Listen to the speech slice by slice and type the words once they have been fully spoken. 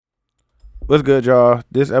What's good, y'all?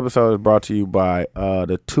 This episode is brought to you by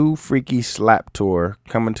the Too Freaky Slap Tour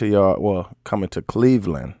coming to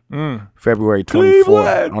Cleveland, February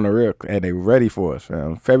 24th on the real, and they ready for us,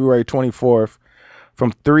 fam. February 24th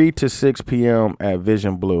from 3 to 6 p.m. at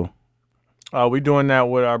Vision Blue. We doing that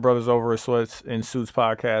with our brothers over at Sweats and Suits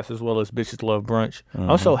podcast, as well as Bitches Love Brunch.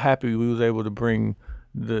 I'm so happy we was able to bring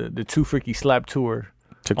the Too Freaky Slap Tour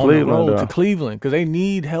to Cleveland, because they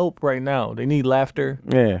need help right now. They need laughter.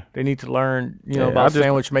 Yeah, they need to learn, about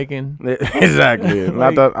sandwich making. Exactly.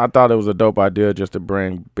 Like, I thought it was a dope idea just to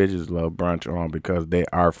bring Bitches Love Brunch on because they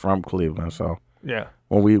are from Cleveland. So yeah,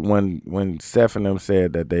 when Seth and them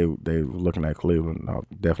said that they were looking at Cleveland, I'll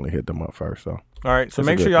definitely hit them up first. So all right, so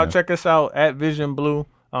make sure y'all check us out at Vision Blue.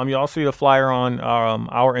 Y'all see the flyer on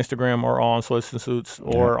our Instagram or on Sweats and Suits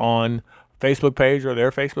or on Facebook page or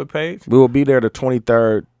their Facebook page. We will be there the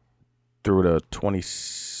 23rd through the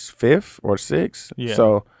 25th or 6th. Yeah.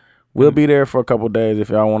 So we'll be there for a couple of days if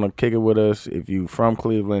y'all want to kick it with us. If you from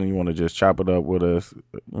Cleveland and you want to just chop it up with us, you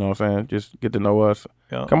know what I'm saying? Just get to know us.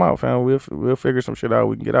 Yeah. Come out, fam. We'll figure some shit out.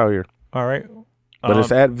 We can get out here. All right. But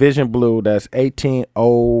it's at Vision Blue. That's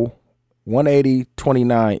 180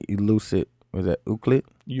 29 Euclid. Was that Euclid?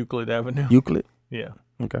 Euclid Avenue. Euclid? Yeah.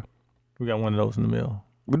 Okay. We got one of those in the middle.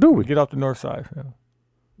 What do we? Get off the north side. Yeah.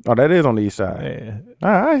 Oh, that is on the east side. Yeah.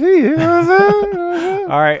 I see it. You know what I'm saying?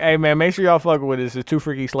 All right. Hey, man, make sure y'all fucking with us. The Too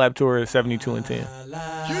Freaky Slap Tour is 72 and 10.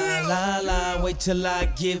 Wait till I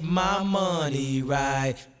get my money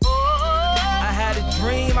right. I had a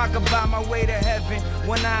dream I could buy my way to heaven.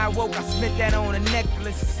 When I awoke, I spent that on a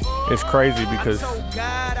necklace. It's crazy because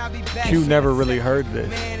Q never really heard this.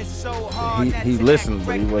 He listened,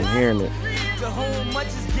 but he wasn't hearing it.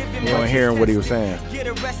 He wasn't hearing what he was saying.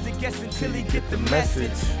 Until he get the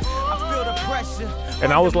message.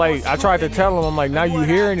 And I was like, I tried to tell him, I'm like, now you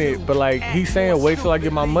hearing it, but like he's saying, wait till I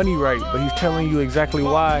get my money right, but he's telling you exactly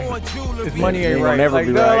why his money ain't right. Never like,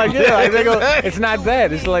 be right. Like, yeah, like, it's not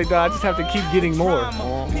that. It's like, I just have to keep getting more. I'm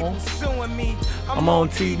on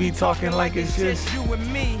TV talking like it's just you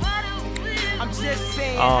and me.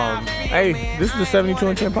 Hey, this is the 72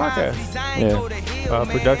 and 10 podcast. Yeah.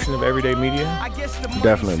 Production of Everyday Media.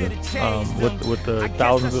 Definitely. With the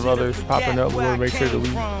thousands of others popping up, we'll make sure that we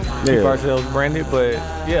keep ourselves branded. But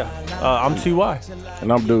yeah, I'm TY.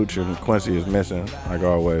 And I'm Dude, and Quincy is missing, like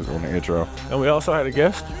always, on the intro. And we also had a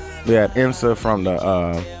guest. We had Insa from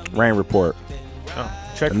the Rain Report.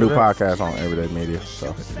 Check the new podcast on Everyday Media.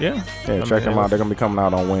 So yeah, check them out. They're gonna be coming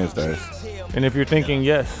out on Wednesdays. And if you're thinking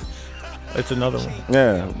yes, it's another one.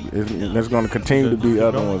 Yeah, there's gonna continue to be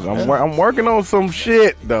other ones. I'm working on some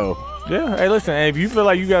shit though. Yeah. Hey, listen. If you feel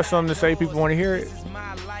like you got something to say, people want to hear it.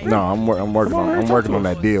 No, I'm working on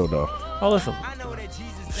that deal though. Oh, listen.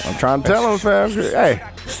 I'm trying to tell them, fam. Hey,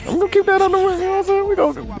 I'm gonna keep that on the way. You know what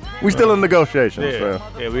I'm saying? We still in negotiations. Yeah,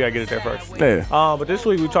 fam. yeah, we gotta get it there first. Yeah. But this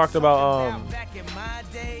week we talked about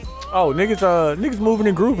niggas moving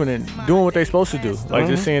and grooving and doing what they supposed to do. Like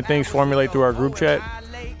just seeing things formulate through our group chat.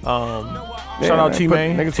 Shout out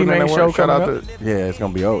T-Main. T-Main show coming up. It's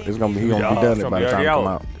gonna be out. He gonna be done it by the time it come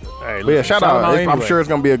out. Hey, but yeah, shout out. I'm sure it's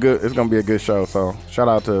gonna be a good show. So shout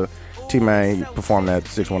out to T-Main. He performed at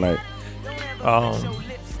 618.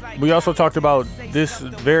 We also talked about this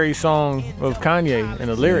very song of Kanye and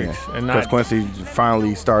the lyrics, and because Quincy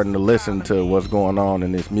finally starting to listen to what's going on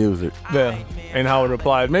in this music. Yeah, and how it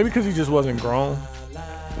applies. Maybe because he just wasn't grown.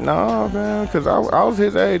 No, man, because I was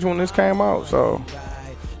his age when this came out. So,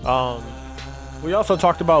 we also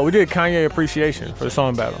talked about we did Kanye appreciation for the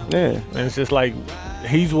song battle. Yeah, and it's just like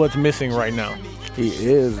he's what's missing right now. He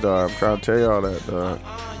is, dog. I'm trying to tell y'all that, dog.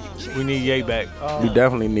 We need Ye back. We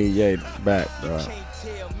definitely need Ye back, dog.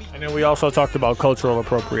 And then we also talked about cultural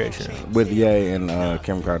appropriation with Ye and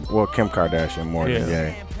Kim Kardashian more than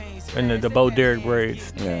Ye. And the Bo Derek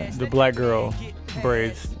braids. Yeah. The black girl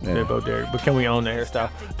braids. Yeah. They're Bo Derek. But can we own the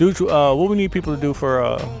hairstyle? Dude, what we need people to do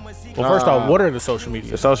for first off, what are the social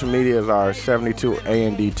media? The social medias are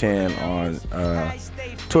 72AND10 on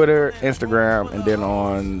Twitter, Instagram, and then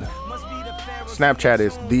on Snapchat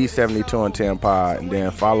is the 72and10 pod, and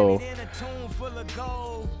then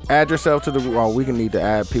add yourself to the group. We can need to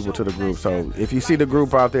add people to the group. So if you see the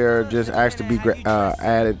group out there, just ask to be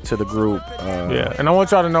added to the group. Yeah, and I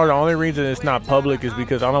want y'all to know the only reason it's not public is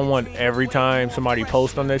because I don't want every time somebody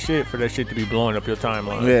posts on that shit for that shit to be blowing up your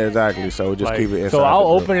timeline. Yeah, exactly. So just keep it inside. So I'll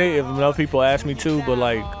open it if enough people ask me to, but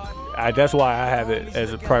like that's why I have it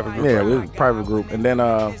as a private group. Yeah, it's a private group. And then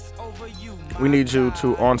we need you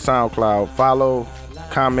to, on SoundCloud, follow,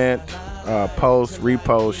 comment, post,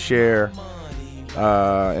 repost, share.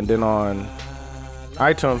 And then on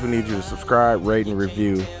iTunes, we need you to subscribe, rate, and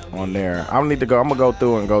review on there. I'm gonna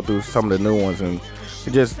go through some of the new ones and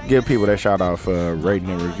just give people that shout out for rating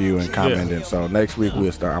and review and commenting. Yeah. So next week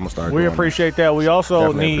I'm gonna start. We appreciate that. We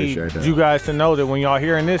also need you guys to know that when y'all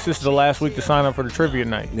hearing this is the last week to sign up for the trivia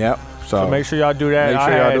night. Yep. So make sure y'all do that. I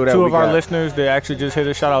had two of our listeners that actually just hit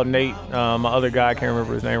a shout out. Nate, my other guy, I can't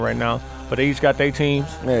remember his name right now, but they each got their teams.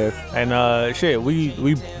 Yeah. And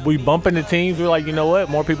we bumping the teams. We're like, you know what?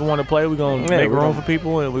 More people want to play. We're gonna make room for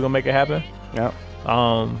people, and we're gonna make it happen. Yep.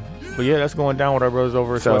 But yeah, that's going down with our brothers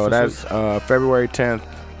over at So that's February 10th,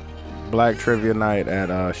 Black Trivia Night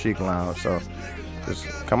at Chic Lounge. So just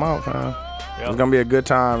come out, man. Yep. It's gonna be a good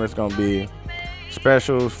time. It's gonna be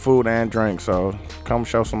specials, food, and drink. So come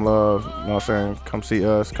show some love. You know what I'm saying? Come see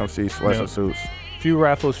us. Come see Sweats and Suits. Few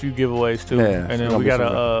raffles, few giveaways too. Yeah, and then we got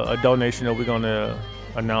a donation that we're gonna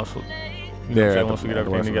announce. Once we get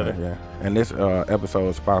everything together. Yeah. And this episode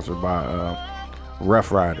is sponsored by Rough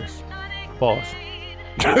Riders. Pause.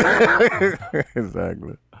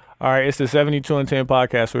 Exactly. All right, it's the 72 and 10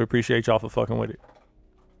 podcast. We appreciate y'all for fucking with it.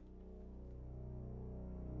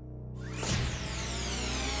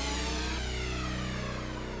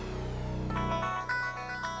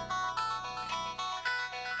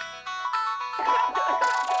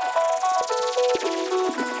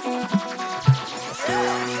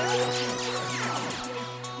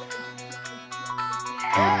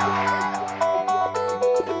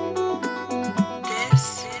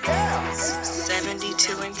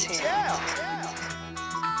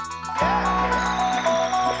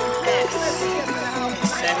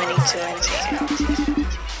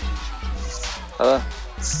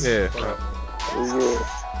 Yeah.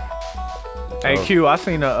 Hey Q, I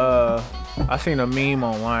seen a meme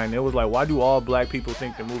online. It was like, why do all black people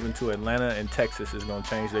think that moving to Atlanta and Texas is gonna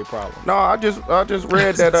change their problem? No, I just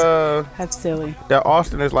read that that's silly. That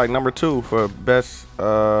Austin is like number 2 for best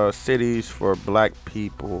cities for black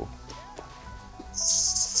people.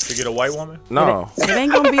 To get a white woman? No. It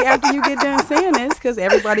ain't gonna be after you get done saying this, because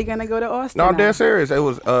everybody gonna go to Austin. No, I'm dead serious. It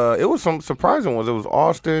was some surprising ones. It was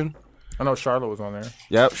Austin. I know Charlotte was on there.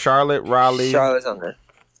 Yep, Charlotte, Raleigh. Charlotte's on there.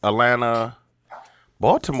 Atlanta,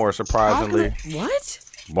 Baltimore, surprisingly. What?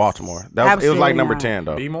 Baltimore. It was like number 10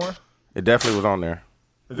 though. B-more? It definitely was on there.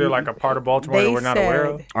 Is there like a part of Baltimore that we're not aware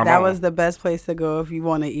of? That was the best place to go if you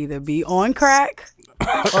want to either be on crack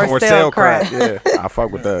or sell crack. Yeah, I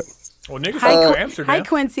fuck with that. Well, niggas from Amsterdam. Hi,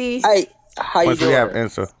 Quincy. Hey, how you doing? We have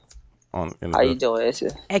Ensa on. How you doing,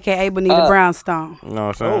 Ensa? AKA Bonita Brownstone. You know what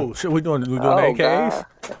I'm saying? Oh shit, we doing AKAs? God.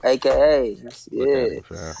 AKAs,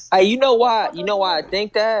 yeah. Hey, you know why I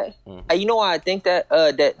think that? Hey, you know why I think that?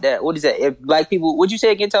 That what is that? If black people, what'd you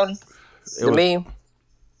say again, Tony? Meme.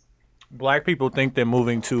 Black people think that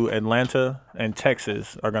moving to Atlanta and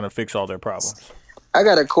Texas are gonna fix all their problems. I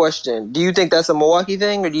got a question. Do you think that's a Milwaukee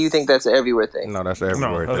thing, or do you think that's an everywhere thing? No, that's an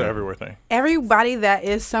everywhere thing. That's an everywhere thing. Everybody that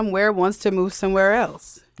is somewhere wants to move somewhere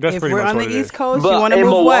else. That's if pretty we're much on what the it East is. Coast, But you want to in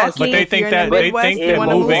move Milwaukee- west. But they If think you're in that the they Midwest, think you that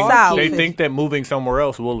wanna move moving south. they think that moving somewhere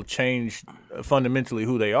else will change fundamentally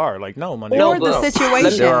who they are. Like, no, my nigga. Or No, the but-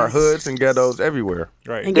 situation. There are hoods and ghettos everywhere.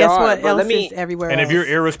 Right. And guess There are, what but else let me- is everywhere And else? if you're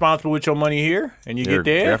irresponsible with your money here and you You're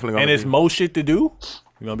get there definitely gonna and it's be- more shit to do,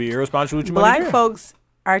 you're gonna be irresponsible with your money. Black there. folks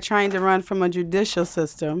are trying to run from a judicial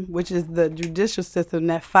system, which is the judicial system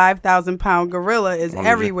that 5,000-pound gorilla is On the G.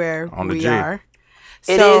 everywhere On the we G. are.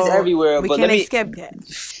 It So is everywhere, We but can't let me- escape that.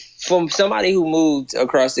 From somebody who moved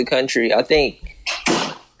across the country, I think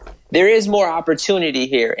there is more opportunity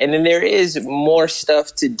here, and then there is more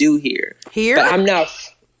stuff to do here. Here? But I'm not.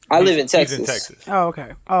 I live in He's Texas. in Texas. Oh,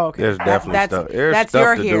 okay. Oh, okay. There's definitely that's, stuff. There's that's stuff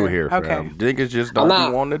your to do here, Okay. fam. Niggas just don't I'm not-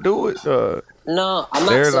 be wanting to do it. No, I'm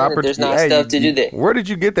not There's saying that there's not Hey, stuff to do there. Where did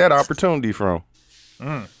you get that opportunity from?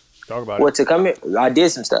 Talk about What, to come here? I did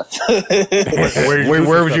some stuff. it.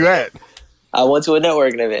 Where was you at? I went to a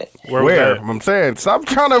networking event. Where? I'm saying, stop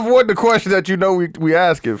trying to avoid the question that you know we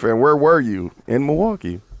asking, fam. Where were you? In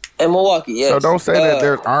Milwaukee. In Milwaukee, yes. So don't say that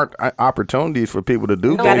there aren't opportunities for people to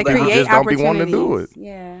do You gotta things. People create just don't be wanting to do it. opportunities.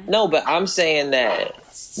 Yeah. No, but I'm saying that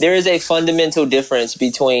there is a fundamental difference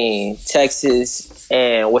between Texas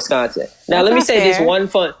and Wisconsin. Now, That's let me not say this fair. one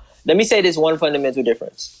fundamental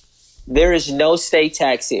difference. There is no state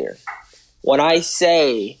tax here. When I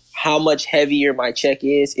say how much heavier my check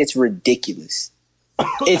is, it's ridiculous.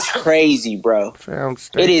 It's crazy, bro. Fam,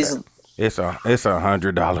 It is. It's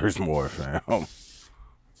 $100 more, fam.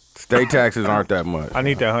 State taxes aren't that much. I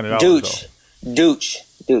need that $100.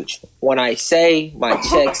 Dooch. When I say my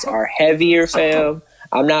checks are heavier, fam,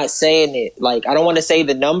 I'm not saying it like I don't want to say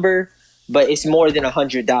the number, but it's more than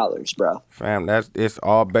 $100, bro. Fam, it's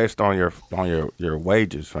all based on your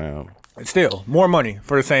wages, fam. Still, more money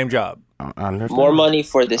for the same job. I understand. More money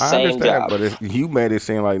for the same job. But you made it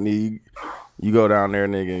seem like you go down there,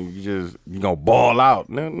 nigga, and you gonna ball out.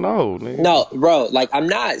 No, nigga. No, bro. Like, I'm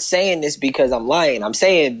not saying this because I'm lying. I'm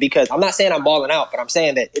saying because I'm not saying I'm balling out, but I'm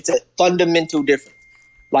saying that it's a fundamental difference.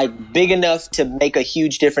 Like, big enough to make a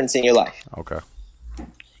huge difference in your life. Okay.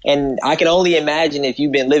 And I can only imagine if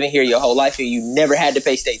you've been living here your whole life and you never had to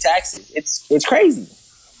pay state taxes. It's crazy.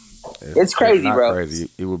 It's crazy, not bro. Crazy.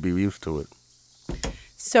 You would be used to it.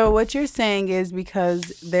 So what you're saying is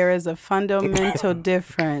because there is a fundamental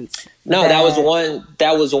difference. No, that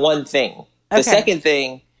was one thing. The Okay.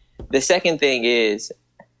 second thing is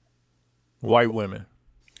White women.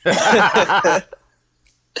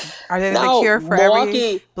 Are they the cure for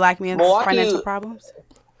every black man's Milwaukee- financial problems?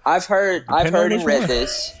 I've heard and read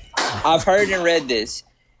this. I've heard and read this.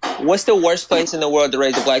 What's the worst place in the world to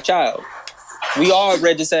raise a black child? We all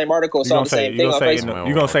read the same article, saw the same thing on Facebook.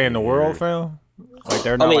 You gonna say in the world, fam? Like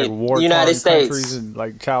they're not like war-torn United States countries and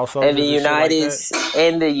like child soldiers. In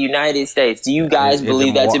the United States, do you guys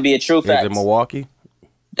believe that to be a true fact? Is it Milwaukee?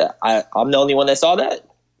 I'm the only one that saw that.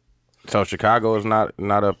 So Chicago is not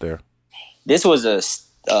up there. This was a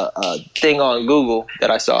thing on Google that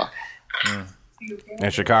I saw.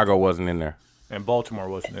 And Chicago wasn't in there. And Baltimore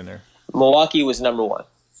wasn't in there. Milwaukee was number 1.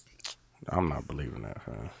 I'm not believing that,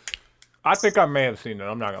 fam. I think I may have seen it.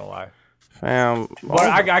 I'm not gonna lie. Fam, but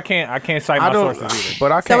I can't cite my sources either.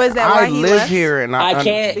 But I can't. So is that why he live left? here, and I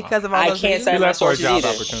can't because of all those can't reasons? cite my sources job either.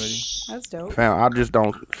 Opportunity. That's dope. Fam, I just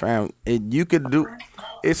don't. Fam, you could do.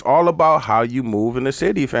 It's all about how you move in the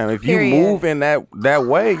city, fam. If you move in that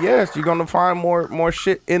way, yes, you're gonna find more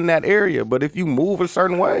shit in that area. But if you move a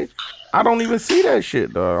certain way, I don't even see that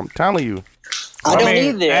shit, dog. I'm telling you. I don't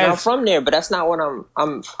either. And I'm from there, but that's not what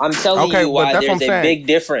I'm telling you why there's a big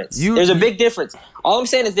difference. There's a big difference. All I'm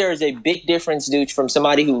saying is there is a big difference, dude, from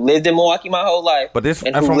somebody who lived in Milwaukee my whole life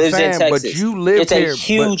and who lives in Texas. But you lived it's here. It's a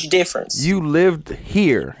huge difference. You lived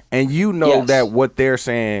here, and you know that what they're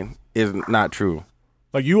saying is not true.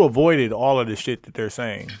 Like, you avoided all of the shit that they're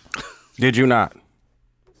saying. Did you not?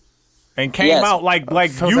 And came out like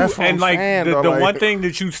so you that's what and I'm like saying, the though, one thing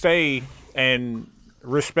that you say and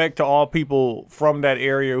respect to all people from that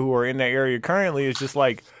area who are in that area currently is just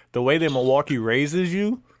like the way that Milwaukee raises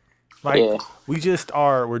you. Like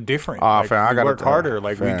we're different. Like, fam, I gotta work harder.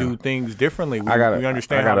 Like we do things differently. We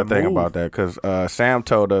understand. I gotta how to think move. about that because Sam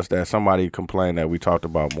told us that somebody complained that we talked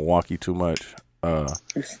about Milwaukee too much.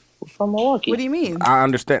 From Milwaukee. What do you mean? I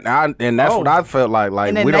understand, and that's what I felt like. Like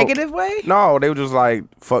in a negative way? No, they were just like,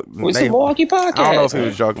 "Fuck." What's the Milwaukee podcast? I don't know if he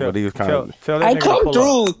was joking, but he was kind of. I come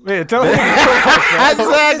through. Yeah, tell that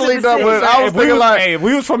exactly. Though, but I was thinking like, if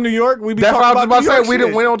we was from New York, we'd be that's talking what I was about to say.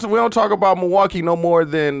 shit. We don't talk about Milwaukee no more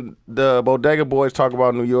than the Bodega Boys talk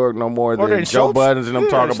about New York, no more than Joe Buttons and them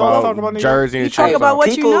talk about Jersey and shit. You talk about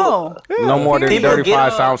what you know. No more than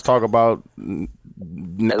 35 Sounds talk about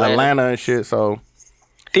Atlanta and shit. So.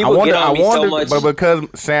 People get on me so much. But because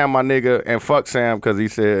Sam, my nigga, and fuck Sam, because he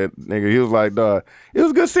said, nigga, he was like, dog, it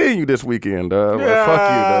was good seeing you this weekend, dog. Yeah. Like, fuck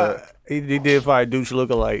you, dog. He did find douche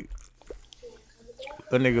lookalike.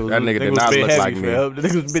 That nigga did not look like me. That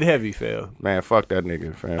nigga was a bit heavy, fam. Man, fuck that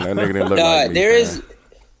nigga, fam. That nigga didn't look like me.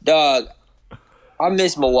 Dog, I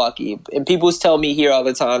miss Milwaukee. And people tell me here all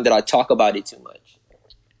the time that I talk about it too much.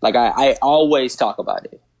 Like, I always talk about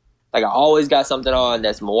it. Like, I always got something on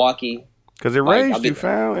that's Milwaukee. Because it raised you,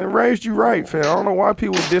 fam. It raised you right, fam. I don't know why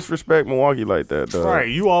people disrespect Milwaukee like that, dog. Right,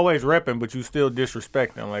 you always repping, but you still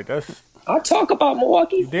disrespecting. Like, that's... I talk about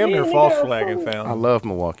Milwaukee. Damn near false flagging, fam. I love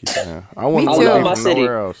Milwaukee, fam. I want to love my city.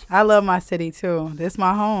 Nowhere else. I love my city, too. This is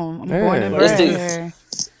my home. I'm born and bred here.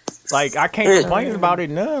 Like, I can't complain about it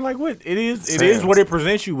none. Like, what? It is what it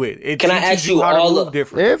presents you with. It Can I ask you how all to move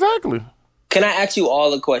different. Exactly. Can I ask you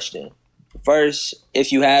all a question? First,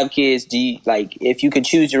 if you have kids, if you could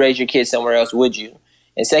choose to raise your kids somewhere else, would you?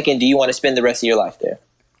 And second, do you want to spend the rest of your life there?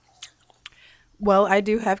 Well, I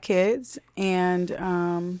do have kids, and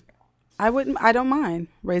I don't mind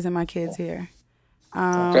raising my kids here.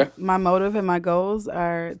 My motive and my goals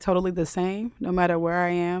are totally the same, no matter where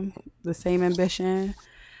I am. The same ambition,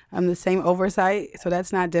 the same oversight. So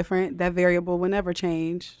that's not different. That variable will never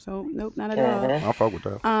change. So nope, not at all. I'll fuck with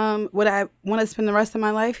that. Would I want to spend the rest of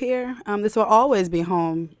my life here? This will always be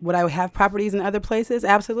home. Would I have properties in other places?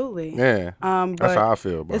 Absolutely. Yeah. That's how I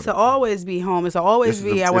feel about it. It's will always be home. It's will always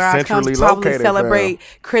be where I come to probably celebrate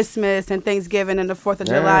Christmas and Thanksgiving and the 4th of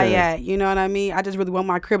July at. You know what I mean? I just really want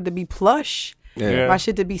my crib to be plush. Yeah. My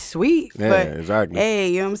shit to be sweet. Yeah, but, exactly. Hey,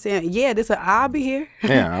 you know what I'm saying? Yeah, I'll be here.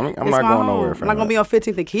 Yeah, I'm not going nowhere. I'm not going to be on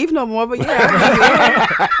 15th and Keith no more, but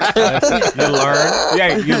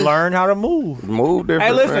yeah, you learn how to move. Move different.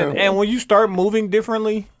 Hey, listen, and when you start moving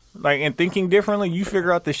differently, Like, and thinking differently, you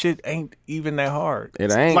figure out the shit ain't even that hard.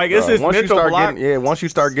 It ain't. Like, it's this mental block. Once you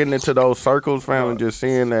start getting into those circles, fam, and just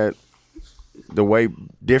seeing that the way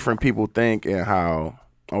different people think and how,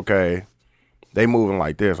 okay, they moving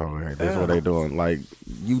like this over here. This is what they doing. Like,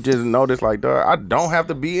 you just notice, like, dog, I don't have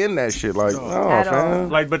to be in that shit. Like, no, fam.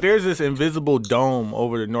 Like, but there's this invisible dome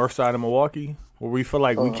over the north side of Milwaukee where we feel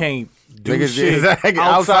like we can't do shit exactly.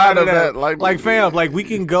 outside of that. Like, fam, like, we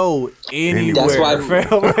can go anywhere. That's why,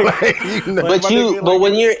 fam. Like, but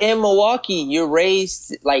when you're in Milwaukee, you're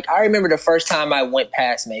raised. Like, I remember the first time I went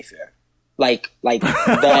past Mayfair. Like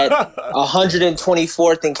that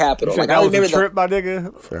 124th and Capitol. Like, I remember the trip, my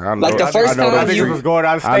nigga. Like the first time you was going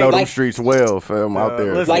out of state. I know them streets well, fam, out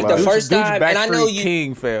there. Listen, like the first time, and I know you.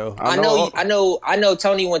 King, fam. I know.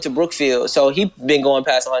 Tony went to Brookfield, so he been going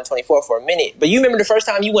past 124 for a minute. But you remember the first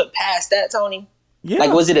time you went past that, Tony? Yeah.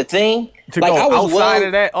 Like, was it a thing? Like, I was outside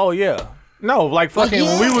of that. Oh yeah. No, like fucking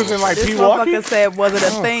when we was in like Pewaukee. This said, was it a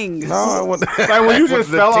thing? No, it wasn't. Like when you just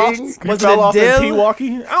fell off. Was it a deal? In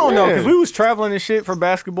Pewaukee? I don't know, because we was traveling and shit for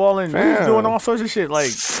basketball and we was doing all sorts of shit. Like,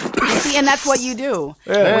 see, and that's what you do.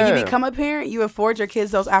 When you become a parent, you afford your kids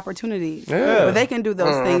those opportunities where they can do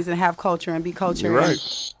those things and have culture and be culture. You're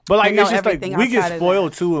right. But like, it's just like we get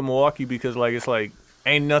spoiled too in Milwaukee because like it's like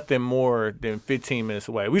ain't nothing more than 15 minutes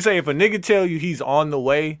away. We say if a nigga tell you he's on the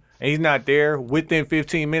way and he's not there within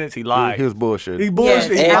 15 minutes, he lied. He was bullshit. He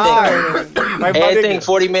bullshit. He lied. Like, everything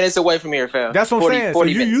 40 minutes away from here, fam. That's what I'm saying. So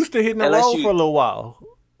you used to hitting the road for a little while.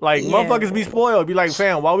 Like, motherfuckers be spoiled. Be like,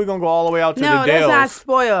 fam, why we gonna go all the way out to the Dells? No, that's not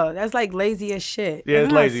spoiled. That's like lazy as shit. Yeah,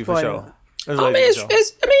 it's lazy for sure.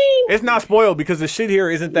 It's not spoiled because the shit here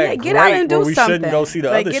isn't that get out and do where we something. Shouldn't go see the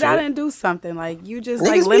other shit. Get out and do something. Like, you just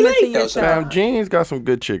like limiting yourself. Fam, Jeans got some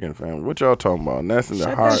good chicken, fam. What y'all talking about? And that's in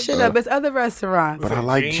the heart. Shut that shit up. It's other restaurants. But I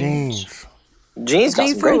like Jeans. Jeans got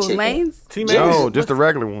some great chicken. Lanes? No, just a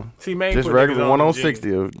regular one. Just regular one on 60.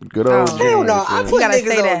 Good old Jeans. Hell no, I put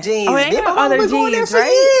niggas on Jeans. Oh, ain't no other Jeans,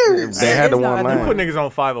 right? They had the one line. You put niggas on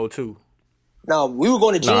 502. No, we were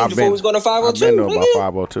going to Jeans before we was going to 502. I've been to about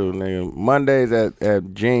 502, nigga. Mondays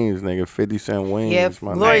at Jeans, nigga, 50 cent wings. Yeah,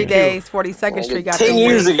 Glory Days, 42nd Street got 10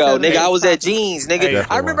 years ago, nigga, I was at Jeans, nigga.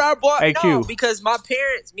 I remember I bought, AQ. Because my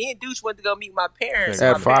parents, me and Dooch went to go meet my parents.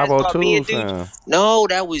 At 502, fam. No,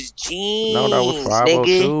 that was Jeans. No, that was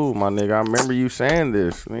 502, my nigga. I remember you saying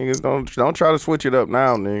this. Niggas, don't try to switch it up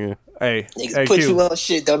now, nigga. Hey, niggas put you on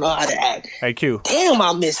shit, don't know how to act. Hey, Q. Damn,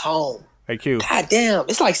 I miss home. Hey, Q. God damn,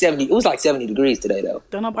 it's like 70. It was like 70 degrees today, though.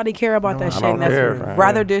 Don't nobody care about that shit. That's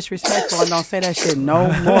rather disrespectful and don't say that shit no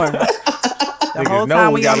more. The whole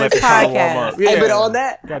time we on this podcast. Hey, but on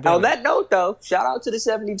that note, though, shout out to the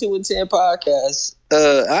 72 and 10 podcast.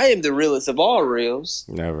 I am the realest of all reals.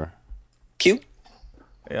 Never. Q.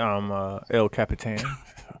 Yeah, I'm El Capitan.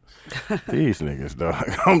 These niggas, dog.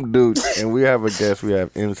 I'm Dude, and we have a guest. We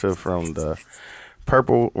have Insa from the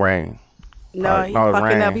Purple Rain. No, he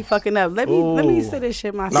fucking up. He fucking up. Let me say this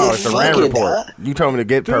shit myself. No, it's the Rain Report. You told me to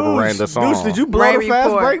get Purple Rain, the song. Dude, did you blow the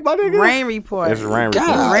fast break, my nigga? Rain Report. It's Rain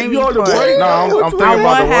Report. Rain Report. No, I'm thinking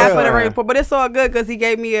about the half of the Rain Report, but it's all good because he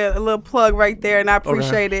gave me a little plug right there, and I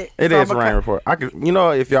appreciate it. It is Rain Report. I could,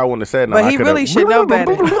 if y'all wouldn't have said no, but he really should know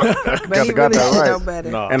better. But he really should know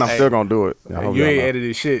better. And I'm still gonna do it. You ain't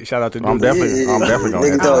edited shit. Shout out to Dude. I'm definitely gonna edit.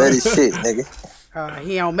 Niggas don't edit shit, nigga.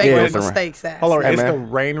 He don't make no mistakes. Hold on, it's the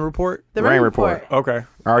Rain Report? The Rain Report. Okay.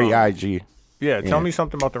 REIG. Yeah, tell me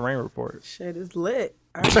something about the Rain Report. Shit is lit.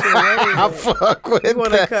 I fuck with you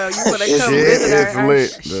wanna come visit our lit.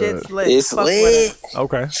 Shit's lit. It's lit.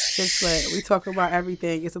 Okay. Shit's lit. We talk about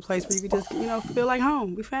everything. It's a place where you can just, feel like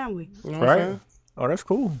home. We family. Right? Oh, that's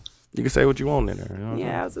cool. You can say what you want in there.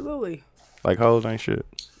 Yeah, absolutely. Like hoes ain't shit.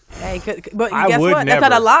 Hey, but guess what? That's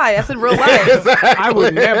not a lie. That's in real life. I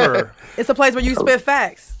would never. It's a place where you spit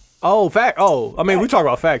facts. Oh, I mean, we talk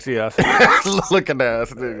about facts, yeah. Look at that,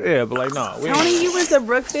 nigga. Yeah, but like, no. Tony, you went to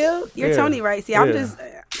Brookfield? You're Tony, right? See, I'm just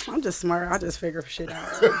smart. I just figure shit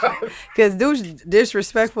out. Because dude's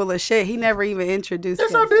disrespectful as shit. He never even introduced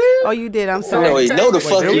Yes, it. I did. Oh, you did? I'm sorry. No, the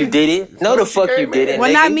fuck you did it. No, the fuck you did it.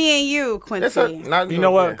 Well, not me and you, Quincy. You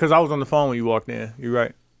know what? Because I was on the phone when you walked in. You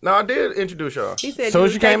right. No, I did introduce y'all. He said so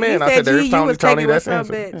as you came in, I said, "There's Tony. That's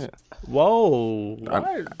bitch." Whoa!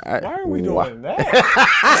 Why are we doing that?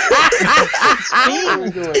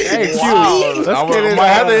 Hey, Q. Let's get it.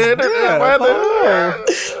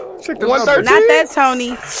 Not that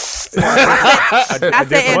Tony. I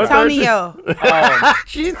said Antonio.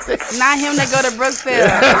 She said, not him that go to Brookfield.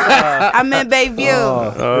 I meant Bayview.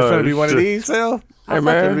 It's gonna be one of these, Phil. Hey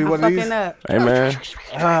man, I'm fucking up. Hey man, she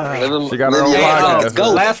got her own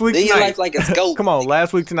podcast. Last week tonight, like come on.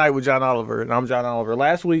 Last week tonight with John Oliver, and I'm John Oliver.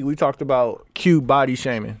 Last week we talked about Q body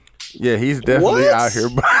shaming. Yeah, he's definitely out here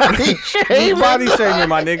body shaming. Body shaming,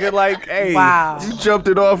 my nigga. Like, hey. Wow. You jumped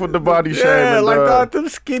it off with the body shaming. Yeah, like dog. them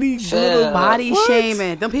skinny little body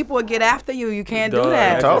shaming. Them people will get after you. You can't do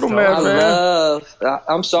that. I told him that, fam.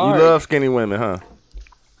 I'm sorry. You love skinny women, huh?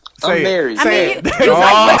 I'm married. I mean, you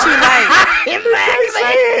like what you like.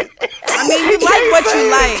 I mean, you like what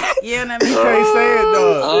you like. You know what I mean? He can't say it,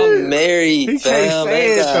 though. I'm married, He fam. can't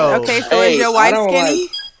say it, though. Okay, so is your wife skinny?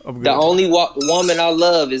 The only woman I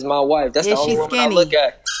love is my wife. That's the only woman I look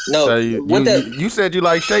at. No, so you said you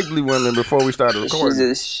like shapely women before we started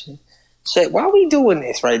recording. Why are we doing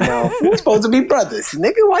this right now? We're supposed to be brothers,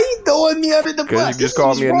 nigga. Why you throwing me under the bus? Because you just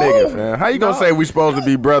called me a nigga, fam. How you gonna say we supposed to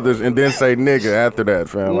be brothers and then say nigga after that,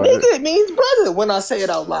 fam? Nigga means brother when I say it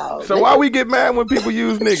out loud. So why we get mad when people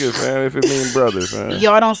use niggas, fam, if it means brothers, fam?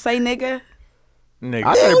 Y'all don't say nigga? Nigga.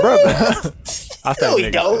 I say brother. I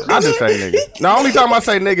say nigga. I just say nigga. The only time I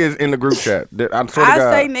say nigga is in the group chat. I swear to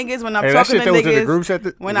God. say niggas when I'm talking to niggas. In the group chat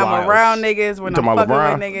when I'm around niggas. When I'm fucking with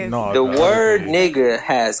niggas. No, the word nigga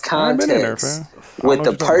has context with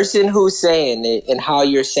the person who's saying it and how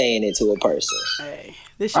you're saying it to a person. Hey,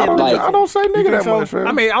 this shit. I don't say nigga that much, fam.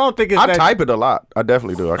 I mean, I don't think it's I type it a lot. I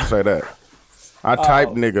definitely do. I can say that. I type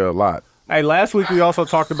nigga a lot. Hey, last week we also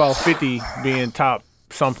talked about 50 being top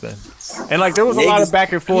something. And like there was a lot of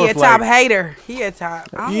back and forth. He a top hater. He a top.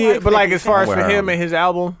 Yeah, but like as far as for him and his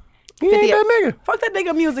album, he ain't that nigga. Fuck that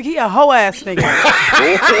nigga music. He a hoe ass nigga.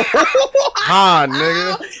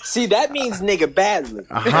 Nigga. See, that means nigga badly.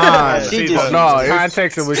 No,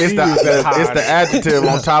 context of it's the adjective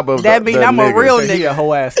on top of that. Mean I'm a real nigga. He a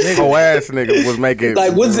hoe ass nigga. Hoe ass nigga was making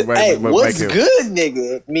like what's good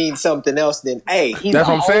nigga means something else than hey. That's what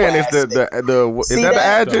I'm saying. It's the is that the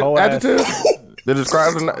adjective? That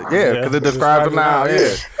describes because it describes a noun.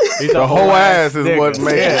 Yeah, the whole ass is what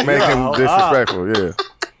makes him disrespectful. Yeah,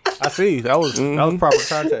 I see. That was proper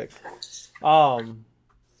context. Fuck,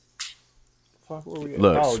 where we at?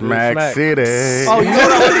 Look, Smack City. Oh, you know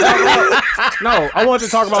what I want to talk about? No, I want to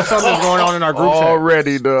talk about something that's going on in our group chat.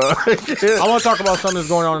 Already, dog. I want to talk about something that's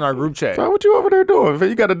going on in our group chat. So what you over there doing?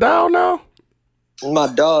 You got a dial now? My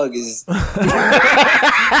dog is.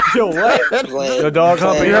 Yo, what? Your dog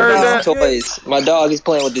humping? You heard that? Toys. My dog is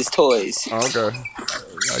playing with his toys. Okay.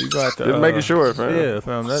 You got to, just making sure, fam. Yeah,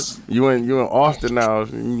 fam. You in Austin now.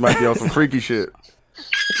 You might be on some freaky shit.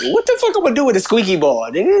 What the fuck I'm gonna do with a squeaky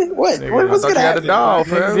ball, nigga? What's gonna happen? You had a dog,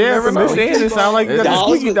 fam. Yeah, from this end, it sound like you got a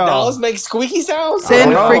squeaky dog. Dolls make squeaky sounds?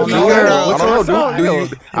 Send freaky girl.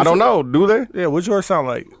 I don't know. Do they? Yeah, what's yours sound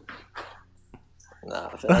like? Nah,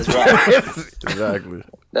 that's right. Exactly.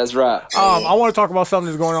 That's right. I want to talk about something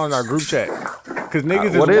that's going on in our group chat because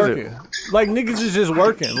niggas is working. Like niggas is just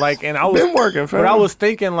working. Like, and I was been working, fam. But I was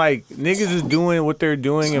thinking like niggas is doing what they're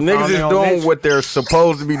doing. And niggas is doing what they're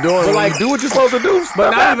supposed to be doing. But like, do what you're supposed to do.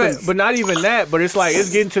 But not even that. But it's like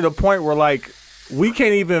it's getting to the point where like we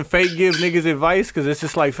can't even fake give niggas advice because it's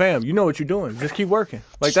just like, fam, you know what you're doing. Just keep working.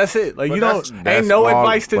 Like that's it. Like ain't no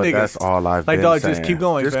advice to niggas. That's all I've been dog, saying. Just keep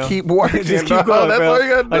going. Just fam. keep working. Just keep going. That's all you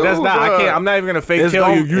gotta do. Like that's not. I can't. I'm not even gonna fake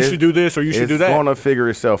tell you should do this or you should do that. It's gonna figure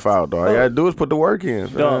itself out, dog. All you gotta do is put the work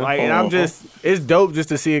in. Dog, like, and I'm just. It's dope just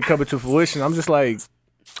to see it coming to fruition. I'm just like.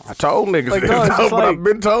 I told niggas, like, dog, but like, I've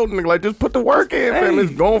been told niggas like just put the work in, fam.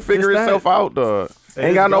 It's gonna figure itself out, dog.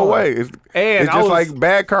 Ain't got no way. It's just like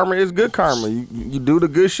bad karma is good karma. You do the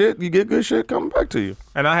good shit, you get good shit coming back to you.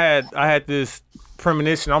 And I had this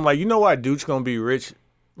premonition. I'm like, you know why Dude's gonna be rich,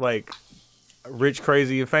 like rich,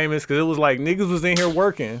 crazy, and famous? Because it was like niggas was in here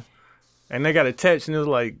working, and they got a text and it was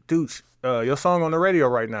like, Dude, your song on the radio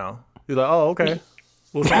right now. He's like, oh, okay.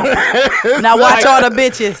 Now watch all the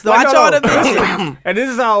bitches. Watch all the bitches. And this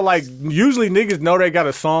is how like usually niggas know they got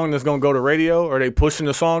a song that's gonna go to radio or they pushing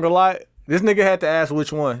the song a lot. This nigga had to ask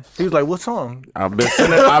which one. He was like, "What song?" I've been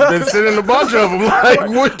sending a bunch of them. Like,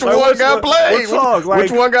 which one got played? What song?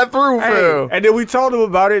 Which one got through, Phil? And then we told him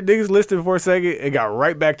about it. Niggas listened for a second and got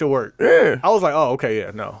right back to work. Yeah. I was like, "Oh, okay,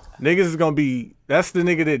 yeah, no." Niggas is gonna be. That's the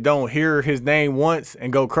nigga that don't hear his name once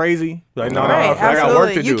and go crazy. Like, no, I got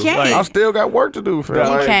work to do. You can't. Like, I still got work to do, Phil.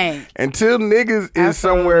 You can't. Until niggas is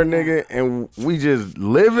somewhere, nigga, and we just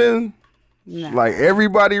living like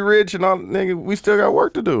everybody rich and all, nigga. We still got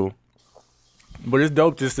work to do. But it's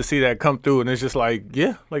dope just to see that come through, and it's just like,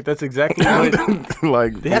 yeah, like that's exactly what.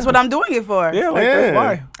 Like that's what I'm doing it for. Yeah, like that's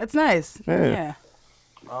why. That's nice. Yeah.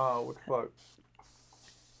 Oh, what the fuck?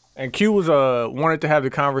 And Q was wanted to have the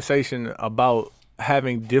conversation about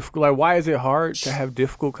having difficult. Like, why is it hard to have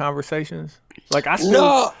difficult conversations? Like, I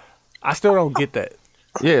still don't get that.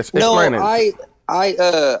 Yes, explain it.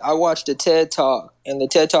 I watched a TED Talk, and the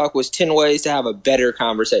TED Talk was 10 ways to have a better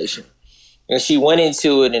conversation. And she went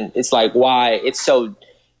into it, and it's like why it's so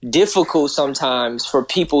difficult sometimes for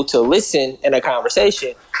people to listen in a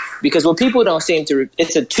conversation, because what people don't seem to,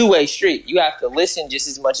 it's a two-way street. You have to listen just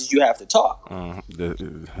as much as you have to talk.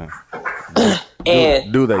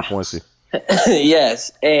 And do they, Quincy?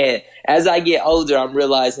 Yes, and as I get older, I'm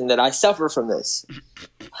realizing that I suffer from this.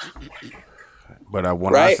 But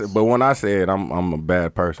when I say it, I'm a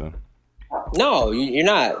bad person. No, you're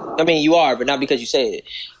not. I mean, you are, but not because you say it.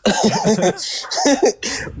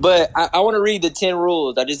 But I want to read the 10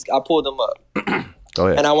 rules. I pulled them up. Go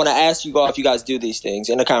ahead. And I want to ask you all if you guys do these things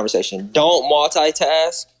in a conversation. Don't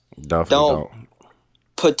multitask. Definitely don't.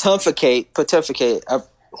 Pontificate.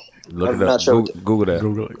 Look it up. Sure Google that.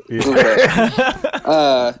 Google it. Yeah. Google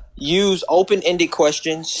that. Use open-ended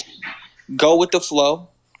questions. Go with the flow.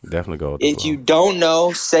 Definitely go with the flow. If you don't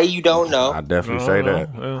know, say you don't know. I definitely say that.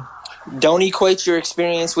 Yeah. Don't equate your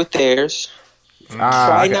experience with theirs.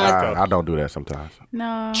 I don't do that sometimes.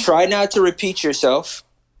 No. Try not to repeat yourself.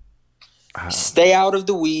 Stay out of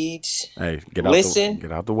the weeds. Hey, get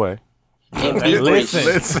out the way. And be brief.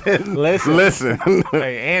 Listen.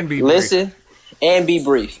 Hey, and be listen and be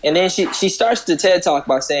brief. And then she starts the TED Talk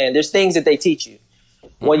by saying there's things that they teach you.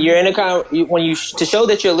 When you're in to show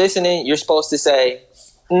that you're listening, you're supposed to say,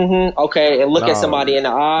 okay, and look at somebody in the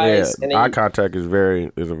eyes. Yeah, and then eye contact is a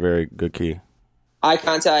very good key. Eye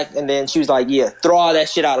contact, and then she was like, yeah, throw all that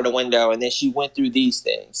shit out of the window, and then she went through these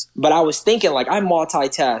things. But I was thinking, like, I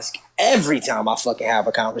multitask every time I fucking have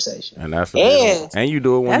a conversation. And that's and you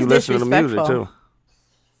do it when you listen to the music, too.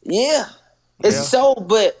 Yeah. It's so,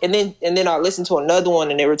 but, and then I listened to another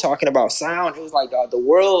one, and they were talking about sound. It was like, the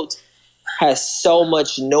world has so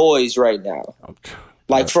much noise right now.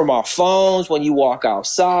 Like from our phones, when you walk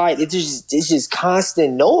outside, it's just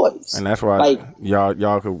constant noise. And that's why like,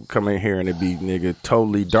 y'all could come in here and it be nigga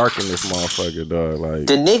totally dark in this motherfucker, dog. Like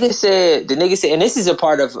the nigga said, and this is a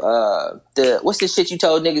part of what's the shit you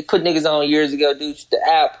told niggas put niggas on years ago, dude? The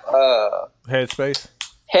app Headspace.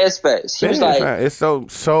 He was like, it's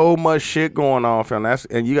so much shit going on, fam.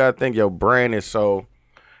 And you gotta think your brain is so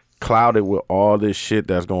clouded with all this shit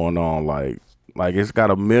that's going on, like it's got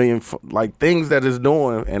a million like things that it's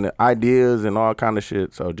doing and ideas and all kind of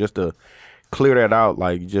shit. So just to clear that out,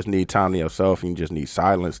 like you just need time to yourself and you just need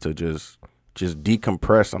silence to just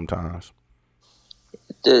decompress sometimes.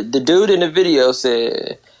 The dude in the video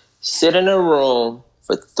said, sit in a room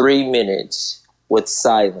for 3 minutes with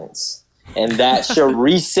silence. And that should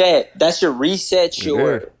reset. That should reset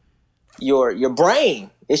your brain.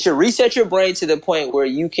 It should reset your brain to the point where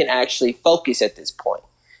you can actually focus at this point.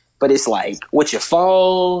 But it's like with your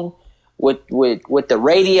phone, with the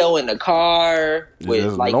radio in the car, with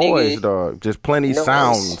just like noise, nigga, dog. Just plenty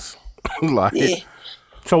sounds. Like, yeah.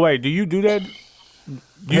 So wait, do you do that?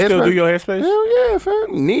 You still do your Headspace? Hell yeah,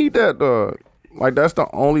 fam. Need that, dog. Like that's the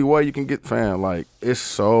only way you can get, fam. Like it's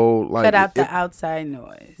so like cut out the outside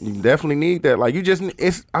noise. You definitely need that. Like you just,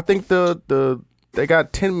 I think they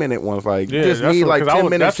got 10-minute ones. Like you just need like 10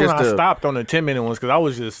 minutes. That's when I stopped on the 10-minute ones because I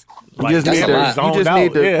was just like you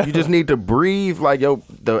just need to breathe. Like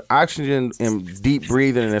the oxygen and deep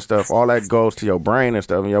breathing and stuff. All that goes to your brain and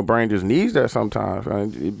stuff, and your brain just needs that sometimes. Right?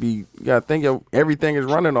 You gotta think everything is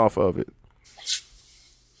running off of it.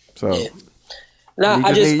 So you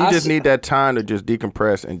just need that time to just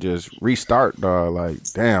decompress and just restart, dog. Like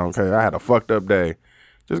damn, okay, I had a fucked up day.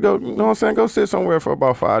 Just go, you know what I'm saying? Go sit somewhere for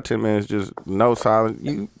about 5-10 minutes. Just no silence.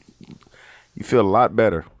 You feel a lot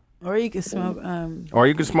better. Or you can smoke.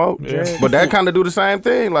 Yeah. But that kind of do the same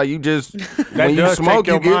thing. Like you just when you smoke,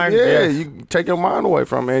 you get you take your mind away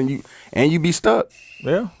from it, and you be stuck.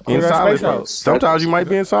 Yeah, in silence. Sometimes you might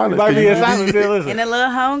be in silence. You might be in silence. And a little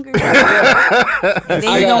hungry.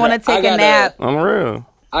 Then you don't want to take a nap. I'm real.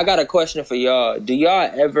 I got a question for y'all. Do y'all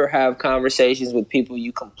ever have conversations with people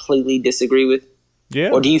you completely disagree with?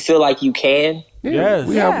 Yeah. Or do you feel like you can? Yes.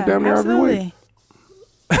 We have them damn near every week.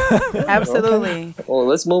 Absolutely. Well,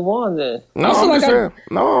 let's move on then.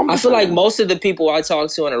 I feel like most of the people I talk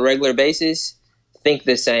to on a regular basis think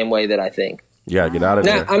the same way that I think. You gotta get out of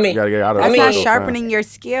there. I mean, you gotta get out of that's there. not sharpening your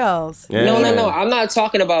skills. Yeah. No. I'm not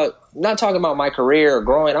talking about my career or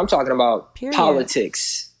growing. I'm talking about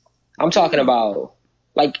politics. I'm talking about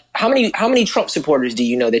like how many Trump supporters do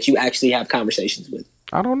you know that you actually have conversations with?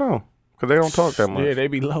 I don't know. Because they don't talk that much. Yeah, they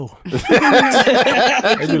be low. They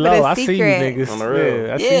be low. I see you niggas. On the real.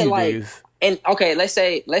 Yeah, I see you niggas. And okay, let's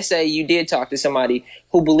say you did talk to somebody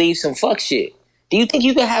who believes some fuck shit. Do you think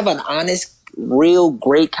you could have an honest, real,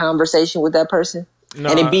 great conversation with that person?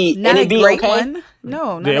 No, and it'd be great okay? one.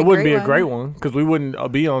 No, not it wouldn't be a great one because we wouldn't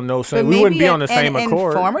be on no same. We wouldn't be on the same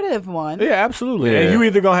accord. Informative one. Yeah, absolutely. Yeah. And you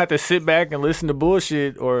either gonna have to sit back and listen to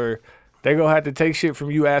bullshit, or they gonna have to take shit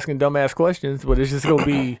from you asking dumbass questions, but it's just gonna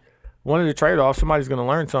be one of the trade-offs. Somebody's gonna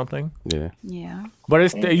learn something. Yeah. Yeah.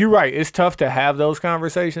 But you're right. It's tough to have those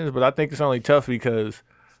conversations, but I think it's only tough because,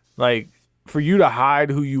 like, for you to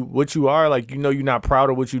hide what you are, like, you're not proud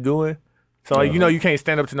of what you're doing. So, like, you can't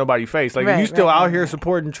stand up to nobody's face. Like, if you still out here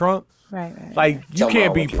supporting Trump, like, you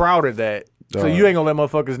can't be proud of that. So you ain't gonna let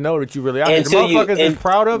motherfuckers know that you really out here. The motherfuckers is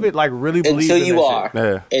proud of it, like, really believe in that you are.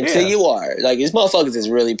 shit. Until you are. Like, this motherfuckers is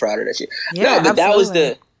really proud of that shit. Yeah, no, but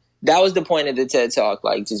absolutely. that was the point of the TED Talk.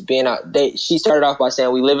 Like, just being out. She started off by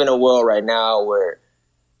saying, we live in a world right now where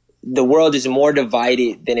the world is more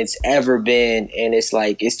divided than it's ever been. And it's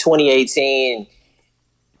like, it's 2018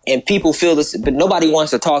 and people feel this, but nobody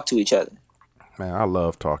wants to talk to each other. Man, I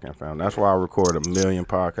love talking, fam. That's why I record 1 million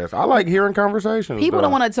podcasts. I like hearing conversations. People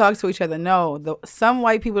don't want to talk to each other. No, some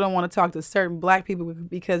white people don't want to talk to certain black people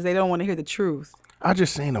because they don't want to hear the truth. I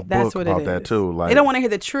just seen a book about that too. Like, they don't want to hear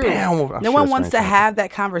the truth. Damn, no one wants to have that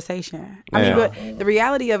conversation. I mean, but the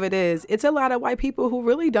reality of it is, it's a lot of white people who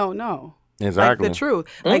really don't know. Exactly. Like, the truth.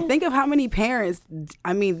 Like, think of how many parents,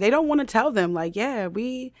 I mean, they don't want to tell them, like, yeah,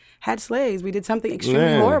 we had slaves. We did something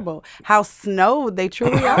extremely horrible. How snowed they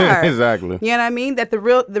truly are. Exactly. You know what I mean? That the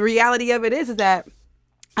reality of it is that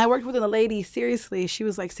I worked with a lady, seriously, she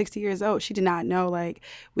was like 60 years old. She did not know, like,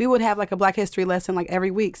 we would have like a Black History lesson like every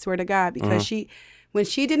week, swear to God, because when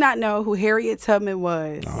she did not know who Harriet Tubman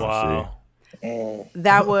was. Wow.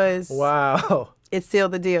 That was. Wow. It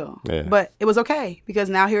sealed the deal. Yeah. But it was okay because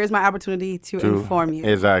now here is my opportunity to inform you.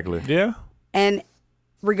 Exactly. Yeah. And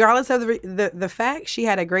regardless of the fact, she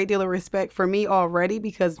had a great deal of respect for me already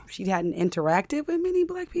because she hadn't interacted with many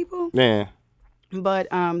black people. Yeah. But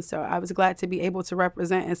so I was glad to be able to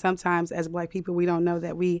represent, and sometimes as black people, we don't know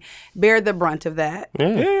that we bear the brunt of that.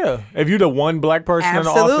 Yeah. If you're the one black person in the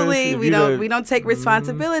office, absolutely, we don't take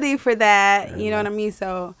responsibility for that. You know what I mean?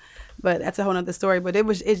 So, but that's a whole nother story. But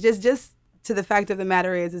it's just to the fact of the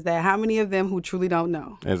matter is that how many of them who truly don't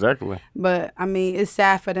know? Exactly. But I mean, it's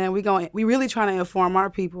sad for them. We really trying to inform our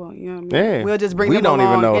people. You know what I mean? Yeah. We'll just bring them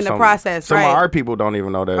along in the process. Some of our people don't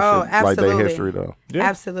even know that shit. Absolutely. Like their history though. Yeah.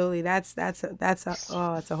 Absolutely. That's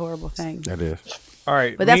a horrible thing. That is. All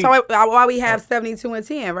right. But that's why we have 72 and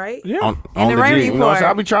 10, right? Yeah. On the G. Rain Report. You know,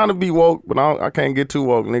 I be trying to be woke, but I can't get too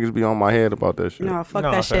woke. Niggas be on my head about that shit. No, fuck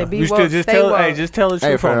that shit. Be you woke. Just stay tell, woke. Hey, just tell the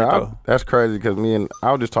truth on it, though. That's crazy because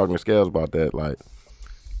I was just talking to Scales about that. Like,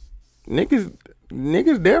 niggas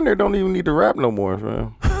damn near don't even need to rap no more,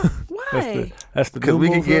 man. Why? That's the because we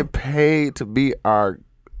can get paid to be our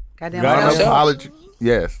goddamn unapologetic.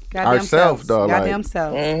 Yes, ourselves, dog. Goddamn like,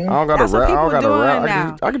 self. I don't gotta rap. I don't gotta rap.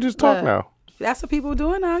 Now. I can just talk now. That's what people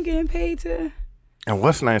doing now, getting paid to. And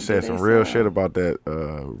what's name said some real shit about that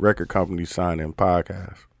record company signing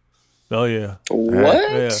podcast. Oh yeah.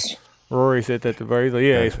 What? Yeah. Rory said that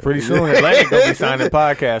it's pretty soon Atlantic gonna be signing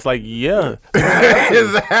podcasts. Like, yeah.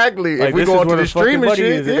 Exactly. Like, if we go to the streaming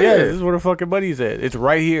shit, this is where the fucking buddy's at. It's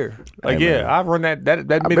right here. Like, I run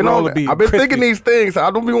that mid-roll to be I've been crispy. thinking these things.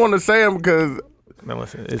 I don't be wanting to say them because Man,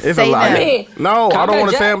 listen, it's a lot. I don't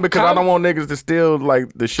want to say them because I don't want niggas to steal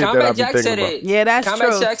like the shit that I be thinking about. Yeah, that's true.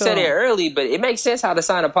 Combat Jack said it early, but it makes sense how to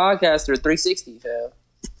sign a podcaster 360, fam.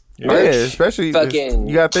 Yeah, especially fucking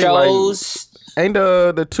you gotta think shows. Like, ain't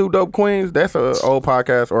the Two Dope Queens? That's a old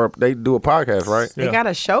podcast, or they do a podcast, right? They got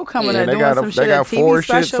a show coming. Yeah, They got some shit. They got 4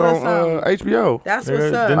 shits on HBO. That's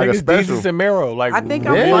what's up. The like niggas Jesus and Mero. Like, I think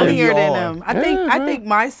I'm funnier than them. I think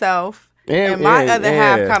myself. And my other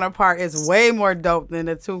half counterpart is way more dope than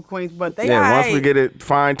the two queens, but they once we get it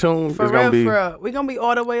fine tuned, it's gonna be we're gonna be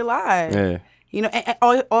all the way live. Yeah, you know.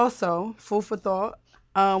 And also, food for thought.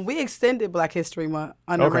 We extended Black History Month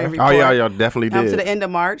on the Rain Report. Oh yeah, y'all definitely did to the end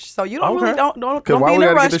of March. So you don't really don't be why in we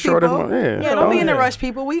a rush, get the people. Don't be in a rush,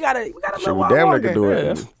 people. We got a little while damn longer. Can do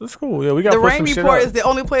it. Yeah, that's cool. Yeah, we got the Rain Report is the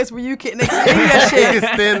only place where you can extend your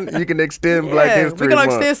shit. You can extend Black History We're gonna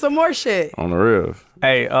Month. extend some more shit On the real.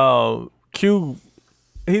 Hey, Q.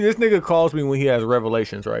 This nigga calls me when he has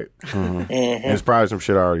revelations, right? Mm-hmm. It's probably some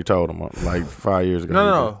shit I already told him like 5 years ago.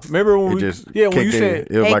 No. Remember when when you said, it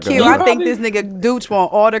was hey like Q, I think this nigga Dooch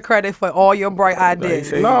want all the credit for all your bright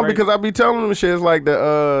ideas. No, because I be telling him shit. It's like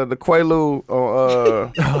the Quaalude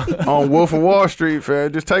on Wolf of Wall Street,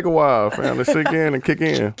 fam. Just take a while, fam, to sink in and kick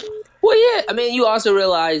in. Well, yeah. I mean, you also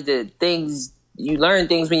realize that you learn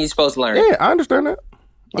things when you're supposed to learn. Yeah, I understand that.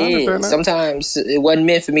 Sometimes it wasn't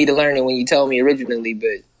meant for me to learn it when you told me originally,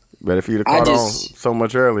 but if you'd have caught on so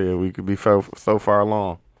much earlier, we could be so far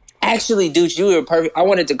along. Actually, dude, you were perfect. I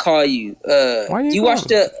wanted to call you. Why you watched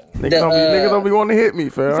the niggas don't be wanting to hit me,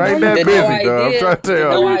 fam. I ain't that busy, dog. I'm trying to tell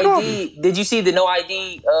you. No ID. Did you see the No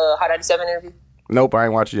ID Hot 97 interview? Nope, I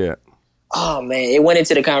ain't watched it yet. oh man, it went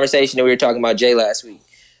into the conversation that we were talking about Jay last week.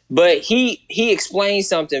 But he explained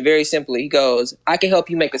something very simply. He goes, I can help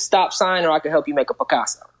you make a stop sign or I can help you make a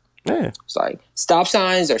Picasso. Yeah. It's like stop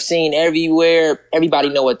signs are seen everywhere. Everybody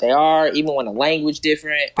know what they are, even when the language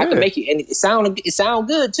different. I can make you, and it sound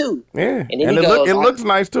good too. Yeah, and then it looks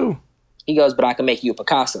nice too. He goes, but I can make you a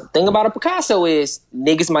Picasso. Thing about a Picasso is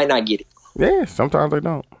niggas might not get it. Yeah, sometimes they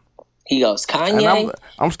don't. He goes, Kanye. And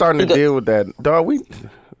I'm starting to deal with that. Dog, are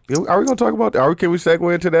we gonna talk about that? Can we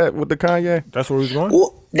segue into that with the Kanye? That's where he's going?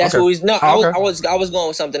 Well, that's okay. what he's no. Oh, I was going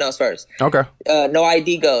with something else first. Okay. No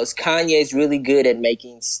ID goes. Kanye's really good at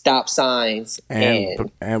making stop signs and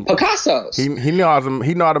Picassos. He know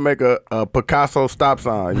how to make a Picasso stop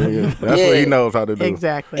sign. Yeah. That's what he knows how to do.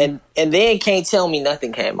 Exactly. And then Can't Tell Me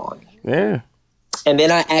Nothing came on. Yeah. And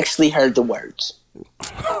then I actually heard the words.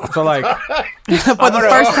 So like for the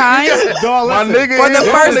first time, my nigga, for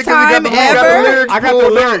the first time ever, I got the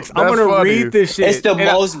lyrics. I'm gonna read this shit. It's the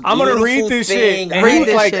most. I'm gonna read this shit. Read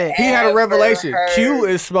this shit. He had a revelation. Q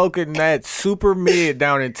is smoking that super mid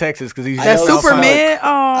down in Texas because he's that super mid. Oh,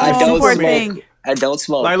 I don't super smoke. thing. I don't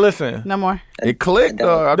smoke. Like, listen, No more. It clicked,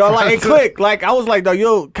 dog. like it clicked. Like I was like,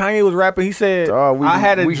 yo, Kanye was rapping. He said, I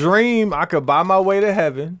had a dream I could buy my way to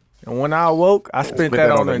heaven. And when I awoke, I spent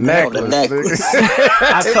that on the necklace.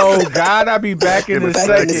 I told God I'd be back in a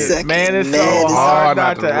second. Man, it's so hard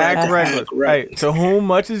not to act reckless. Hey, to whom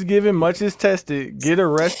much is given, much is tested. Get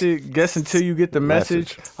arrested, guess until you get the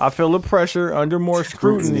message. I feel the pressure under more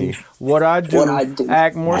scrutiny. What I do,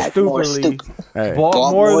 act more stupidly.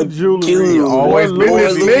 Bought more jewelry. Always been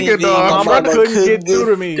this nigga, dog. My brother couldn't get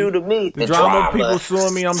through to me. The drama people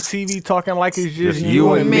suing me on TV talking like it's just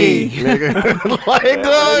you and me, nigga. Like,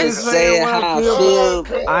 dog. Saying how I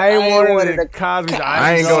feel. I ain't wanted to Cosby.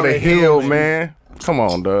 I ain't go to Hill, man. Come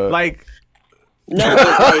on, dog. Like, no,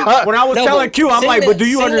 like, when I was telling Q, I'm like, but do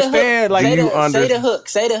you understand? Like, say the hook.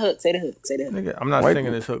 Say the hook. Nigga, I'm not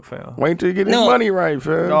singing this hook, fam. Wait till you get his money right,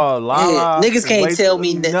 fam. Niggas can't tell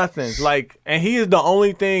me nothing. Like, and he is the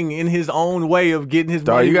only thing in his own way of getting his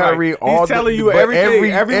money. You gotta right. read all. He's telling you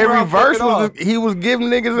everything. Every verse he was giving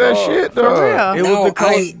niggas that shit, dog. It was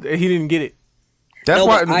because he didn't get it. That's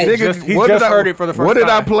why niggas. He just heard it for the first time. What did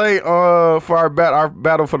I play for our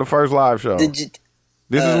battle for the first live show?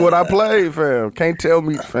 This is what I played, fam. Can't tell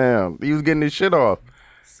me, fam. He was getting his shit off.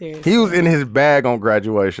 Seriously. He was in his bag on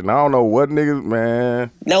Graduation. I don't know what niggas,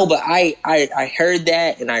 man. No, but I heard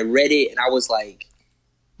that and I read it and I was like,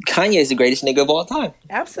 Kanye is the greatest nigga of all time.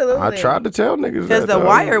 Absolutely. I tried to tell niggas because The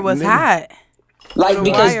Wire was hot. Like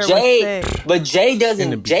because Jay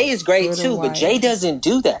doesn't. Jay is great too, but Jay doesn't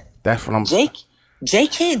do that. That's what I'm saying. Jay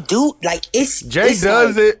can't do Jay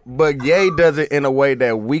does it, but Ye does it in a way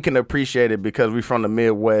that we can appreciate it because we from the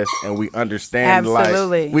Midwest and we understand.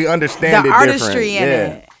 Absolutely, we understand the it artistry in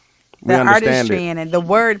it. The artistry in it, the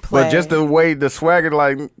wordplay, but just the way the swagger,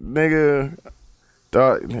 like nigga,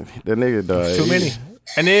 dog, the nigga, dog. Too many,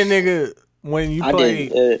 and then nigga. When you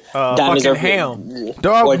play fucking Ham,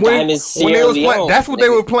 dog, when they was playing, that's what they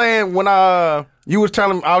were playing when you was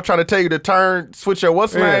telling I was trying to tell you to switch your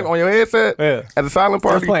what's name on your headset at the silent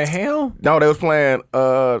party. They was playing Ham? No, they was playing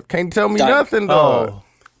Can't Tell Me Nothing, dog.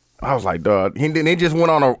 I was like, dog, he just went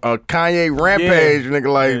on a Kanye rampage,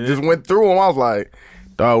 nigga, like just went through him. I was like,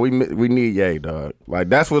 dog, we need Ye, dog. Like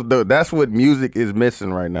that's what music is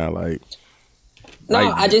missing right now. Like,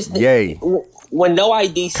 I just Ye. When No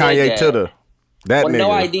ID said Kanye that when nigga.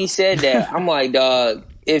 No ID said that, I'm like, dog,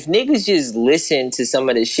 if niggas just listen to some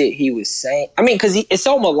of the shit he was saying, I mean, because it's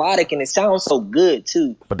so melodic and it sounds so good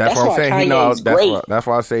too. But that's what I'm saying. He knows. That's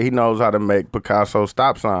why I say he knows how to make Picasso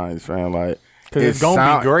stop signs, fam. Like, because it's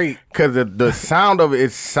gonna be great. Because the sound of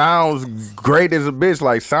it sounds great as a bitch,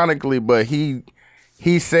 like sonically. But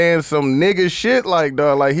he's saying some nigga shit, like,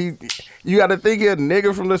 dog. Like you got to think he a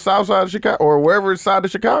nigga from the south side of Chicago or wherever side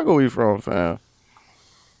of Chicago he's from, fam.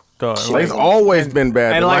 Like, it's always been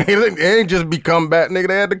bad. And like, it ain't just become bad, nigga.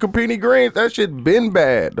 They had the Capini Greens. That shit been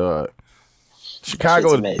bad, dog.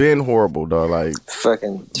 Chicago has been horrible, dog. Like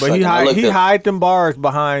but he hide them bars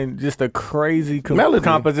behind just a crazy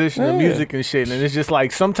composition of music and shit. And it's just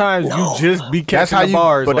like sometimes you just be catching the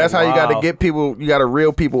bars. But that's how you got to get people. You got to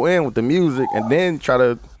reel people in with the music, and then try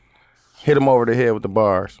to hit them over the head with the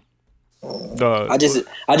bars. I just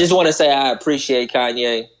want to say I appreciate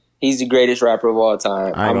Kanye. He's the greatest rapper of all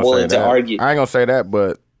time. I'm willing to argue. I ain't gonna say that,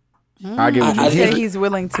 but I give him. I say he's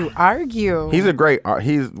willing to argue. He's a great.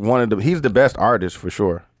 He's the best artist for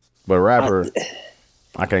sure. But rapper,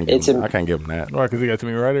 I can't give him that. Why? Because he got too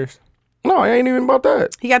many writers. No, it ain't even about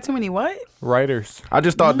that. He got too many what? Writers. I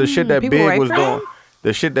just thought the shit that Big was doing.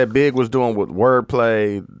 The shit that Big was doing with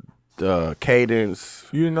wordplay. cadence.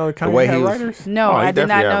 You didn't know Kanye had writers? No, I did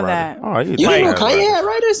not know that. Oh, you didn't know Kanye had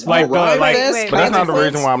writers? Like, but that's not the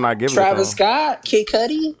reason why I'm not giving Travis it Scott, Kid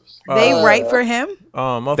Cudi. They write for him?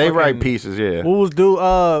 They write pieces, yeah. What was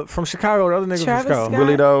dude from Chicago? The other nigga Travis from Chicago. Scott?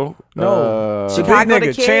 Really though? No. Chicago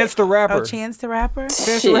big nigga, Chance the Rapper. Oh, Chance the Rapper?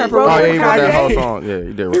 Chance the Rapper. Oh, yeah, he wrote that whole song. Yeah,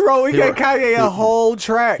 he did. He gave Kanye a whole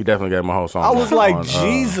track. He definitely gave him a whole song. I was like,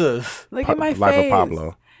 Jesus. Look at my Life face. of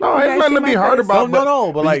Pablo. No, it's nothing to be hurt about.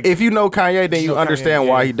 No, but like, if you know Kanye, then you understand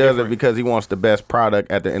why he does it, because he wants the best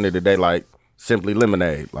product at the end of the day, like Simply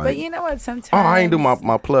Lemonade. Like, but you know what? Sometimes. Oh, I ain't do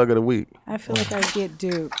my plug of the week. I feel like I get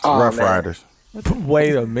duped. Rough Riders.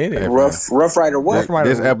 Wait a minute. Rough Rider what?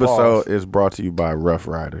 This episode is brought to you by Rough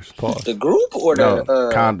Riders. The group or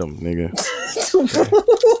the condom, nigga.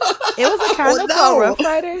 It was a condom called Rough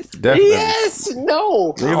Riders? Definitely. Yes,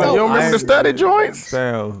 no. You don't remember the study joints?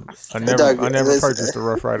 Sam, I never purchased the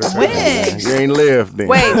Rough Riders. When? You ain't lived then.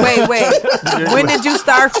 Wait. When did you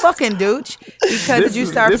start fucking, Dooch? Because did you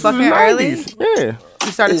start fucking early? Yeah.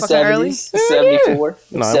 You started fucking early? 74.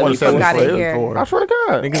 No, I wasn't 74. Got it here. I swear to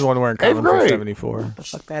God. Niggas want to wear condoms in 74.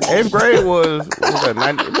 Fuck that. 8th grade was that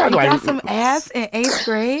 90, you got some ass in 8th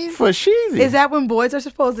grade? For sheezy. Is that when boys are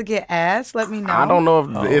supposed to get ass? Let me know. I don't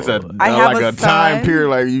know if it's a time period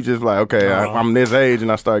like you just like, okay, I'm this age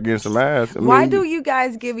and I start getting some ass. Why do you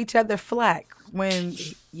guys give each other flack when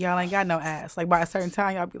y'all ain't got no ass? Like by a certain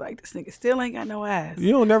time, y'all be like, this nigga still ain't got no ass.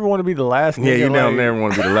 You don't never want to be the last nigga. Yeah, you don't never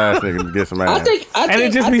want to be the last nigga to get some ass. I think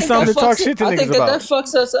it just be something to talk shit to niggas about. I think that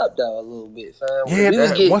fucks us up though a little bit, fam.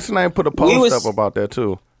 Yeah, what's the name? Put a post up about that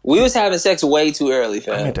too. We was having sex way too early,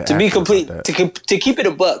 fam. To be complete, to keep it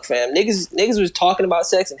a buck, fam. Niggas was talking about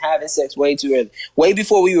sex and having sex way too early, way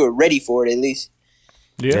before we were ready for it, at least.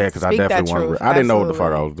 Yeah, because I definitely wanted. I didn't know what the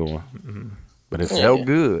fuck I was doing. Mm-hmm. But it felt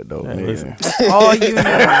good, though. Man. That's all you knew.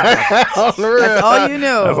 That's all you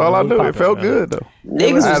knew. That's all I knew. It felt good, though.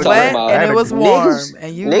 Niggas was talking about and it was warm.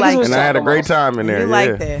 And you liked it. And I had a great time in there. You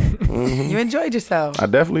liked it. Mm-hmm. You enjoyed yourself. I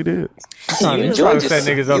definitely did. You trying to set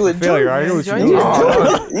niggas up for failure. I hear what you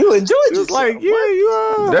doing. You enjoyed yourself. Like,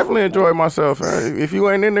 you definitely enjoyed myself. If you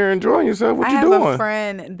ain't in there enjoying yourself, what you doing? I have a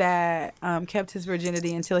friend that kept his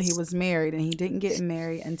virginity until he was married, and he didn't get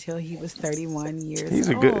married until he was 31 years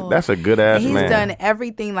old. That's a good ass man. He's done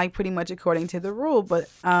everything like pretty much according to the rule, but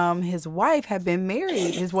his wife had been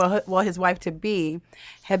married. His wife to be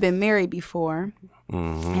had been married before.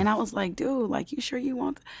 Mm-hmm. And I was like, dude, like, you sure you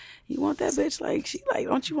want that bitch? Like, she like,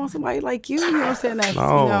 don't you want somebody like you? You know what I'm saying? That's,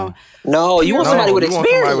 No, you want somebody with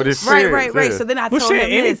experience. Right. Yeah. So then I told him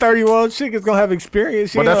any 30-year-old chick is gonna have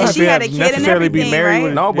experience. She but don't have she had a kid and everything, be married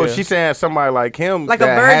right? No, but she's saying somebody like him, like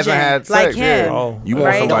that a virgin, hasn't had sex. like him. Yeah. You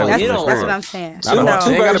want somebody with experience. That's what I'm saying. She ain't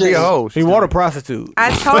gotta be a host. He want a prostitute.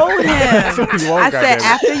 I told him. I said,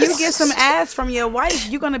 after you get some ass from your wife,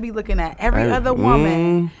 you're gonna be looking at every other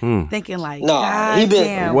woman, thinking like, God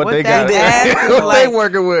damn, what they got ass is like. They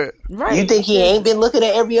working with. Right. You think he ain't been looking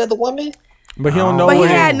at every other woman? But he don't know. But he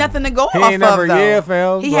had nothing to go off of, though.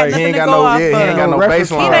 Fam. He had nothing to go off of. He ain't got no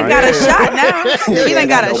baseline. He done got a shot now. He done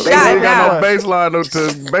got a shot now. He ain't got no baseline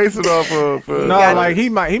to base it off of. No, like he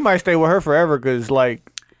might stay with her forever because like.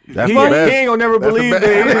 He ain't gonna never believe that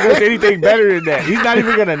there's anything better than that. He's not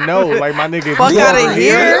even gonna know. Like my nigga, fuck out of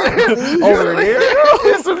here, over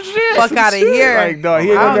there, some shit. Fuck out of here. Like no, he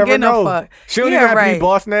ain't gonna never know. Fuck. She don't even have to be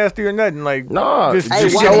boss nasty or nothing. Like no, just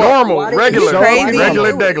normal, regular,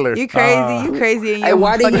 regular. You crazy? You crazy? Hey,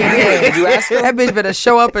 why did you ask him? That bitch better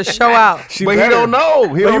show up and show out. But he don't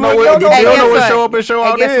know. He don't know what show up and show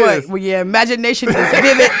out is. Guess what? Well, your imagination is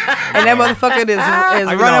vivid, and that motherfucker is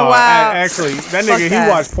running wild. Actually, that nigga he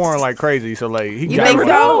watched porn like crazy. So like he got think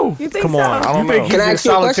so? You think Come on, I don't know. Can I ask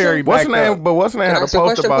you a question? What's her name? But what's her name had a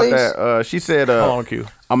post about that? She said,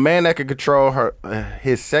 "A man that can control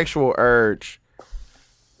his sexual urge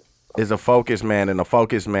is a focused man, and a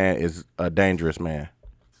focused man is a dangerous man."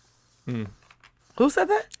 Who said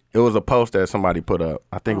that? It was a post that somebody put up.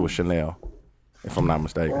 I think it was Chanel, if I'm not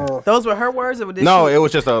mistaken. Those were her words, or no? It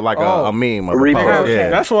was just a meme. Of a post. Yeah,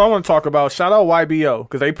 that's what I want to talk about. Shout out YBO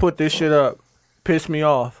because they put this shit up. Pissed me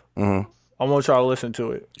off. Mm-hmm. I want y'all to listen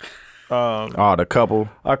to it. The couple.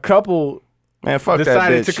 A couple. Man, fuck that bitch.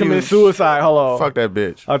 Decided to commit suicide. Hold on. Fuck that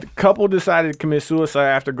bitch. A couple decided to commit suicide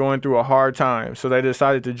after going through a hard time, so they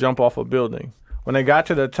decided to jump off a building. When they got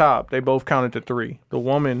to the top, they both counted to 3. The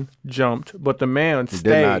woman jumped, but the man stayed. He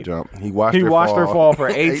did not jump. He watched her fall for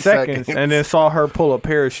 8 seconds and then saw her pull a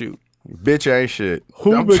parachute. Bitch ain't shit.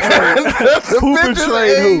 Who betrayed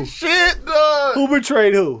who? Shit, dog. Who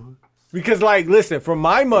betrayed who? Because, like, listen, for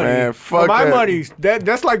my money, man,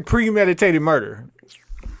 that's like premeditated murder.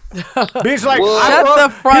 Bitch, like, shut the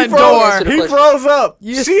front door. He froze up.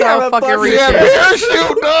 You so fucking retarded.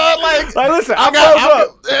 Parachute, dog. Like listen, I froze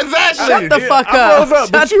up. Exactly. Shut the fuck up. I froze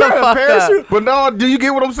up. But you had a parachute. But no, do you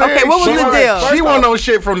get what I'm saying? Okay, what was the deal? She wasn't on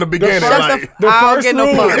shit from the beginning.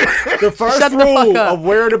 The first rule of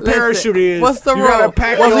where the parachute is. What's the rule?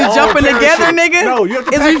 Was we jumping together, nigga? No, you have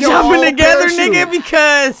to pack Is we your jumping own together, parachute. nigga?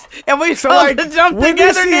 Because if we supposed to jump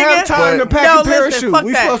together, nigga. Have time to pack a parachute.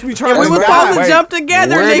 We supposed to be trying to. We was supposed to jump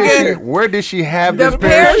together, nigga. Where did she have the this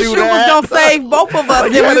parachute was gonna save both of us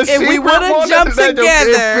if we would have jumped together.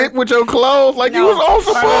 It fit with your clothes, like you was on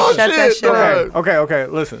some bullshit. Shut that shit up. Okay.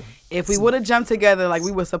 Listen. If we would have jumped together like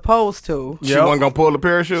we were supposed to, she wasn't gonna pull the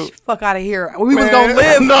parachute. Fuck out of here. We was gonna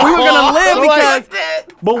live. No, we were gonna live because.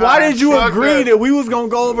 But why did you agree that we was gonna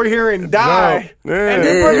go over here and die and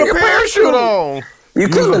then bring a parachute on? You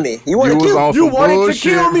killing me. You want to kill me. You wanted to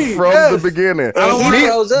kill me from the beginning.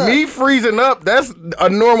 Me freezing up, that's a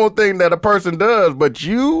normal thing that a person does, but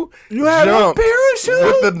you had a parachute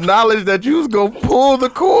with the knowledge that you was gonna pull the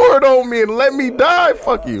cord on me and let me die.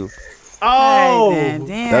 Fuck you. Oh, hey,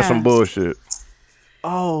 damn. That's some bullshit.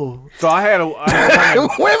 Oh, so I had a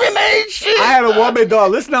women ain't shit. I had a woman,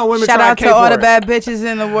 dog. Listen how women. Shout out to all the bad bitches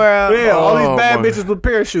in the world. Yeah, all these bad bitches with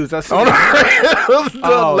parachutes. I see. Let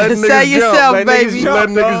niggas sell yourself, jump. baby. Let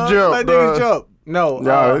niggas jump. Let niggas jump. No,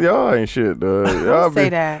 y'all ain't shit, dog. Y'all say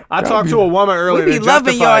that. I talked to a woman earlier. We be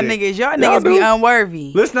loving y'all niggas. Y'all niggas be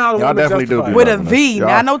unworthy. Listen how the y'all definitely do. With a V,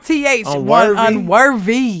 not no TH. One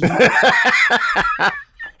unworthy.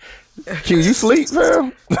 Q, you sleep,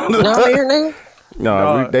 fam? No, here, nigga.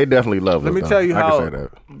 No, they definitely love it. Let me tell you how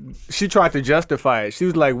she tried to justify it. She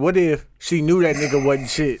was like, what if she knew that nigga wasn't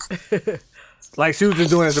shit? Like, she was just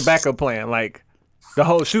doing it as a backup plan. Like,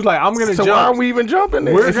 she was like, I'm going to jump. So why aren't we even jumping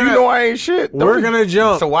then? If you know I ain't shit. We're going to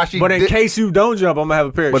jump. So why but in case you don't jump, I'm going to have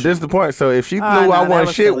a parachute. But this is the point. So if she knew I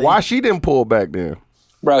wasn't shit, silly. Why she didn't pull back then?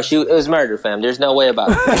 Bro, it was murder, fam. There's no way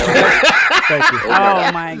about it. Thank you.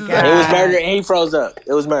 Oh, my God. It was murder and he froze up.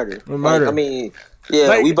 It was murder. Murder. Like, I mean... Yeah,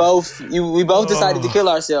 like, we both decided to kill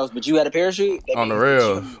ourselves, but you had a parachute. On the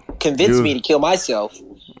rails. Convinced me to kill myself.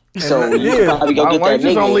 So you could probably go get why that nigga. Why you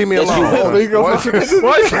just don't leave me alone?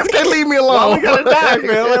 Why you just can't leave me alone? Why we gotta die,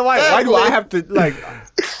 man? Why do I have to, like...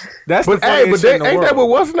 That's the funniest shit in the world. Ain't that what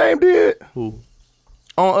what's his name did? Who?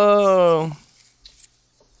 On,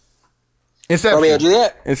 Inception. Romeo and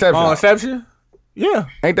Juliet? Inception? Yeah.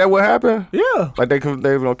 Ain't that what happened? Yeah. Like they were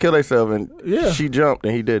gonna kill themselves and she jumped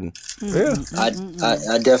and he didn't. Yeah. I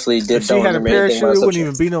definitely did. If she had a parachute, it wouldn't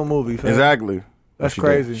even be no movie. Fam. Exactly. That's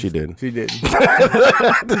crazy. She didn't.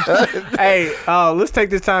 Hey, let's take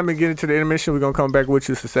this time and get into the intermission. We're gonna come back with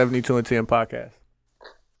you to 72 and 10 podcast.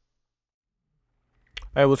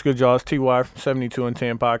 Hey, what's good, y'all? It's TY from 72 and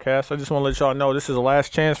 10 podcast. I just want to let y'all know this is the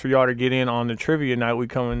last chance for y'all to get in on the trivia night we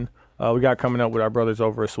got coming up with our brothers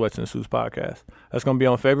over at Sweats and Suits podcast. That's going to be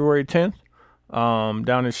on February 10th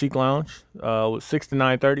down in Chic Lounge, 6 to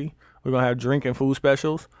 9:30. We're going to have drink and food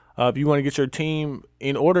specials. If you want to get your team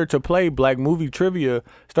in order to play Black Movie Trivia,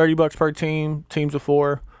 it's $30 per team, teams of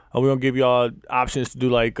 4. We're going to give y'all options to do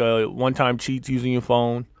like one-time cheats using your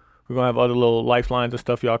phone. We're going to have other little lifelines and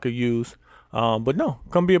stuff y'all could use. But no,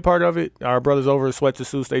 come be a part of it. Our brothers over at Sweats and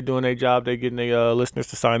Suits, they doing their job. They getting their listeners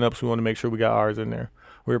to sign up, so we want to make sure we got ours in there.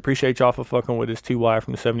 We appreciate y'all for fucking with us. TY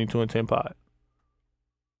from the 72 and 10 pod.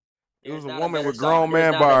 It was a woman with grown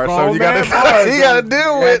man bars, so you gotta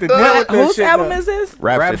deal with whose album is this?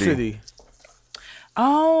 Rhapsody.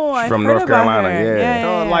 Oh, I from heard North about Carolina. her.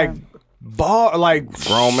 Yeah. Like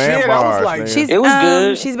grown man bars. Like, it was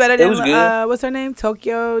good. She's better than what's her name?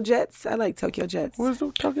 Tokyo Jets. I like Tokyo Jets. What's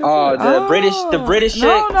the Tokyo Jets? The British chick.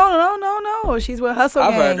 No. She's with Hustle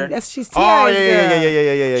Gang. She's T.I.'s girl.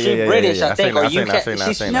 Yeah. She's British, I think. Or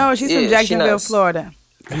UK. No, she's from Jacksonville, Florida.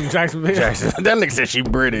 Jacksonville. That nigga said she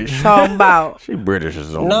British. Talking about. She British or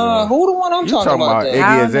something. Nah, who the one I'm talking about?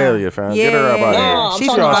 Iggy Azalea, fam. Yeah. Get her up out here. No,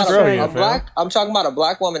 She's from Australia. I'm talking about a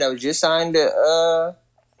black woman that was just signed to.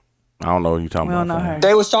 I don't know what you're talking about. We don't know her.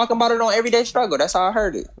 They was talking about it on Everyday Struggle. That's how I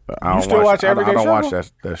heard it. You still watch Everyday Struggle? I don't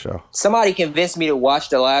watch that show. Somebody convinced me to watch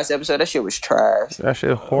the last episode. That shit was trash. That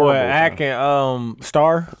shit horrible.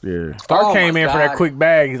 Star? Yeah. Star came in for that quick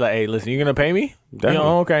bag. He's like, hey, listen, you gonna pay me? Definitely.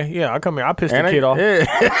 Okay. Yeah, I'll come here. I'll piss the kid off. Yeah.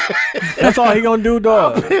 That's all he gonna do,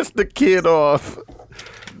 dog. I'll piss the kid off.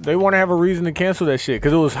 They want to have a reason to cancel that shit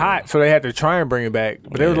because it was hot, so they had to try and bring it back.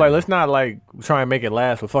 But they was like, let's not like try and make it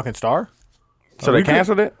last with fucking Star. So they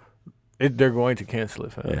canceled it? They're going to cancel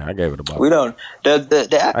it. Fam. Yeah, I gave it a buck. We don't.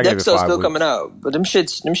 The episode's still coming out, but them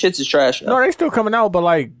shits is trash. No, they still coming out, but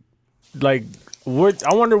like what?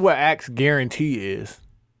 I wonder what Axe guarantee is.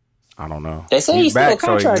 I don't know. They say he's still a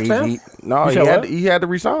contract, he had to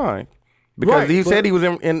resign because he said he was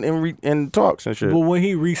in talks and shit. But when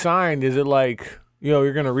he resigned, is it like,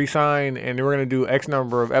 you're gonna resign and we're gonna do X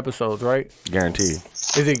number of episodes, right? Guaranteed.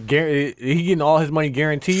 Is he getting all his money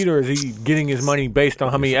guaranteed, or is he getting his money based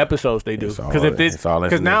on how many episodes they do?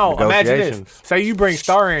 Because now imagine this: say you bring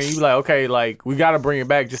Star in, you be like, okay, like we got to bring it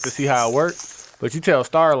back just to see how it works. But you tell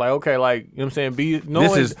Star like, okay, like what I'm saying,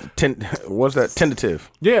 this is what's that tentative?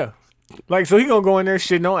 Yeah, like so he gonna go in there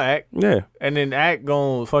shitting on Act. Yeah, and then Act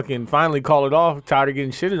gonna fucking finally call it off, tired of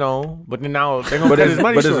getting shitted on. But then now they gonna cut his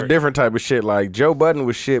money short. But it's a different type of shit. Like Joe Budden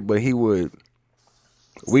was shit, but he would.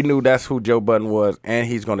 We knew that's who Joe Budden was, and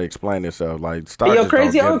he's gonna explain himself. Like Star, your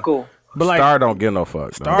crazy uncle. But like, Star don't give no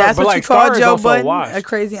fuck. That's what you call Joe Budden, a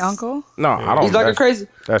crazy uncle? No, I don't. He's like a crazy.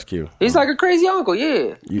 That's cute. He's like a crazy uncle.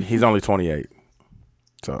 Yeah. He's only 28.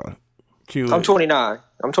 So cute. I'm 29.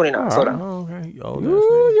 Slow down. Oh, okay. You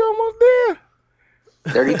almost there.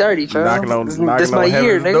 30-30, fam. Knocking this on my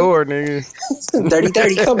year, nigga. Door, nigga.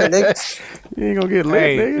 30-30 coming, nigga. You ain't gonna get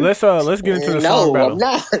lit, nigga. Let's get into the song battle. No,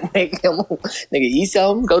 I'm not. Nigga, eat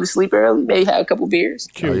something, go to sleep early, maybe have a couple beers.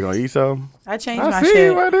 Oh, you gonna eat something? I changed my shit.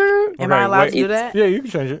 You right there. Am I allowed to do that? Yeah, you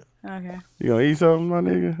can change it. Okay. You gonna eat something, my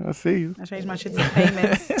nigga? I see you. I changed my shit to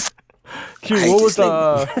famous. Q, what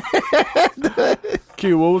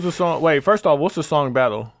was the song? Wait, first off, what's the song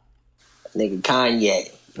battle? Nigga, Kanye.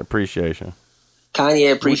 Appreciation.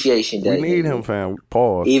 Kanye Appreciation Day. We need him, fam.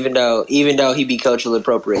 Pause. Even though he be culturally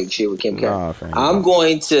appropriating shit with Kim K. I'm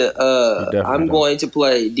going to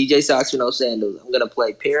play DJ Socks with No Sandals. I'm gonna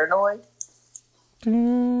play Paranoid.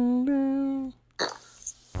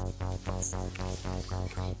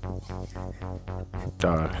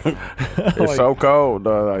 God. It's so cold,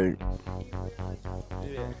 dog. Like,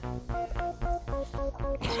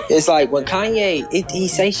 it's like when Kanye, he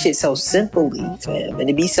say shit so simply, fam, and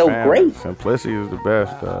it be so great. Simplicity is the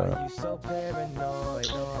best.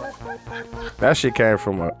 That shit came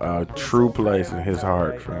from a true place in his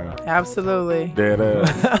heart, fam. Absolutely. Dead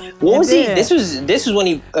ass. What was he? This was when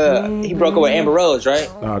he broke up with Amber Rose, right?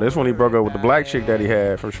 No, this when he broke up with the black chick that he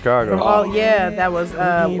had from Chicago. Oh yeah, that was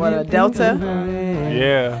a Delta.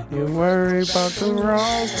 Yeah. You worry about the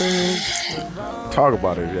wrong thing. Talk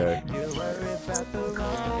about it, yeah.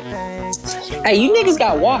 Hey, you niggas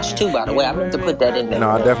got washed too, by the way. I meant to put that in there.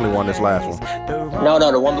 No, I definitely won this last one. No,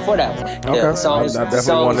 the one before that one. Okay. I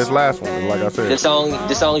definitely won this last one, like I said.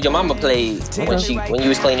 The song your mama played when you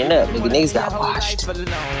was cleaning up. Niggas got washed.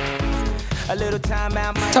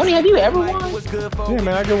 Tony, have you ever won? Yeah,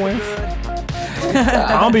 man, I can win.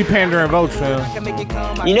 I don't be pandering votes, fam.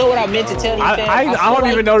 You know what I meant to tell you, fam? I don't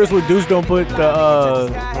even notice what Deuce don't put the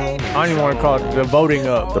I don't even want to call it the voting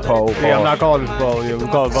up. The poll. Yeah, I'm not calling this poll. Yeah, we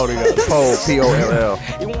call it voting up. Poll, P-O-L-L.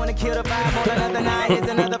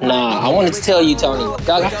 Nah, I wanted to tell you, Tony.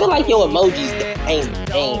 Dog, I feel like your emojis ain't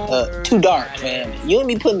too dark, fam. You and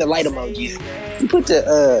me putting the light emojis. You put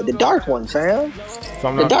the dark one, fam.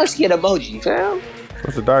 The dark skin emoji, fam.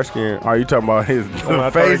 What's the dark skin? Are you talking about his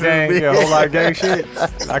face? Yeah, a whole lot of gang shit.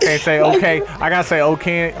 I can't say okay. I gotta say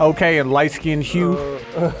okay, and light skin hue.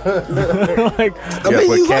 Like,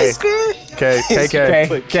 you light skin? K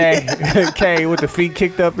with the feet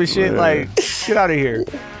kicked up and shit. Yeah. Like, get out of here.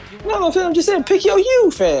 No, fam, I'm just saying, pick your hue,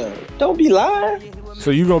 fam. Don't be lying. So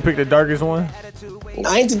you gonna pick the darkest one?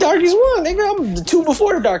 I ain't the darkest one, nigga. I'm the two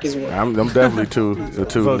before the darkest one. I'm definitely the two,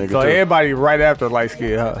 nigga. So everybody right after light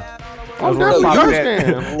skin, huh? I'm dark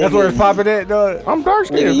skin. That's where it's popping at, dog. I'm dark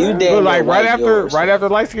skin. You dead. Like right after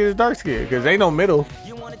light skin is dark skin, because ain't no middle.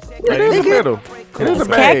 It is a middle. It is a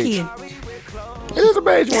beige. It is a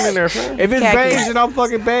beige one in there, fam. If it's beige, then I'm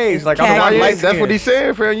fucking beige. Like I'm not light skin. That's what he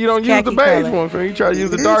said, fam. You don't use the beige one, fam. You try to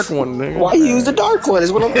use the dark one, nigga. Why you use the dark one?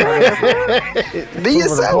 Is what I'm saying. Be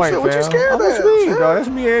yourself, fam. What you scared of? That's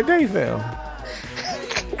me every day, fam.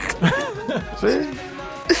 See?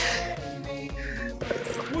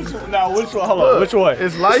 Which one? Hold on. Which one?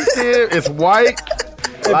 It's light skin. It's white.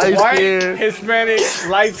 Light skin. Hispanic.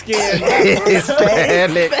 Light skin.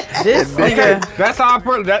 Hispanic. That's how I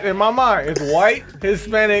put that in my mind. It's white,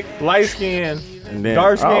 Hispanic, light skin,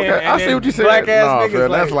 dark skin. Okay. I see what you said. Black ass niggas.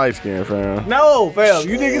 Fam, that's light skin, fam. No, fam.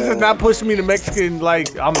 You niggas is not pushing me to Mexican.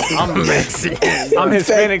 Like I'm Mexican. I'm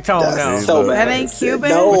Hispanic tone now. So that ain't Cuban.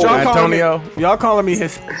 No, Antonio. Y'all calling me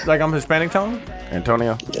like I'm Hispanic tone?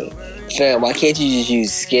 Antonio. Fam, why can't you just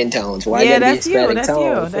use skin tones? Why that's you. Hispanic That's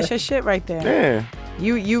tones? you. That's your shit right there. Yeah.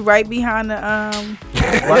 You right behind the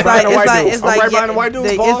It's like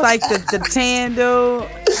the tan dude.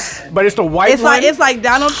 But it's the white one. It's like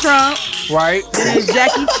Donald Trump. Right. Then it's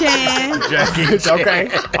Jackie Chan. Okay,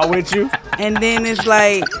 I'm with you. And then it's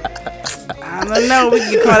like I don't know. We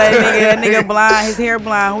can call that nigga blind. His hair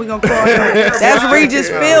blind. Who we gonna call him? That's Regis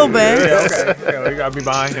Philbin. Yeah, okay. Yeah, we gotta be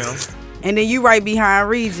behind him. And then you right behind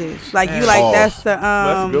Regis. Like you like that's the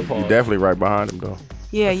That's a good pause. You definitely right behind him though.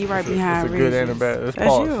 Yeah, you right behind It's a Regis. good and a bad. Let's That's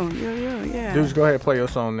pause. you. Dudes, go ahead and play your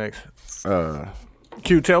song next.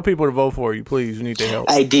 Q, tell people to vote for you, please. You need their help.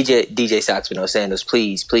 Hey, DJ Socks with no sandals,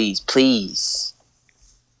 please.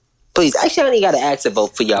 Actually, I ain't got to ask to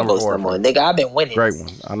vote for y'all votes no more. Nigga, I've been winning. Great one.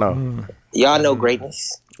 I know. Y'all know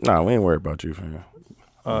greatness. Nah, we ain't worried about you, fam.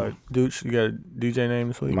 Dooch, you got a DJ name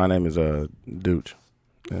this week? My name is Dooch,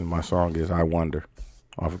 and my song is "I Wonder"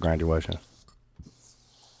 off of Graduation.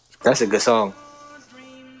 That's a good song.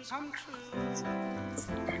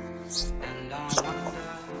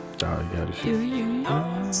 Oh, you got it. Do you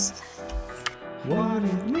know What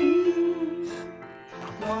it means?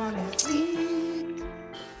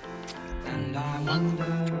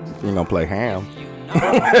 You gonna play Ham?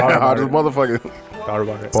 I just motherfucking Thought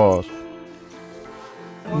about it. pause.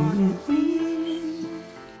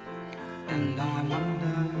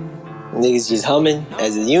 Niggas just humming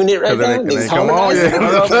as a unit right now. Niggas Come humming. on,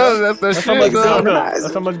 that's that shit. Build though. up.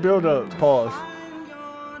 That's how much build up. Pause.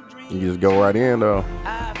 You just go right in though.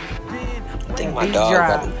 I think my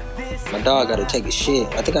dog got to take a shit.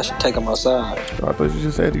 I think I should take him outside. I thought you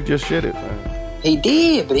just said you just shit it, man. He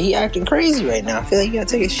did, but he acting crazy right now. I feel like he got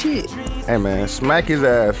to take a shit. Hey man, smack his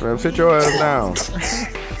ass, fam. Sit your ass down.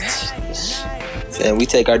 And we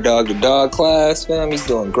take our dog to dog class, fam. He's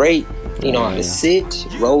doing great. You know how to sit,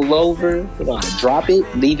 roll over, you know how to drop it,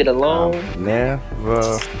 leave it alone.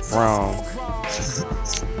 Never wrong.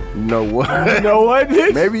 You know what? You know what,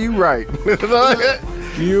 bitch? Maybe you right.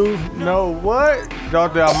 You know what?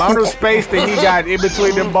 The amount of space that he got in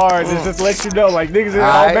between them bars is just let you know. Like, niggas is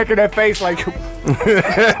all making that face like...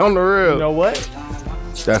 On the real. You know what?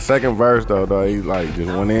 That second verse, though, he like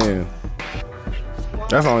just went in.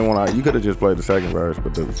 That's the only one you could have just played the second verse,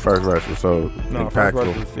 but the first verse was so impactful. First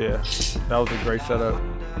verse was, yeah, that was a great setup.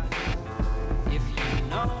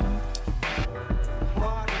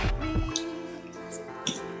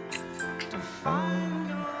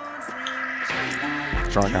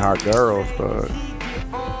 Drunken Heart Girls, but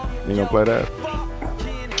you gonna play that? I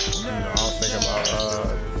was thinking about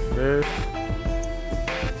this.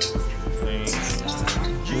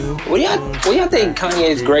 What do y'all think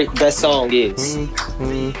Kanye's best song is?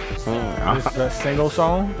 That single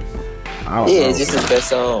song? I don't know. It's just his best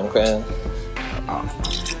song, man.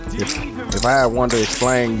 If I had one to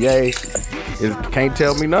explain, Ye, it can't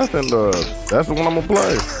tell me nothing. That's the one I'm gonna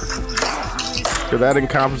play. Cause that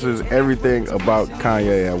encompasses everything about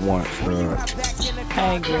Kanye at once.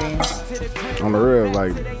 I agree. On the real,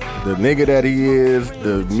 like the nigga that he is,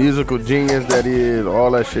 the musical genius that he is,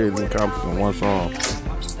 all that shit is encompassed in one song.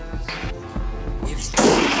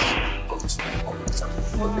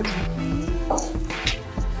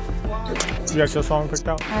 You got your song picked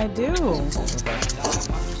out? I do.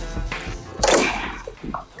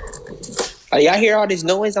 Y'all hear all this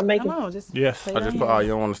noise I'm making? No, just Yes. play I just it put, ahead. you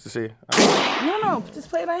don't want us to see it? No, just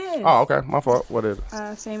play it ahead. Oh, okay, my fault. What is it?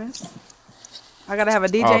 Famous. I gotta have a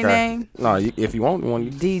DJ Okay. name. No, if you want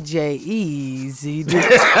one. DJ Easy.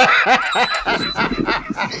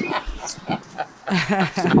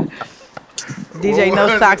 DJ No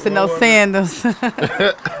Socks and No Sandals.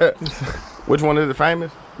 Which one is it?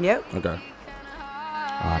 Famous? Yep. Okay.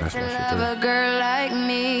 Oh, that's my shit too. A girl like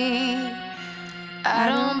me, I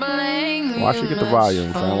don't blame you. Why she get the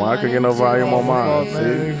volume, fam? Why I couldn't get no volume on mine?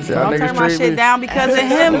 See how Don't niggas turn my treat shit me? down because of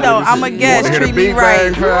him, though. I'm a You guest. wanna hear Treat the me beat right.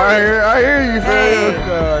 bang, fam? I hear you,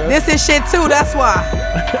 fam. This is shit, too. That's why.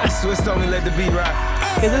 Swiss only let the beat rock.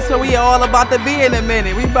 Because this is what we all about to be in a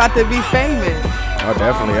minute. We about to be famous. I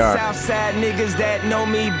definitely are. Southside niggas that know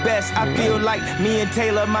me best. I feel like me and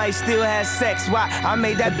Taylor might still have sex. Why? I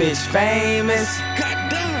made that bitch famous.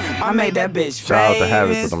 I made that bitch Shout out to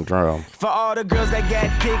Havoc famous. with them drums. For all the girls that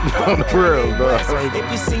got dick On the real, dog. If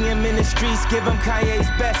you see him in the streets, give him Kanye's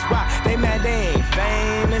best. Why? They mad they ain't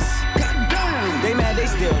famous. They mad they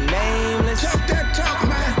still nameless.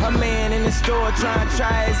 A man in the store trying to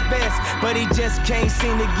try his best, but he just can't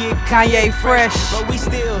seem to get Kanye fresh. But we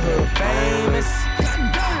still hood famous.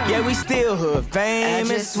 Yeah, we still hood I famous.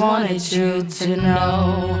 just wanted you to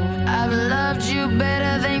know I've loved you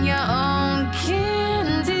better than your own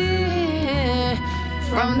candy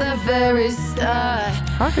from the very start.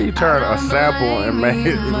 How can you turn a sample and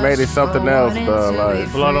made it something else,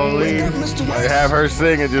 like Blood on Leaves. like have her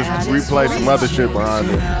sing and just replay some other shit behind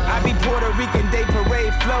it? I be Puerto Rican Day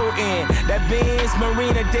Parade floating. That Benz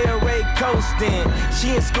Marina Del Rey coasting.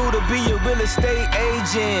 She in school to be a real estate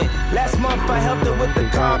agent. Last month I helped her with the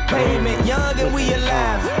car payment. Young and we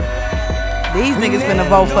alive. These niggas finna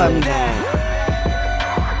vote for me.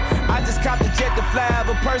 I just copped a jet to fly of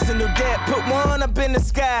a personal debt. Put one up in the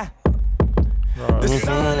sky. The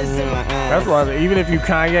sun is in my eyes. That's why even if you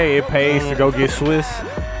Kanye, it pays to go get Swiss.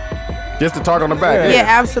 Just to talk on the back. Yeah,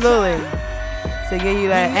 absolutely. To give you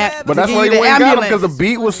that. But that's why you ain't got him because the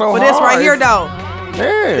beat was so hard. But this right here though.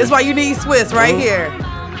 Yeah. This why you need Swiss right here.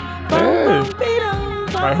 Yeah.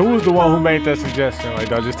 Like, who was the one who made that suggestion? Like,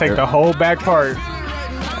 they'll just take the whole back part.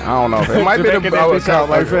 I don't know. It might be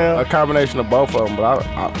a combination of both of them, but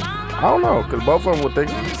I don't know because both of them would think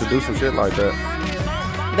to do some shit like that.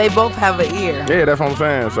 They both have an ear. Yeah, that's what I'm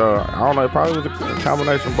saying. So I don't know. It probably was a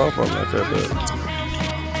combination of both of them that said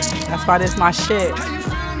that. That's why this my shit.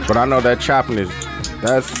 But I know that chopping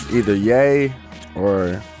that's either Ye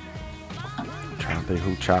or I'm trying to think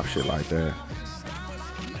who chops shit like that.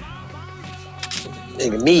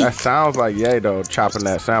 Nigga, me. That sounds like Ye though, chopping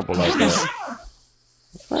that sample like that.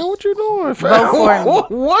 Man, what you doing, fam?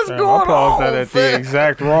 What's going on? That at the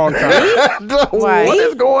exact wrong time. What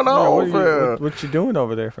is going on, fam? What you doing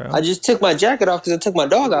over there, fam? I just took my jacket off because I took my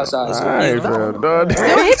dog outside. So fam, dude,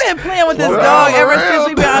 he been playing with this dog ever since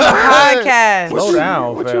we been on the podcast. Slow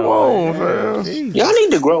down, what you want, fam? Y'all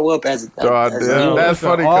need to grow up as a that's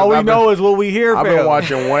funny. All we know is what we hear. I've been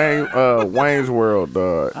watching Wayne's World,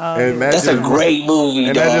 dog, and that's a great movie.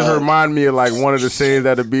 And dog. that just reminded me of like one of the scenes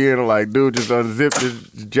that'd be in, like, dude just unzipped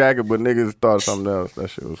his jacket, but niggas thought something else. That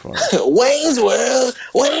shit was funny. Wayne's World,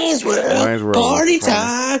 party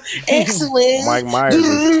time, excellent. Mike Myers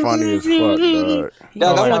is funny as fuck, dog.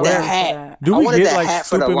 Dog, I want that hat. Do we get like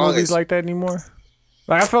stupid movies like that anymore?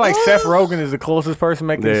 Like I feel like Seth Rogen is the closest person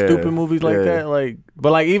making stupid movies like that. Like,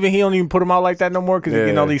 but like even he don't even put them out like that no more because he's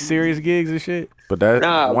getting all these serious gigs and shit. But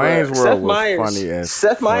that Wayne's World was funny as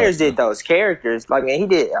Seth Meyers did those characters. Like, man, he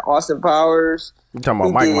did Austin Powers. You talking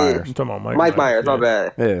about Mike Myers? I'm talking about Mike Myers. My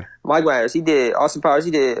bad. Yeah. Mike Myers. He did Austin Powers.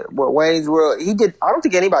 He did Wayne's World. He did. I don't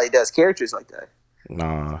think anybody does characters like that.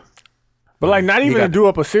 Nah. But like not even to do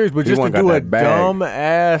up a series, but just to do a dumb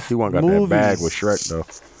ass. He won't got that bag with Shrek though.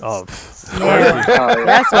 Oh,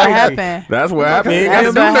 that's what happened. That's what happened. He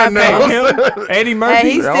That's what happened. Eddie Murphy. And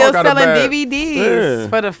he's still selling DVDs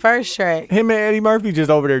for the first Shrek. Him and Eddie Murphy just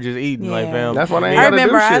over there just eating like, man. That's what I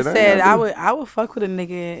remember. I said I would fuck with a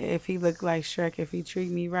nigga if he looked like Shrek, if he treat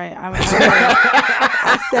me right. I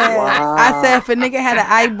said if a nigga had an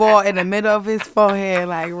eyeball in the middle of his forehead,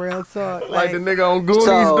 like real talk, like the nigga on Goonies,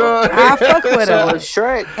 dog. I fuck with him.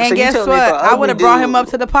 Shrek. And guess what? I would have brought him up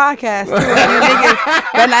to the podcast too. If you niggas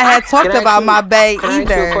that I had talked about my bae either. Can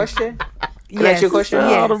I ask you a question? Can I ask you a question?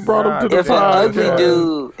 Yes.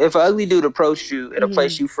 If an ugly dude approached you in a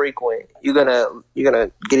place you frequent, you gonna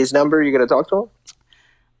get his number? You gonna talk to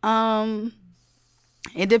him?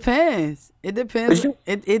 It depends. It depends.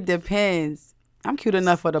 It depends. I'm cute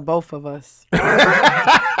enough for the both of us.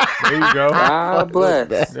 There you go. God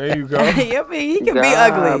bless. There you go. I mean, he can be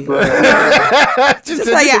ugly.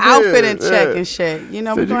 Just like your outfit in check and shit. You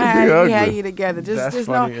know, we're going to have you together. Just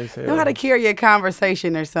know how to carry a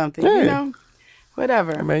conversation or something. You know?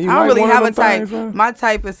 Whatever. I don't really have a type. My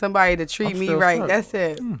type is somebody to treat me right. That's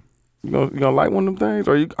it. You gonna like one of them things?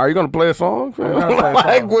 Or are you gonna play a song?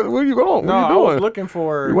 Like, where you going? No, what you doing? I was looking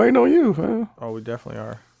for. We waiting on you, fam. Oh, we definitely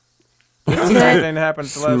are. Didn't happen to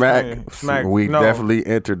Smack. We definitely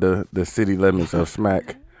entered the city limits of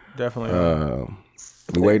Smack. Definitely.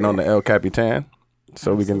 We waiting on the El Capitan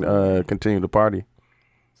so we can continue the party.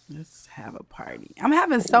 Let's have a party. I'm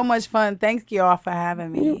having so much fun. Thank you all for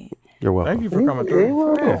having me. You're welcome. Thank you for coming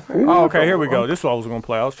through. Oh, okay. Here we go. This is what I was gonna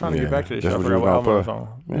play. I was trying to get back to this shit. I forgot what album I was on.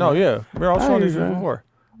 No, yeah, we were all showing this before.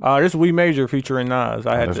 This is We Major featuring Nas.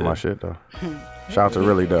 That's my shit though. Shout out to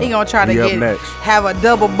Really Dope. He gonna try to have a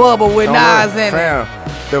double bubble with Nas in it.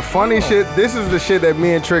 The funny shit, this is the shit that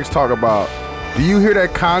me and Trix talk about. Do you hear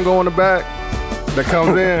that Congo in the back that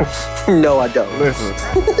comes in? No, I don't. Listen.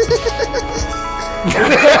 You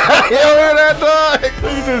don't hear that, dog?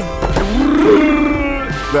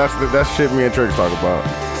 That's shit me and Trix talk about.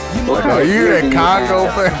 You hear that Congo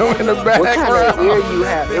fam in the background? What kind of ear you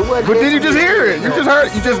have? But then you just hear it. You just heard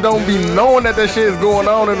it. You just don't be knowing that shit is going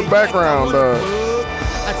on in the background, dog.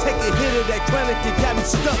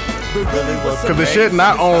 Cause the shit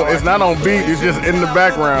not on, it's not on beat. It's just in the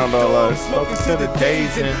background, though. Like. Smoking to the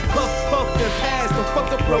days and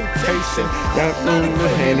rotation.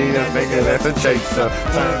 Handy, that nigga, that's a chaser.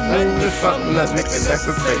 Something that nigga, that's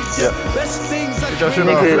a savior. Get your shit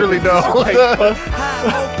off, Really Dope.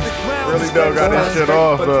 Really Dope got this shit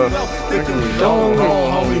off, though.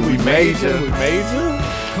 Homie, we major. We major?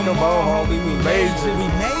 Come on, homie, we major. We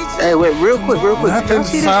major? Hey, wait, real quick. Nothing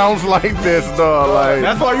sounds like this, though. Like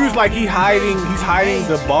that's why you was like he's hiding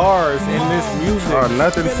the bars in this music.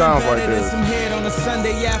 Nothing sounds like this.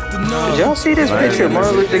 Did y'all see this picture of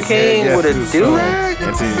Martin Luther King with a do-rag?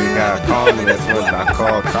 Until you got calm, that's what I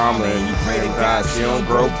call calm, and she don't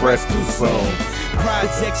grow breasts too soon.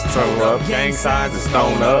 Projects Toe up, gang signs and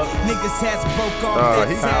stone up. Niggas hats broke off,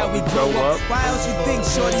 that's how we grow up. Why else you think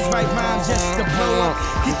shorties write rhymes just to blow up?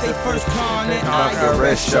 Get they first car and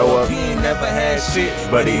IRS show up. He ain't never had shit,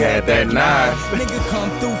 but he had that nine. Nigga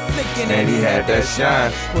come through flicking And he had that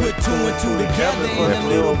shine. Put two and two together in a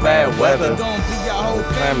little bad weather. Gonna be your whole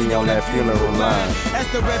Family on that funeral line. As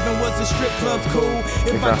the Reverend was the strip club's cool.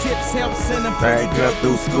 If my tips help send them Thank pretty up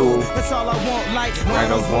through school. That's all I want, like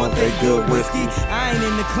Rhinos want they good whiskey. I ain't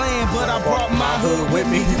in the clan, but I brought my hood with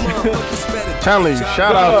me. You motherfuckers better. Telling you,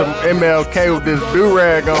 shout out to MLK with this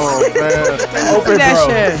do-rag on, man. Open that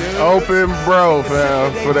shit. Open bro,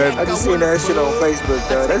 fam, for that. I just seen that shit on Facebook,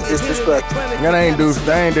 though. That's disrespectful. That ain't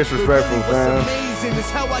disrespectful, fam.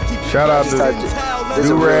 Shout out to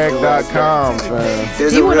durag.com,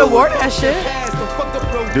 fam. He would have wore that shit.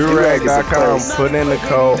 Durag.com, put in the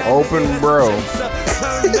code open bro.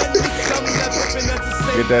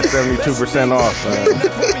 Get that 72% off, man.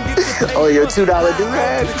 Oh, your $2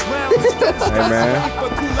 do-rag? Hey, man.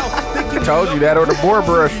 I told you that or the board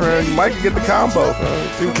brush, friend. You might get the combo,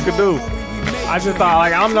 man. See what you can do. I just thought,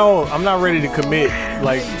 like, I'm not ready to commit,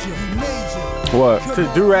 like, what? To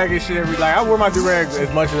do-rag and shit every, like, I wear my do-rag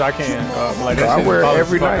as much as I can. Like, that I wear it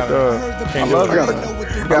every night, I love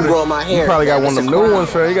it. I'm growing my hair. You probably got one of them new ones,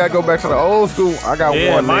 fam. You gotta go back to the old school. I got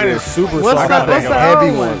one. Mine is super soft. I got the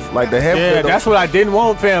heavy ones. Like the heavy. Yeah, that's what I didn't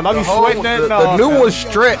want, fam. I be sweating that. The new one's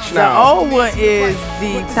stretched now. The old one is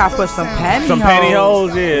the top with some pantyhose. Some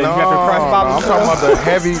pantyhose, yeah. You got the cross bottom. I'm talking about the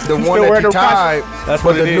heavy, the one that you tied. That's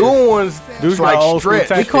what the new ones, like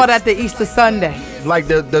stretched. We call that the Easter Sunday. Like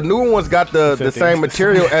the new one's got the same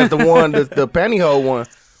material as the one, the pantyhose one,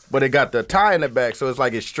 but it got the tie in the back, so it's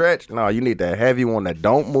like it's stretched. No, you need that heavy one that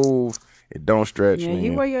don't move, it don't stretch. Yeah,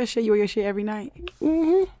 you wear your shit. You wear your shit every night.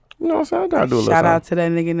 Mm-hmm. You know what I'm saying? I gotta do a little Shout out to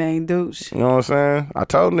that nigga named Douche. You know what I'm saying? I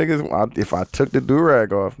told niggas if I took the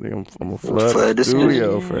do-rag off, nigga, I'm gonna flood the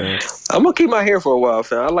studio, fam. I'm gonna keep my hair for a while,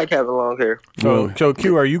 fam. I like having long hair. So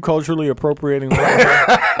Q, are you culturally appropriating long hair?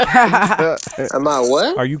 Am I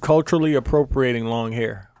what? Are you culturally appropriating long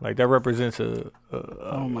hair? Like that represents a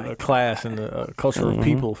class and a culture of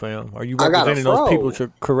people, fam. Are you representing those people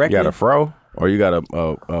correctly? You got a fro? Or you got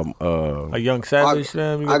a young savage,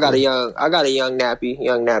 fam? I got a young nappy.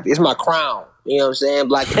 It's my crown. You know what I'm saying?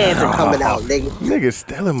 Black Panther coming out, nigga. Niggas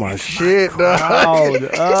stealing my shit, dog.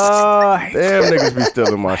 Damn, niggas be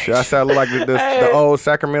stealing my shit. I sound like the old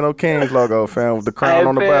Sacramento Kings logo, fam, with the crown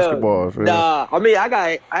on the basketball. Fam. Nah, I mean, I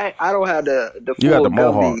don't have the full. You got the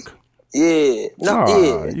mohawk. Yeah,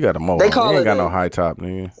 you got a mohawk. You ain't got no high top,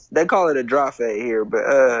 nigga. They call it a drop fade here,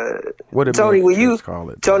 but Tony, when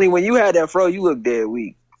you had that fro, you look dead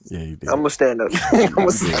weak. Yeah, you did. I'm gonna stand up. I ain't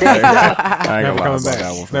never coming back.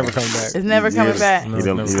 It's never coming back. It's never coming back.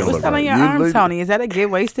 What's on your arm, Tony? Is that a get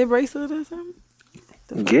wasted bracelet or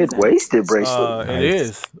something? Get wasted bracelet. It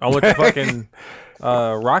is. I went to fucking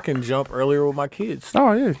rock and jump earlier with my kids.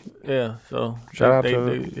 Oh yeah. Yeah. So shout out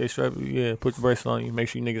to they strap put the bracelet on you. Make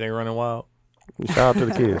sure you niggas ain't running wild. Shout out to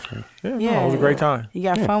the kids. Man. Yeah. No, it was a great time. You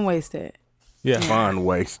got fun wasted. Yeah. Fun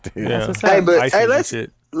wasted. Yeah.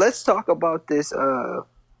 Let's talk about this.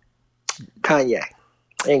 Kanye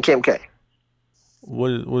and Kim K.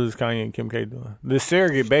 What is Kanye and Kim K doing? This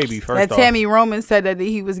surrogate baby, first that off. Tammy Roman said that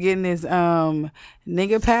he was getting his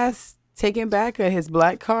nigga pass taken back or his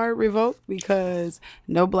black card revoked because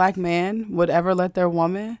no black man would ever let their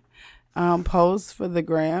woman pose for the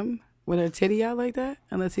gram with her titty out like that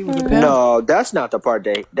unless he was a pimp. No, that's not the part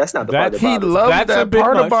part about he loves that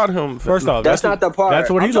part about him. First off, that's not the part. That's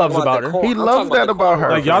what he loves about her. He loves that about her.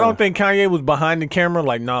 Like, y'all don't think Kanye was behind the camera?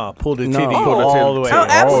 Like, nah, pull the titty all the way. Oh,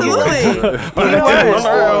 absolutely.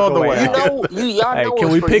 All the way. Y'all know can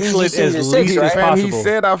we pixel it as least as possible? He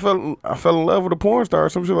said, I fell in love with a porn star or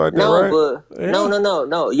some shit like that, right?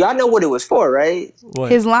 No. Y'all know what it was for, right?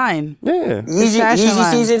 What? His line. Yeah.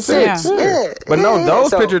 Yeezy season 6. Yeah. But no,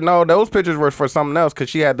 those pictures were for something else because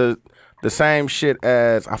she had the same shit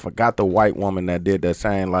as, I forgot the white woman that did that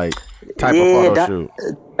same like type of photo shoot.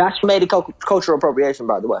 That's made it cultural appropriation,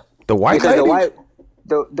 by the way. The white lady?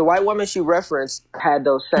 The white woman she referenced had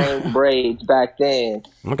those same braids back then,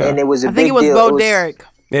 and it was a big deal. I think it was Bo Derek.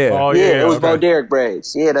 Yeah. It was Bo Derek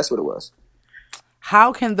braids. Yeah, that's what it was.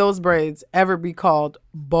 How can those braids ever be called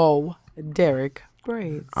Bo Derek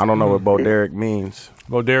braids? I don't know what Bo Derek means.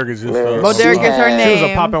 Bo Derek is just. Bo Derek is her name. She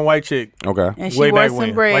was a popping white chick. Okay. And she way wore back some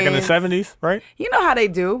when, braids. like in the 70s, right? You know how they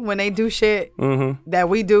do when they do shit that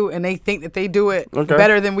we do, and they think that they do it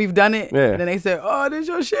better than we've done it. Yeah. And then they say, "Oh, this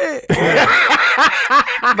your shit,"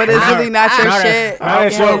 but it's really not your shit. I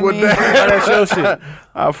fuck with that. That's your shit.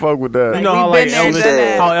 I fuck with that. You know how like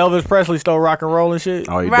Elvis Presley stole rock and roll and shit?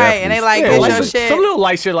 Oh, right, and they like, yeah, this your shit. Some little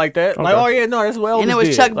light shit like that. Like, oh yeah, no, that's what Elvis And it was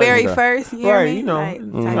did. Chuck Like, Berry first. You hear right, me? you know.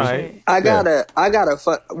 Like, type shit. I gotta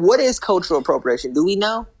what is cultural appropriation? Do we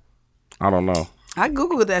know? I don't know. I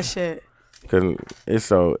googled that shit. Cause it's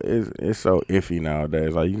so iffy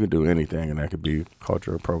nowadays. Like you could do anything and that could be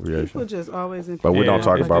cultural appropriation. People just always. But we don't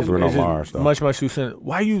talk it's about just- Bruno it's just Mars though. Much too soon.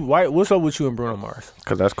 Why? What's up with you and Bruno Mars?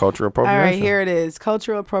 Cause that's cultural All appropriation. right, here it is.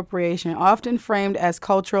 Cultural appropriation, often framed as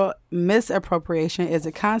cultural misappropriation, is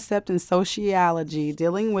a concept in sociology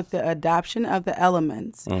dealing with the adoption of the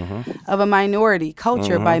elements of a minority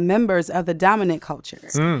culture by members of the dominant culture.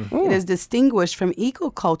 It is distinguished from equal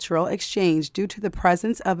cultural exchange due to the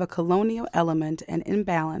presence of a colonial element and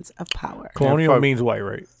imbalance of power. Colonial fuck- means white,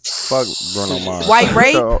 right? Fuck Bruno Mars. White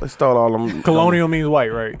rape? Stole all them. Colonial means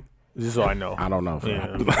white, right? Just so I know. I don't know. Fam.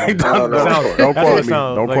 Yeah. Like, don't know. don't That's what quote it me.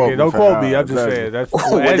 sounds Don't like. quote me. Don't fam. quote me. I'm just Exactly. saying. That's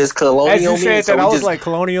What does colonial as you mean? said So that, we I was just- like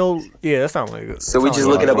colonial. Yeah, that sounds like it. So we sounds just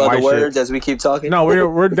like looking up white other shit. words as we keep talking? No,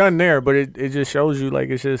 we're done there, but it just shows you like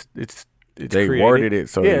it's They created. worded it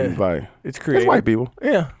so Yeah. you like It's creative. it's white people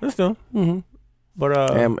Yeah, that's them. But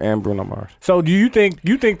and Bruno Mars. so do you think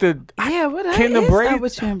that Yeah, what Can the is braids- up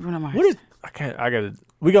with you and Bruno Mars? what is I gotta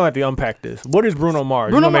we gonna have to unpack this. What is Bruno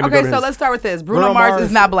Mars? Bruno You gonna Mars. make me Okay, go to so his- let's start with this. Bruno Bruno Mars Mars-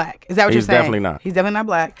 is not black. Is that what you're He's saying? definitely not. He's definitely not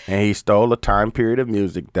black. And he stole a time period of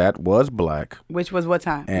music that was black. Which was what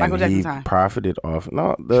time? And Michael Jackson he time. profited off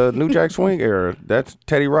the New Jack Swing era. That's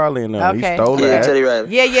Teddy Riley and them. Okay. He stole Yeah, that. Teddy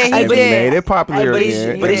Riley. Yeah, he and did. made it popular But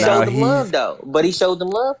again. he and now showed them he's- love though. But he showed them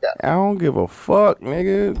love though. I don't give a fuck,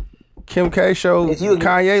 nigga. Kim K showed If you-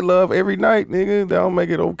 Kanye love every night, nigga. That don't make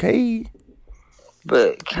it okay.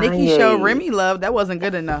 But Kanye, Nicki showed Remy love. That wasn't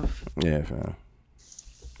good enough. Yeah, fam.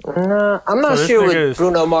 Nah, I'm not So this sure what nigga is-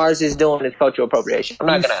 Bruno Mars is doing is cultural appropriation. I'm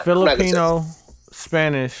not He's gonna. I'm Filipino,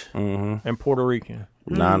 Spanish, and Puerto Rican.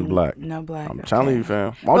 Non-black. No black. I'm okay. telling you, fam.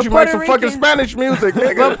 Why But don't you make some Puerto fucking Rican- Spanish music, But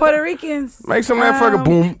nigga? Puerto Ricans, Make some of that fucking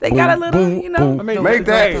boom. they boom, got a little, boom, you know. boom. I mean, Make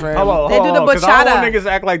that, hey, fam. hold on, They do the 'cause I don't bachata. want niggas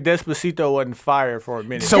to act like Despacito wasn't fire for a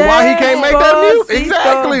minute. So why he can't make that music? Despacito.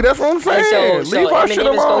 Exactly. That's what I'm saying. So Leave our Eminem shit is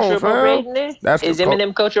culture alone, appropriating fam. there? That's Is the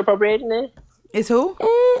Eminem culture appropriating there? Is who?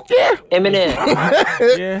 Yeah. Eminem.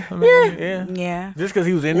 Yeah, I mean, yeah. Yeah. Just because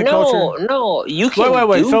he was in the culture. No, you can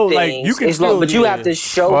Wait. do So, like, things, you can as long- still- but you yeah. have to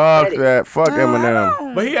show Fuck credit. that. Fuck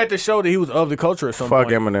Eminem. But he had to show that he was of the culture at some Fuck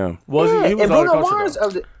point. Eminem. Was he? He was And of the Bruno culture. Mars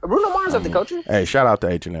though. of the culture. Hey, shout out to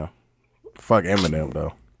H&M. Fuck Eminem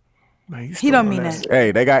though. Man, He still don't on mean that.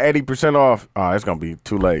 Hey, they got 80% off. Oh, it's gonna be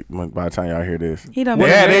too late by the time y'all hear this. He don't They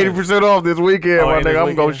mean had that. 80% off this weekend, Oh, my yeah, nigga. this I'm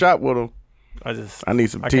gonna go weekend. shop with them. I need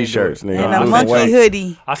some I can't do t-shirts, it. nigga. And I'm a losing monkey weight.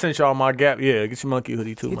 hoodie. I sent y'all my Gap. Yeah, get your monkey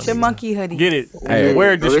hoodie too. Get my your nigga. monkey hoodie. Get it. Hey,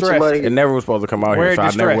 Wear it Get your distressed. money. It never was supposed to come out Wear here, it so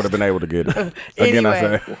I never would distressed. have been able to get it. Again, I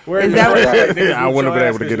Anyway. say. Wear it Is that what- distressed. I wouldn't have been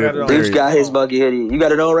able to get it. Dude's got his monkey hoodie. You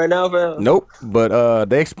got it on right now, fam? Nope, but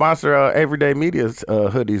they sponsor Everyday Media's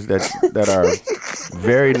hoodies that are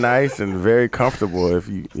very nice and very comfortable. If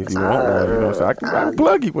you want one, you know, so I can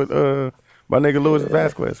plug you with my nigga Louis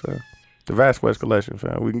Vasquez, fam. The Vasquez collection,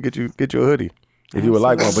 fam. We can get you a hoodie if you would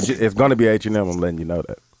like one, but it's gonna be H&M. I'm letting you know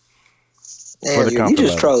that. Damn, the you comfort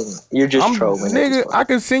just level. trolling. You're just trolling. at this Nigga, point. I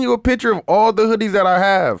can send you a picture of all the hoodies that I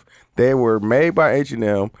have. They were made by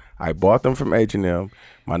H&M. I bought them from H&M.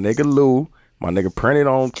 My nigga Lou, my nigga printed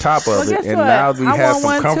on top of Well, it, guess and what? now we I have want some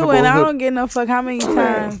one too, comfortable and I hoodies. don't get no fuck how many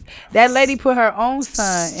times that lady put her own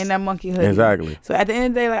son in that monkey hoodie. Exactly. So at the end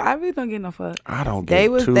of the day, like I really don't get no fuck. I don't They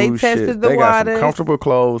get was- two they shit. tested the They got some waters. comfortable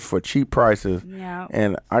clothes for cheap prices. Yeah.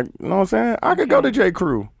 And you know what I'm saying? I could go to J.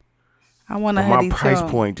 Crew. I want a But my hoodie price too.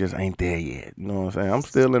 point just ain't there yet. You know what I'm saying? I'm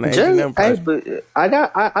still in the Jay, H&M price. but I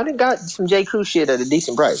done got some J. Crew shit at a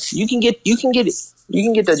decent price. You can get it. You can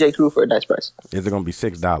get the J. Crew for a nice price. Is it gonna be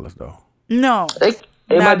 $6 though? No, It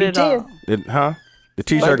not might be at all. 10. The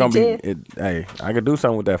t-shirt Might gonna be be. Hey, I could do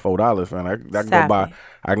something with that $4, man. I can Stop go buy. it.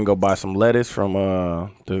 I can go buy some lettuce from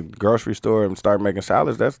the grocery store and start making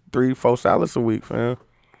salads. That's 3-4 salads a week, fam.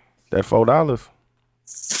 That $4.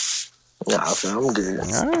 Nah, fam, I'm good.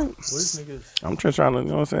 All right. I'm just trying to, you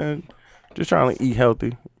know what I'm saying? Just trying to eat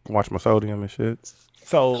healthy, watch my sodium and shit.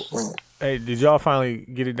 So, Hey, did y'all finally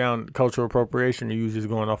get it down cultural appropriation, or you was just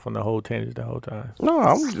going off on the whole tangent the whole time? No,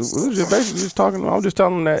 we was just basically just talking. I'm just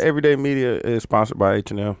telling them that Everyday Media is sponsored by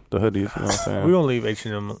H&M, the hoodies. You know what I'm saying? We gonna leave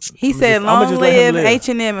H&M. He said, "Long live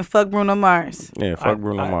H&M and fuck Bruno Mars." Yeah, fuck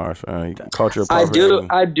Bruno Mars. Cultural appropriation.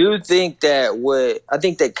 I do think that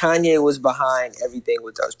Kanye was behind everything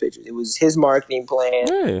with those pictures. It was his marketing plan.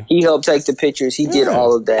 Yeah. He helped take the pictures. He did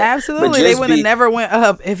all of that. Absolutely, they would have never went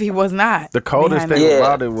up if he was not. The coldest thing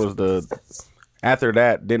about it was after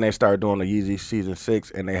that, then they started doing the Yeezy season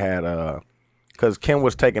 6, and they had because Kim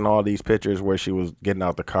was taking all these pictures where she was getting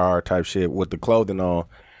out the car type shit with the clothing on.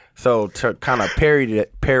 So to kind of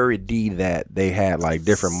parody that, they had like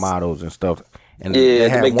different models and stuff. And they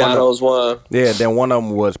had the McDonald's one. Yeah, then one of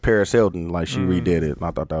them was Paris Hilton. Like she redid it, and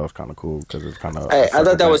I thought that was kind of cool because it's kind of. Hey, I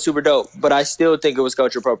thought that was super dope, but I still think it was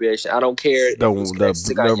cultural appropriation. I don't care.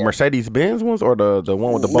 The Mercedes Benz ones or the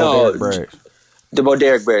one with the Bo Derek braids. The Bo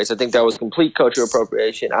Derek braids. I think that was complete cultural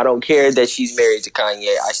appropriation. I don't care that she's married to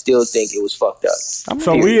Kanye. I still think it was fucked up.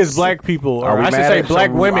 So we as black people, or I should say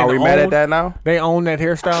black women, are we mad at that now? They own that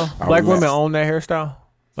hairstyle. Black women own that hairstyle.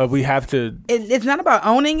 But we have to. It's not about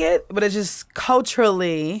owning it, but it's just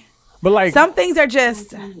culturally. But like some things are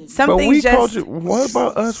just what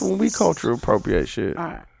about us when we cultural appropriate shit?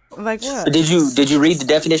 Like what? Did you read the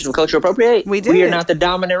definition of cultural appropriate? We did. We are not the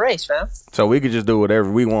dominant race, fam. So we could just do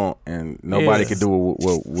whatever we want, and nobody could do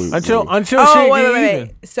what we until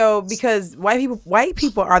wait. So because white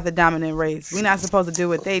people are the dominant race, we're not supposed to do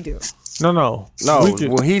what they do. No.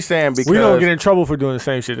 Well, he's saying because we don't get in trouble for doing the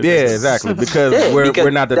same shit. Exactly. Because we're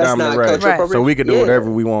not the dominant race, right. So we can do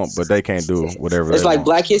whatever we want, but they can't do whatever. It's like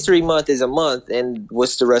Black History Month is a month, and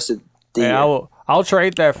what's the rest of the year? I'll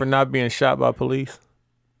trade that for not being shot by police.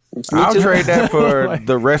 I'll trade that for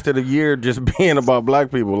the rest of the year just being about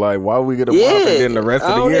black people. Like, why we get a month and then the rest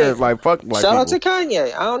of the year is like fuck black people. Shout out to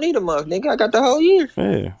Kanye. I don't need a month, nigga. I got the whole year.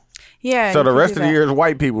 Yeah. Yeah. So the rest of the year is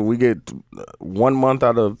white people. We get 1 month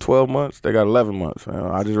out of 12 months. They got 11 months.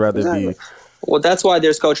 I just rather be. Well, that's why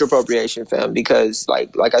there's cultural appropriation, fam. Because like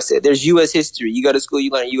I said, there's U.S. history. You go to school, you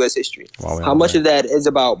learn U.S. history. How much of that is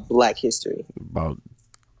about black history? About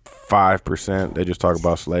 5%. They just talk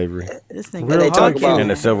about slavery. They talk about and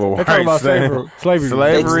the civil rights. They talk about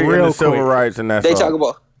slavery and the civil rights, and that's they talk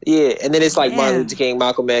about. Yeah, and then it's like Martin Luther King,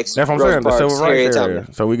 Malcolm X. That's what I'm saying. The civil rights area.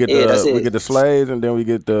 So we get the slaves, and then we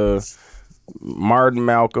get the Martin,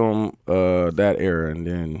 Malcolm, that era, and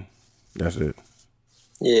then that's it.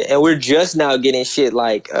 Yeah, and we're just now getting shit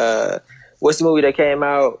like what's the movie that came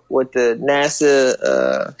out with the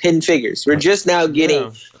NASA Hidden Figures? We're just now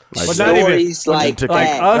getting. Like stories like that.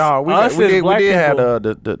 We did have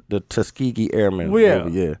the Tuskegee Airmen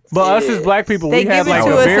movie, yeah. But us as black people, we have like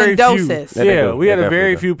a very few. Yeah, we had a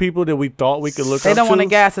very few people that we thought we could look up to. They don't want to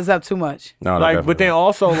gas us up too much. No, but then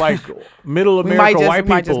also like middle America white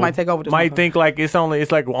people might take over this might think like it's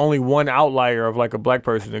like only one outlier of like a black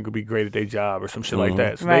person that could be great at their job or some shit like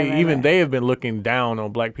that. So they have been looking down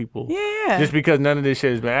on black people. Yeah. Just because none of this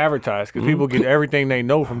shit has been advertised, because people get everything they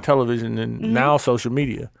know from television and now social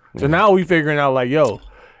media. So now we figuring out like, yo,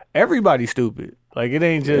 everybody's stupid. Like it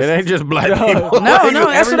ain't just black people. No,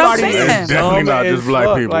 that's what I'm saying. It's definitely not just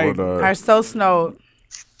black people. Like, are so snowed.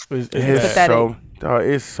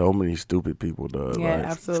 It's so many stupid people, dog. Yeah, like,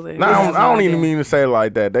 absolutely. No, I don't even mean to say it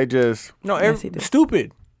like that. They just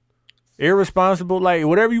stupid, irresponsible, like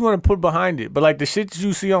whatever you want to put behind it. But like the shit that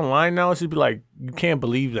you see online now, it should be like you can't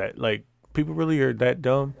believe that. Like people really are that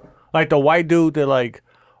dumb. Like the white dude that like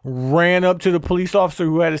ran up to the police officer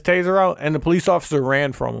who had his taser out, and the police officer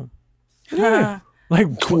ran from him. Yeah. Like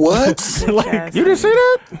what? Like you didn't see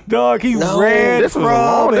that? Dog, he ran from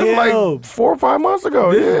him. This was like 4 or 5 months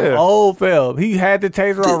ago. Yeah. Old fell. He had the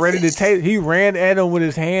taser all ready to tase. He ran at him with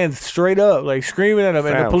his hands straight up, like screaming at him,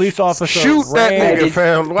 and the police officer shoot that nigga,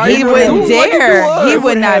 fam. He wouldn't dare. He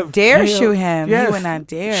would not dare shoot him. He would not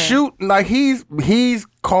dare shoot. Like he's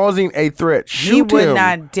causing a threat. Shoot he would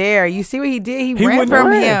not dare. You see what he did? He ran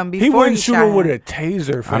from him before he wouldn't he shoot him with a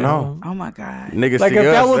taser. Fam. I know. Oh my god. Niggas like if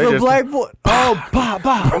that was a black boy. Oh,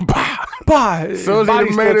 bah. So they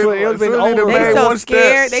made it. They so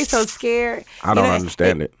scared. They so scared. I don't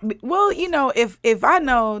understand it. Well, if I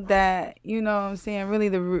know that, what I'm saying, really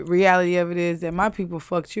the reality of it is that my people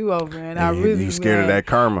fucked you over, and I really you scared of that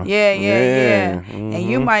karma. Yeah. Mm-hmm. And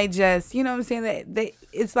you might just, what I'm saying, that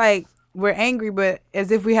it's like we're angry, but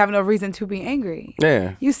as if we have no reason to be angry.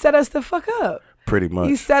 Yeah. You set us the fuck up. Pretty much.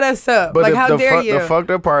 You set us up. But like, how dare you? The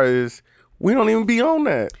fucked up part is we don't even be on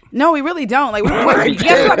that. No, we really don't. Like,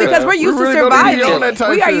 guess what? Because we're used to surviving.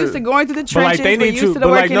 We are used to going through the trenches. We're used to the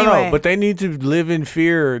work anyway. But they need to live in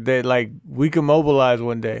fear that, like, we can mobilize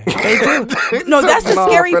one day. They do. No, that's the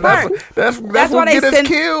scary part. That's why what they get us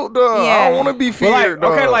killed, dog. Yeah. I don't want to be feared,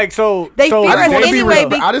 okay, like so. They so fear us anyway.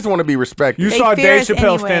 I just want to be respected. You They saw fear Dave us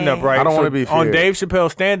Chappelle anyway. stand up, right? I don't want to be feared. On Dave Chappelle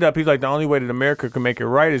stand up, he's like, the only way that America can make it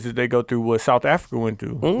right is if they go through what South Africa went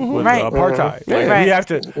through with Right. apartheid. Like, Right. we have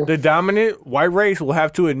to. The dominant white race will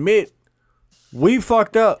have to admit we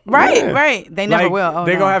fucked up. Right. They never Like, will. Oh,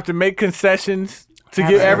 they're no. gonna have to make concessions to get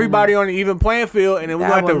Absolutely. everybody on an even playing field, and then we're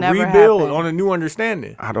That gonna will have to never rebuild happen. on a new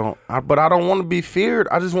understanding. But I don't want to be feared.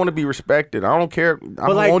 I just want to be respected. I don't care. I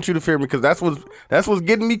don't like- want you to fear me because that's what's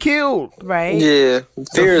getting me killed. Right. Yeah,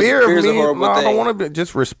 Fear fear of is a me. horrible I thing. don't want to be.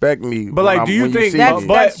 Just respect me. But like, do you when think? see That's- me.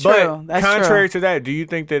 But true. That's contrary true. to that, do you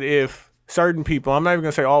think that if certain people, I'm not even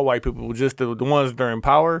gonna say all white people, just the ones that are in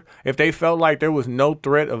power, if they felt like there was no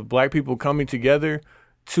threat of black people coming together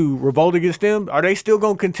to revolt against them, are they still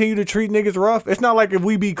gonna continue to treat niggas rough? It's not like if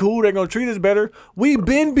we be cool, they're gonna treat us better. We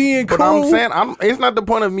been being cool. But I'm saying, it's not the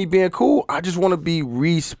point of me being cool. I just want to be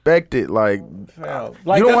respected. Like,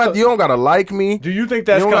 Like, you that's don't gotta like me. Do you think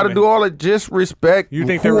that's you don't gotta coming? do all that. Just respect You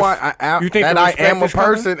think who the I am. you think that the I respect am a is coming?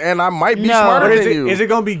 person, and I might be No. smarter But is than it, you. is it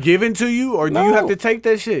gonna be given to you, or do you No. have to take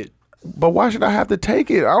that shit? But why should I have to take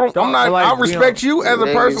it? I'm not. like, I respect you as a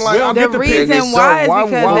niggas- person. Like, We don't I'm get The to pick. reason So why is why,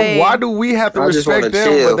 because why, they. why do we have to I just respect wanna them,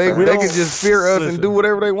 chill, but they fam. can just fear us Listen. and do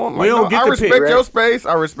whatever they want? We don't get I to respect pick, your right? space.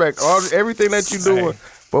 I respect everything that you doing. Hey.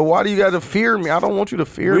 But why do you got to fear me? I don't want you to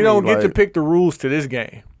fear me. We don't get to like- pick the rules to this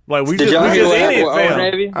game. Like we Did just y'all we hear just what in happened it, with Old fam.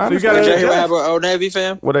 Navy? So you Did gotta Did y'all hear what adjust. happened with Old Navy,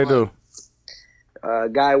 fam? What they do? A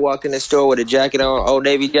guy walked in the store with a jacket on, Old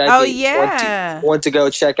Navy jacket. Oh, yeah. Went to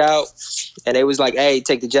go check out, and they was like, "Hey,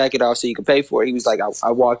 take the jacket off so you can pay for it." He was like,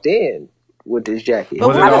 "I walked in with this jacket."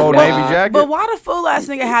 Was it why an the- Old but- Navy jacket? But why the fool ass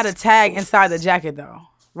nigga had a tag inside the jacket though?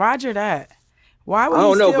 Roger that. Why would I he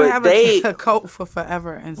don't know, still but have they- a coat for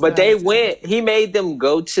forever? But they went. He made them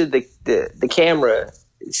go to the camera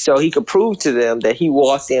so he could prove to them that he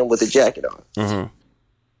walked in with a jacket on. Mm-hmm.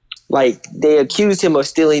 Like they accused him of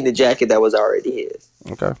stealing the jacket that was already his.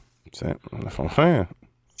 Okay, that's what I'm saying.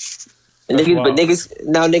 And That's wild.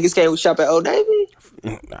 niggas can't shop at Old Navy.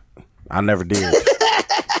 I never did.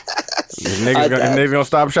 Niggas gonna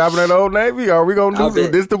stop shopping at Old Navy? Are we gonna I'll do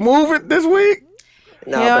bet. this to move it this week?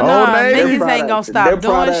 No, Hell but no, Old Navy? niggas Their ain't gonna product- stop their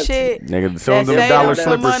doing product- shit. Nigga, as soon as That them save dollar up some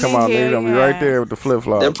slippers come money out, here, niggas gonna be yeah. right there with the flip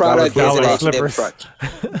flops. Their product is dollar an H&M slippers. front.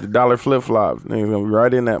 The dollar flip flops. Niggas gonna be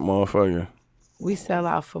right in that motherfucker. We sell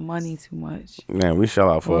out for money too much. Man, we sell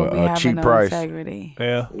out for Well, we a have cheap no price. integrity.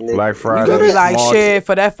 Yeah. Black Friday. You be like, March. shit,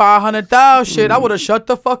 for that 500,000 shit, I would have shut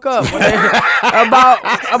the fuck up. about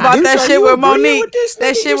that So shit you with agreeing Monique. with this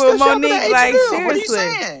That nigga? shit You with still shopping Monique, at like, H&M. What are you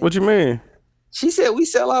seriously. saying? What you mean? She said we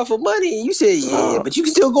sell out for money, and you said but you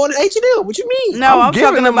can still go to H&M. What you mean? No, I'm giving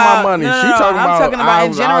talking them about my money. No, She no, talking I'm about talking about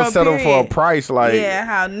in general. I'll settle for a period. price like Yeah,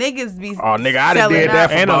 how niggas be. oh nigga, I done selling did that out.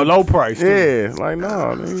 for And a about- low price. Too. Yeah, like no,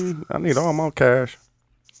 nigga, I need all my cash.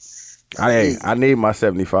 I need my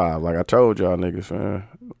 75. Like I told y'all niggas,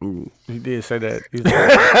 man. He did say that. He was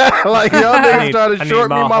like, Like y'all I niggas need- trying I to need short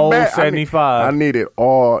me my my whole back. 75. I need it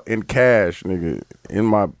all in cash, nigga, in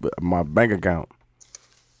my bank account.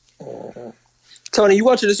 Tony, you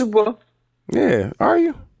watching the Super Bowl? Yeah, are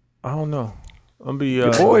you? I don't know. I'm be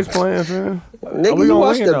Your boys playing, man. Nigga, we you gonna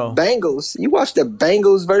watch win, the though. Bengals. You watch the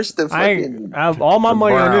Bengals versus the I fucking. ain't. All my the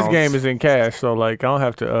money on this Browns. game is in cash, so like I don't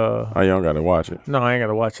have to. Oh, you don't gotta watch it. No, I ain't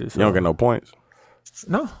gotta watch it. So. You don't get no points.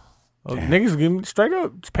 No. Oh, niggas give me straight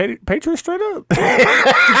up. Patriots straight up.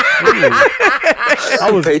 I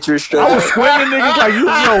was Patriots straight I was up. swinging niggas like you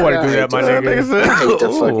know what to do that, my nigga. I hate the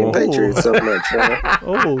Ooh. fucking Patriots so much, man.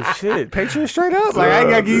 Oh shit, Patriots straight up. Like I ain't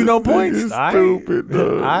gotta give you no points. You stupid,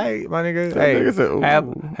 dog. Alright, my nigga. That Hey, nigga said,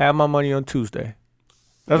 ooh. have my money on Tuesday.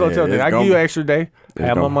 That's what I'm Yeah, telling you. it's I give gonna you be- an extra day. it's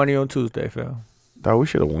Have my gonna- money on Tuesday, fam. Dog, we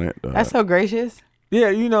should have went. Dog. That's so gracious. Yeah,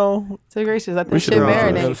 you know. So gracious. Let We this shit should've went, you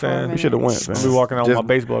know what marinate I'm for a saying? we minute. should have went, man. I'll be walking out with my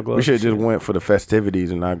baseball gloves. We should have and just went for the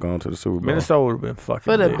festivities and not gone to the Super Bowl. Minnesota would have been fucking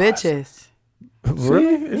For the lit. bitches.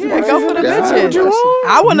 Really? Is it Yeah, like go for the That's bitches. what you want?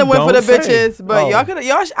 I wouldn't have You went for the don't say. bitches, but Oh. y'all could. I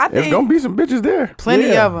There's think gonna be some bitches there. plenty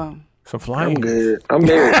Yeah. of them. Some I'm flying. good. I'm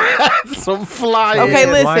married. Some fly. Okay,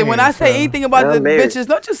 Yeah, listen. When I lying, say so. anything about I'm the married. bitches,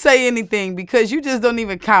 don't just say anything because you just don't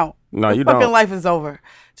even count. No, you Fucking don't. life is over.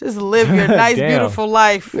 Just live your nice, Damn. beautiful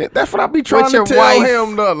life. Yeah, that's what I be trying to your tell wife.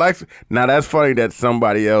 him. Though. Like, now that's funny that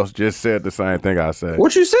somebody else just said the same thing I said.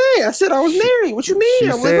 What you say? I said I was married. What you mean? She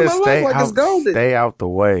I'm living said, my life like it's golden. stay out the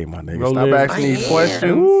way, my nigga. Go Stop live. asking these I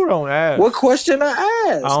questions. Ooh, don't ask. What question I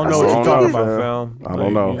asked? I don't know I what don't you're talking know, about, fam. fam. I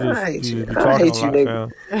don't know. You I hate just, you. you be I talking hate a you, lot,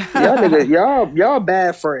 nigga. fam. Y'all niggas, y'all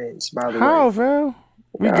bad friends, by the How, way. fam?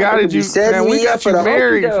 We got you, fam. We got you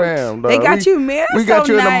married, fam. They got you married. We got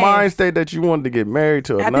you in the nice. mind state that you wanted to get married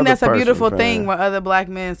to another person. I think that's a beautiful thing when other black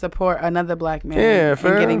men support another black man. Yeah,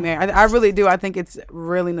 fam. Getting married. I really do. I think it's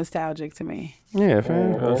really nostalgic to me. Yeah,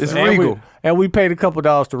 fam. It's regal. And we paid a couple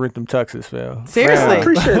 $1 to rent them tuxes, fam. Seriously.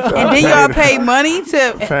 And then y'all paid money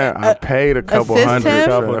to. Fam, I paid a couple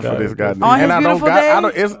 $100 for this goddamn. On his beautiful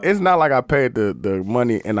day? It's not like I paid the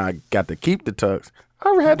money and I got to keep the tux.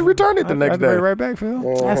 I had to return it the next day. Right back, Phil.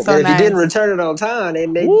 That's so if nice. you didn't return it on time, they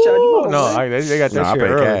charge you more. No, they got that shit I paid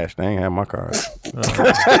early. cash. They ain't had my card. They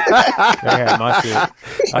had my shit.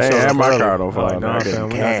 I ain't had my card on file. Nah, fam,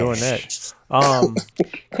 we're not doing that.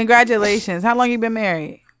 Congratulations. How long you been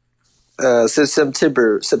married? Since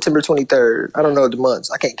September 23rd. I don't know the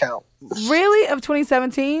months. I can't count. Really? Of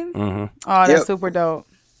 2017? Mm-hmm. Oh, that's super dope.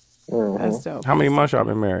 Mm-hmm. That's dope. How many months y'all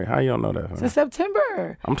been married? How you don't know that? Since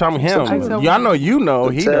September. I'm talking him. October. Y'all know you know.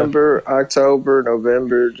 September, October,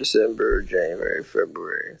 November, December, January,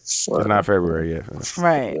 February. It's not February yet.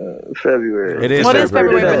 Right. February. It is. Well, it is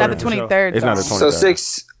February, but Yeah. not the 23rd. It's not the 23rd. So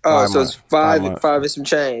 6. Oh, so it's 5 and some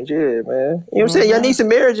change. Yeah, man. You know what I'm saying? Y'all need some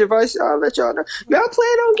marriage advice. I'll let y'all know. Y'all plan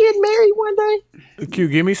on getting married one day? Q,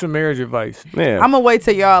 give me some marriage advice. Yeah. I'm gonna wait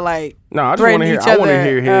till y'all like. No, I just want to hear. I want to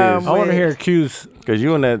hear his. I want to hear Q's because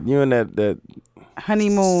you in that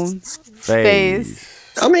honeymoon phase.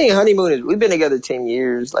 I mean, honeymoon is. We've been together 10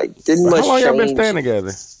 years. Like, didn't much change. How long y'all been staying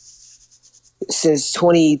together? Since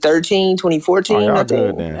 2013, 2014. Oh, y'all I think.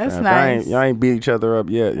 good then. That's fam. nice. Y'all ain't beat each other up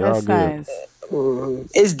yet. Y'all That's good. nice.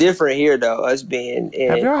 It's different here though. Us being in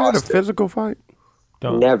Have y'all had a Austin. physical fight?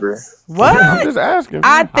 Never. What? I'm just asking.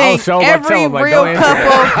 I think every real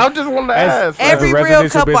couple. I just wanted to ask. Every real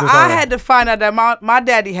couple. I had to find out that my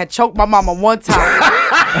daddy had choked my mama one time.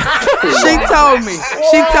 She told me.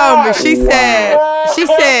 She said.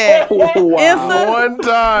 Insa. One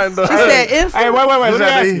time. Though. She said Insa. Hey,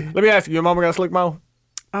 wait. Let me ask you. Your mama got a slick mouth?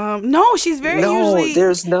 No, she's very usually.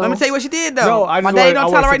 There's no. Let me tell you what she did though. No, my daddy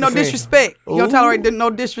don't tolerate no disrespect. He don't tolerate no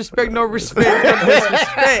disrespect, no respect, no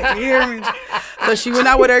disrespect. You hear me? So she went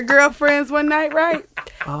out with her girlfriends one night, right?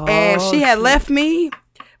 And she had left me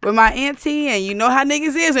with my auntie, and you know how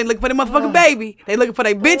niggas is. They looking for their motherfucking baby. They looking for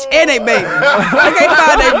their bitch and their baby. They can't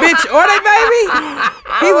find their bitch or their baby.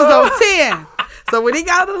 He was on 10. So when he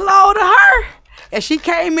got a load of her. And she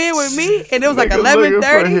came in with me, and it was like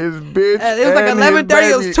 11:30. His bitch it was like 11:30.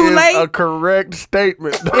 It was too late. A correct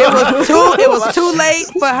statement. It was too late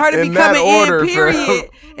for her to be coming order, in. Period.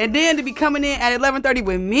 And then to be coming in at 11:30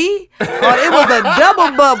 with me. It was a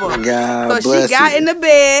double bubble. God so she got in the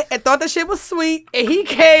bed and thought the shit was sweet, and he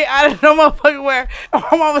came out of no motherfucking where. My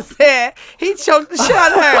mama said he choked the shit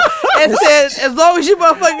out of her and said, "As long as you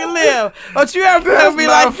motherfucking live, don't you ever be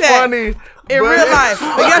like that." Funny. In real life.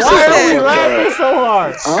 But guess why are we laughing so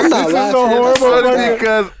hard? I'm not this laughing. is so horrible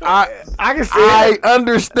because I can see I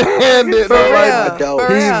understand it. For Like, real.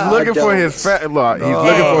 he's looking for his family. He's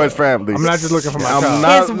looking for his family. I'm not just looking for my I'm child.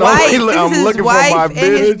 not. His wife. I'm looking wife for my and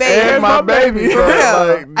his bitch baby. and my baby. For real.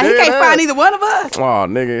 Like, He can't find either one of us. Oh,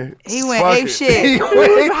 nigga. He went Fuck ape it. shit. He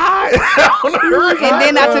went high. And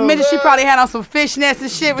then not to mention she probably had on some fishnets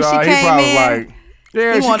and shit when she came in. Like,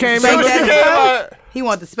 Yeah, He she wanted to came spank in. that ass. He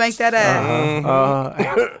wanted to spank that ass.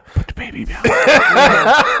 Put the baby down.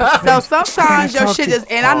 So sometimes your shit is,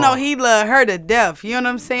 and I know he love her to death. You know what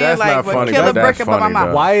I'm saying? That's like not when funny. Killer That's break up on my funny, mouth.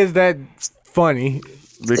 though. Why is that funny?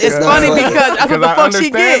 It's funny because that's what the I fuck she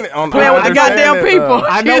understand get. it. Playing with the understand goddamn it, people.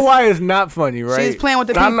 I know why it's not funny, right? She's playing with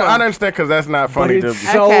the I people. understand because that's not but funny. it's To,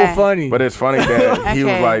 so Okay. funny. but it's funny that he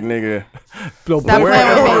was Okay. like, nigga. Stop playing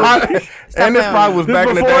with me. And this playing probably was with me. back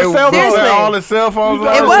in the Before day cell when phones. all the cell phones. and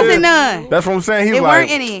all It that wasn't shit. none. That's what I'm saying. He It was weren't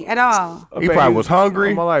like, any at all. he probably was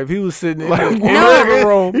hungry. In my life, he was sitting in the No. living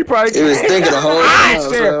room. He probably He was thinking the whole time.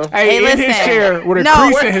 Chair. So. Hey, in listen. his chair with a No,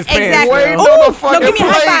 crease in his pants. exactly. Waiting Ooh, on the no, fucking give me a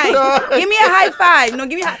high plate, five. dog. Give me a high five. No,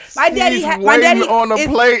 give me a high. My daddy, He's my waiting daddy on the is-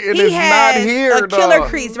 plate and he it's not has here, a killer dog.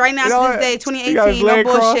 crease right now You know to this what? day, He got his 2018. No leg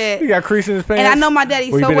crossed. bullshit. He got crease in his pants. And I know my daddy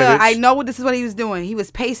Well, he so been well. an itch. I know this is what he was doing. He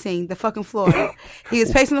was pacing the fucking floor. He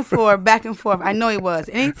was pacing the floor back and forth. I know he was.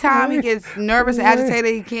 Anytime he gets nervous and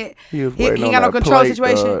agitated, he can't. He was He waiting on got no that control plate,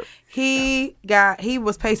 situation. dog. He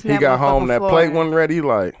was pacing He that got home. motherfucking That floor. plate wasn't ready. He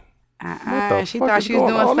like, the She fuck thought is she was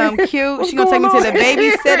going doing on something here? cute. What's She gonna take me going to the on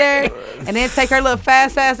here? babysitter and then take her little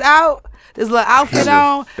fast ass out. This little outfit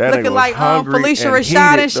on, that nigga looking was like hungry Felicia and Rashad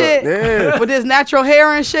and heated, shit, yeah. with his natural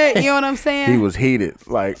hair and shit. You know what I'm saying? he was heated.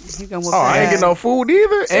 Like, gonna whoop oh, I that ain't get ass. no food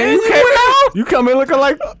either. And you came out. You come in looking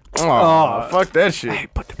like. Oh, fuck that shit. Hey,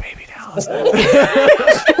 put the baby down.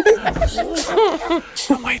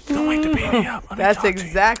 don't wake the baby up. That's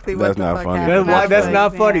exactly what That's the not fuck funny. happened. That's why- that's Like,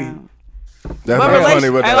 not funny. damn. That's not funny,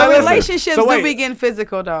 but relationships do be getting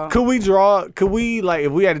physical, though. Could we like,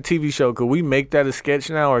 if we had a TV show, could we make that a sketch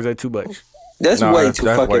now, or is that too much? That's way too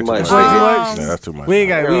fucking much. Yeah, that's too much. We ain't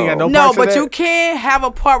got no. No, but you can have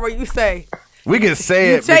a part where you say. We can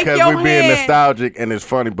say it because we're being nostalgic and it's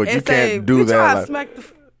funny, but you can't do that.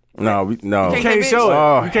 No. You can't show it.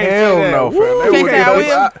 Oh, hell no,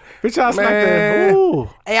 fam. Bitch, I smack that.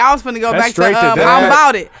 Hey, I was finna go back to How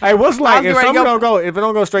About It. Hey, what's like if something if it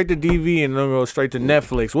don't go straight to DV and it don't go straight to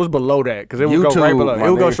Netflix, what's below that? Because it would go right below. It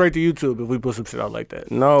would go straight to YouTube if we put some shit out like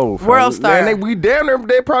that. No, World Star. Man, we damn near,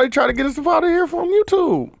 they probably try to get us out of here from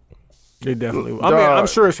YouTube. They definitely would. I mean, I'm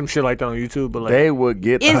sure it's some shit like that on YouTube, but like they would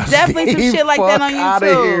get us. It's definitely some shit like that on YouTube. Out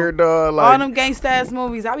of here, dog. All them gangsta ass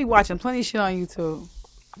movies. I be watching plenty of shit on YouTube.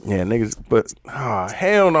 Yeah, niggas, but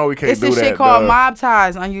hell no, we can't do that. It's this shit called Mob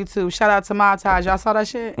Ties on YouTube. Shout out to Mob Ties. Y'all saw that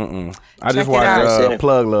shit? I just watched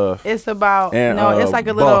Plug Love. It's about it's like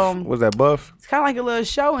a little. What's that, Buff? It's kind of like a little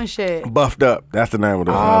show and shit. Buffed Up. That's the name of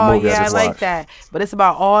the movie. Oh yeah, I like that. But it's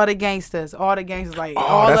about all the gangsters, like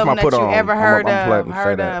all of them that you ever heard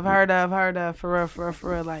of, for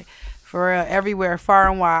real, like for real, everywhere, far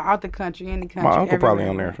and wide, out the country, in the country. My uncle everywhere. probably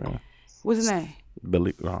on there. Fam. What's his name?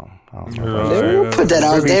 Billy, I don't know. Put that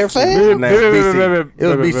out there, fam. It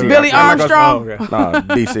was BC. Billy Armstrong. Nah,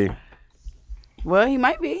 BC. Well, he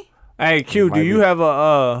might be. Hey, Q, do you have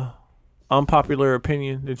a unpopular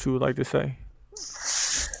opinion that you would like to say?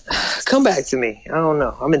 Come back to me. I don't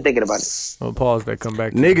know. I've been thinking about it. I'll pause that. Come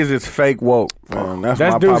back. Niggas is fake woke. That's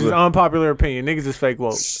my dude's unpopular opinion. Niggas is fake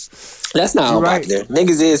woke. That's not unpopular.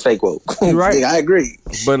 Niggas is fake woke. Right. I agree.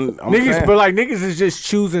 But niggas is just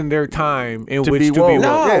choosing their time in which to be woke.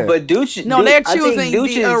 No, but they're choosing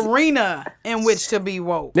the arena in which to be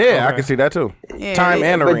woke. Yeah, I can see that too. Yeah, time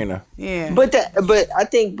and arena. Yeah. But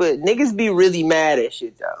niggas be really mad at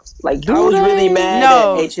shit though. Like I was really mad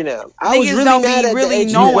at H&M. I was really mad at the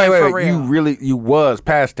H&M. Wait. You was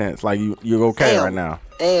past tense. Like you're okay right now.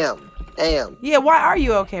 Am. Yeah, why are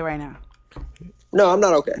you okay right now? No, I'm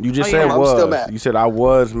not okay. You just said was. I'm still mad. You said I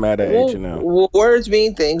was mad at H&M. Words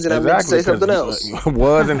mean things, and I meant to say something else.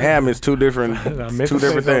 Was and ham is two different things. I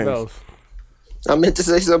meant to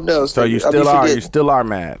say something else. So you still are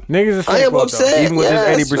mad. Niggas is I am upset. Even with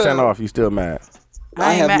this 80% off, you still mad.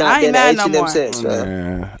 I have not been at H&M since.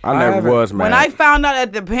 I never was mad. When I found out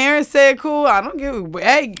that the parents said cool, I don't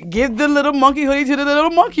give the little monkey hoodie to the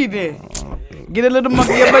little monkey then. Get a little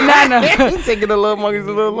monkey a banana. Taking a little monkey a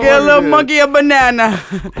little. Get a little monkey a banana.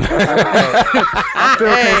 I still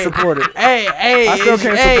can't support it. I still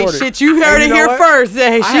can't support it. Shit, you heard it here first.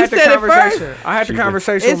 Hey, she said it first. I had the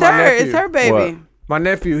conversation with my nephew. It's her baby. What? My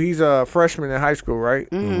nephew, he's a freshman in high school, right?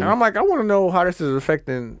 Mm-hmm. And I'm like, I want to know how this is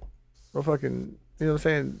affecting the fucking, you know what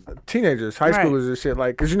I'm saying, teenagers, high schoolers and shit.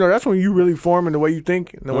 Like, because, that's when you really forming the way you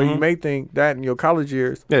think and the way you may think that in your college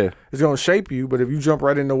years is going to shape you. But if you jump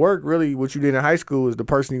right into work, really what you did in high school is the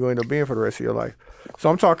person you're going to end up being for the rest of your life. So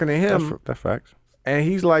I'm talking to him. That's facts. And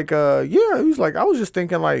he's like, he's like, I was just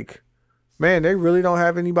thinking like, man, they really don't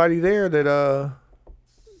have anybody there that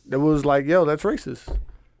was like, yo, that's racist.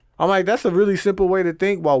 I'm like, that's a really simple way to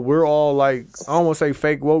think while we're all like, I don't want to say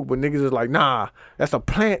fake woke, but niggas is like, nah, that's a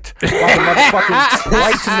plant. Motherfucking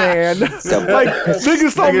white man. Like,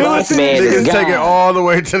 niggas so militant. Niggas take it all the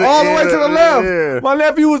way to the left. Yeah. My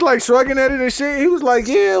nephew was like shrugging at it and shit. He was like,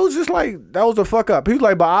 yeah, it was just like, that was a fuck up. He was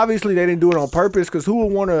like, but obviously they didn't do it on purpose because who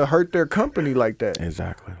would want to hurt their company like that?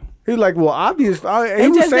 Exactly. He's like, well, obviously.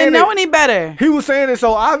 He just didn't know any better. He was saying it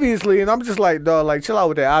so obviously, and I'm just like, dog, like, chill out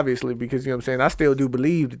with that obviously, because, you know what I'm saying, I still do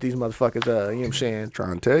believe that these motherfuckers, you know what I'm saying?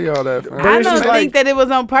 Trying to tell y'all that. I don't think that it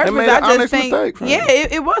was on purpose. I just think,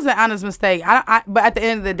 it was an honest mistake. But at the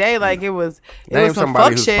end of the day, like, it was some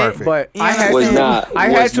fuck shit. Perfect. But I had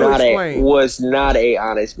to explain. Was not a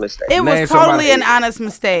honest mistake. It was totally an honest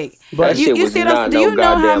mistake. But you see what I'm saying? Do you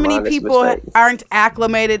know how many people aren't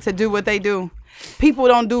acclimated to do what they do? People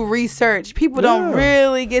don't do research. People don't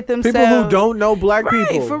really get themselves. People who don't know black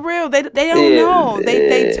people. For real. They don't know.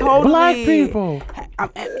 They totally. Black people. I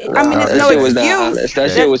mean, it's no excuse. That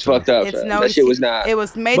shit was fucked up. That shit was not. It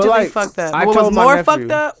was majorly fucked up. What was more fucked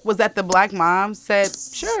up was that the black mom said,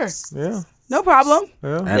 sure. Yeah. No problem.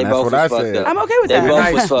 Yeah. And that's what I said. I'm okay with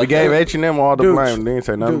that. We gave H&M all the blame. They didn't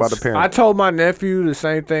say nothing about the parents. I told my nephew the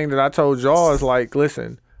same thing that I told y'all. Is like,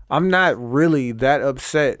 listen, I'm not really that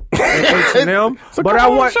upset at H&M, but I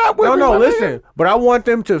want listen. But I want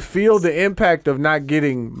them to feel the impact of not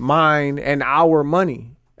getting mine and our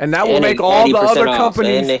money And that will make all the other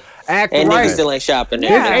companies act and right. Niggas still ain't shopping.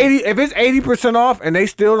 Yeah. If it's 80% off and they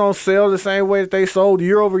still don't sell the same way that they sold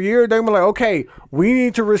year over year, they're like, okay, we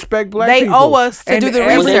need to respect black people. They owe us to do the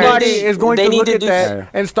research. Everybody is going to look at that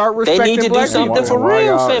and start respecting black people. They need to do something for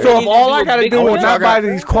real. So if all I got to do is not buy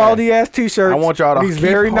these quality ass T-shirts, I want y'all to these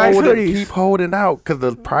very nice hoodies, keep holding out because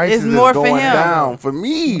the prices is more going for him. down for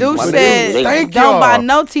me. Dude said, thank don't y'all. buy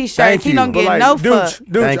no T-shirts. He don't get no fuck.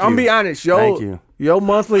 Dude, I'm gonna be honest, yo. Your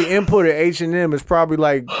monthly input at H&M is probably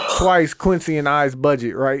like twice Quincy and I's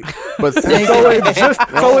budget, right? But so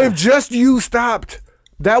if just you stopped,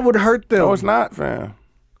 that would hurt them. No, it's not, fam.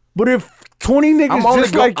 But if 20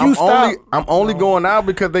 niggas stopped, I'm only going out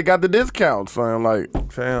because they got the discounts, fam. Like,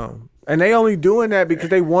 fam. And they only doing that because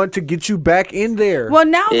they want to get you back in there. Well,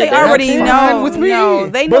 now they already know. With me. No,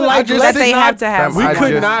 they know like that they have to have. We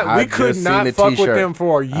could not fuck with them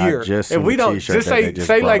for a year. If we don't, just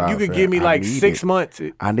say like you could give me like 6 months.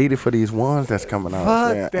 I need it for these ones that's coming out.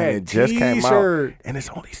 Fuck that and it just came out, and it's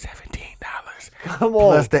only $17. Come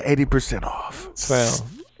on, plus the 80% off.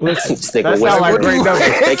 Fam. Listen, that sounds like great numbers.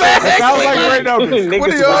 That sounds like great numbers. What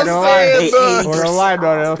are y'all saying? We're gonna lie,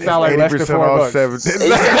 though. That sound like less than $4.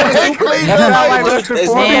 Exactly. That sound like less than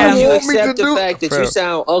 $4. As you accept the fact that you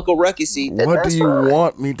sound Uncle Ruckusy, what do you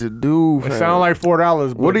want me to do? It sound like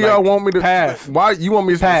 $4. What do y'all want me to pass? Why you want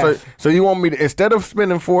me to pass? So you want me to, instead of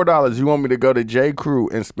spending $4, you want me to go to J. Crew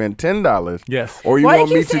and spend $10? Yes. Or you Why want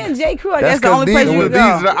you me keep to? saying J. Crew? That's the only place you These go.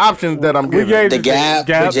 are the options that I'm giving. The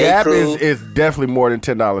Gap is definitely more than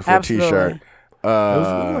 $10 for a T-shirt. It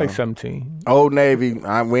was like 17. Old Navy,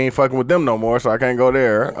 we ain't fucking with them no more, so I can't go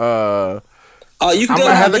there. You can I'm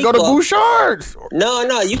gonna have to go to Bouchard's.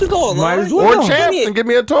 No, you could go online. Or Champs and give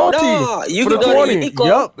me a tall tee. No, you for can the go 20. to Uniqlo.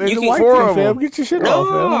 Yup, you can can four of them. Get your shit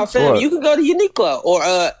off, fam. You can go to Uniqlo or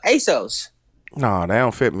ASOS. No, they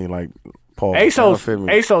don't fit me like Paul.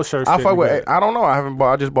 ASOS shirts. I fuck with. I don't know. I haven't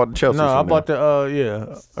bought. I just bought the Chelsea. No, I bought the.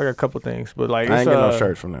 I got a couple things, but like I ain't getting no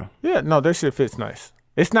shirts from them. Yeah, no, their shit fits nice.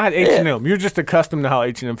 It's not H&M. You're just accustomed to how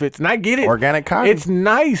H&M fits, and I get it. Organic cotton. It's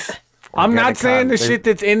nice. I'm not saying the shit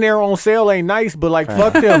that's in there on sale ain't nice, but like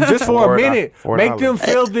fuck them just for a minute. Make them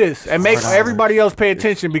feel this and make everybody else pay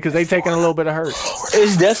attention because they taking a little bit of hurt.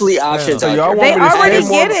 It's definitely options. So y'all want They me to already spend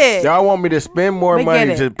get more, it. Y'all want me to spend more They money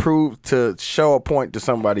get it. to show a point to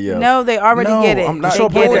somebody else? No, they already get it. I'm not They Show a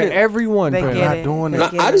get point it. to everyone. They fam. get not it. doing They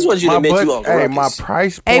it. get I just want you to admit you Uncle Hey, my Ruckus.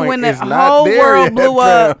 price point Hey, when the is not whole there world yet, blew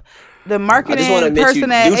fam. up, the marketing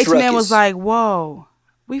person at H&M was like, "Whoa,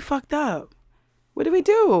 we fucked up. What did we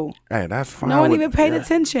do? Hey, that's fine. No one even paid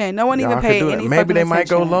attention. No one even paid any Maybe fucking they might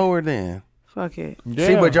go attention. lower then. Fuck it.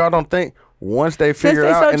 See, but y'all don't think once they figure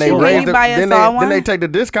they out so and they cheap, raise you it, buy us then all they one? take the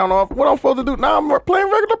discount off. What I'm supposed to do? Now I'm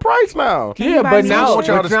playing regular price now. Can you Yeah, buy but me now,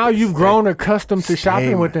 some shit? now you've grown accustomed to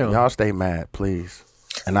shopping with them. Y'all stay mad, please.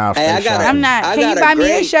 And I'll Hey, stay I got shopping. I'm not. I Can got you a buy me a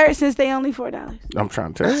great- shirt since they only $4? I'm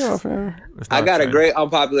trying to tell y'all, fam. I got a great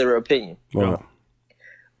unpopular opinion. Well,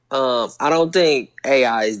 I don't think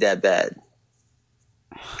AI is that bad.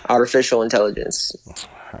 Artificial intelligence.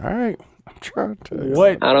 all right. I'm trying to tell you.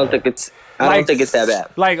 What? I don't think it's that bad.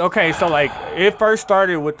 Like, okay, so like it first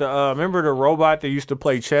started with the remember the robot that used to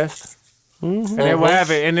play chess? And they would have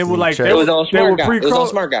it, and it would like Chess. they It was on they Smart would Guy. It was on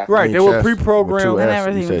Smart Guy. Right, mean they would chess with pre-program. two I F's. never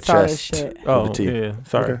You even said saw this chest. shit. Oh, With a T. yeah,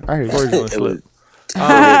 sorry. Okay, I hear you. Freudian It slip. was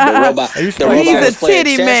the robot. used The to- robot He's was a playing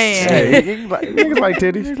titty chess. man. Hey, niggas like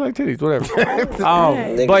titties. It's like titties, whatever.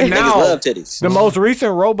 Niggas, But niggas now love titties. the most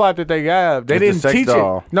recent robot that they have, they It's the didn't sex teach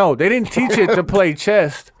doll. it. No, they didn't teach it to play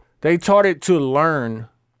chess. They taught it to learn.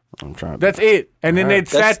 I'm trying. That's it. And then they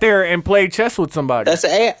sat there and played chess with somebody. That's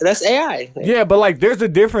AI. Yeah, but like there's a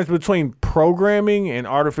difference between programming and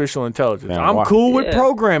artificial intelligence. Man, I'm cool with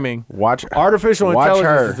programming. Watch Artificial watch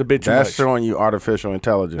intelligence her. is a bit too That's much. showing you artificial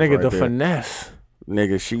intelligence. Nigga, right the there. finesse.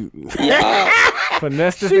 Nigga, she.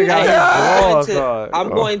 Finesse this nigga out his drawers, dog. I'm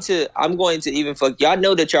going to even fuck. Y'all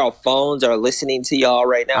know that y'all phones are listening to y'all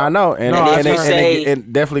right now. I know, and, No, and, if it, you and say-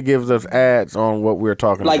 it definitely gives us ads on what we're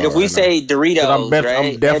talking Like about. if we right say Doritos, now. I'm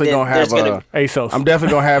right? definitely And gonna then have there's ASOS. I'm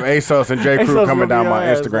definitely gonna have ASOS and J. Crew ASOS coming gonna down be my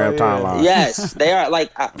your ass, Instagram yeah. timeline. Yes, they are.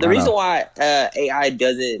 Like the I reason know. why AI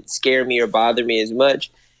doesn't scare me or bother me as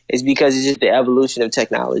much is because it's just the evolution of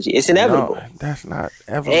technology. It's inevitable. No, that's not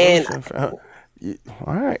evolution.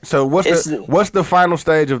 All right. So what's the final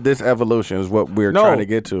stage of this evolution? Is what we're trying to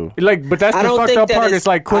get to. Like, but that's I the don't fucked think up that part. it's- It's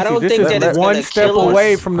like I Quincy. don't This think that is it's one gonna step kill us.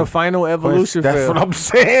 away from the final evolution. That's Phil. what I'm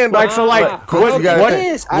saying. Like so, like I don't think it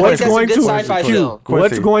is. I think that's a good sci-fi film.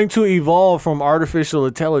 What's going to evolve from artificial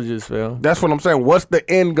intelligence, Phil? That's what I'm saying. What's the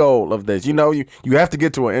end goal of this? You know, you have to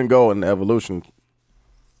get to an end goal in the evolution.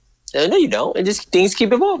 No, you don't. And just things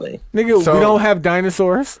keep evolving. Nigga, So- we don't have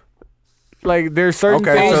dinosaurs. Like there's certain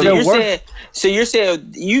things so that you're work. saying, so you're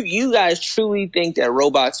saying you guys truly think that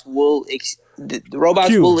robots will the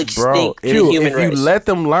robots will extinct the human race? If you let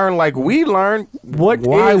them learn like we learn,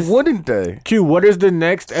 why wouldn't they? Q, what is the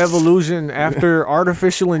next evolution after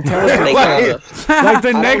artificial intelligence? like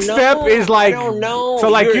the next step is like, I don't know. So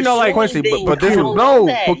like, You're like Quincy, but this is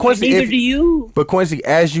but Quincy, neither do you. But Quincy,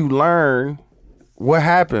 as you learn, what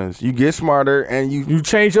happens? You get smarter and you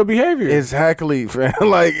change your behavior. Exactly,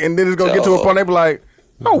 like, and then it's gonna get to a point they be like,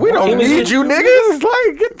 "Oh, we don't need you niggas.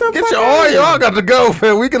 Like, get your oil. Y'all got to go,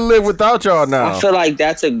 man. We can live without y'all now." I feel like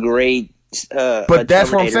that's a great. But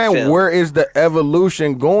that's what I'm saying. Film. Where is the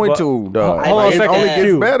evolution going to, dog? Hold on a second. It only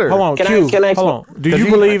gets better. Hold on, hold on. Do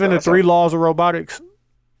you believe in the 3 laws of robotics?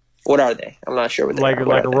 What are they? I'm not sure what they are.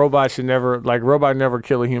 Like a robot should never, robot never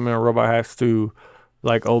kill a human. A robot has to,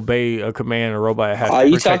 obey a command. A robot has to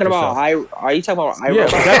protect itself. Are you talking about iRobot? Yeah,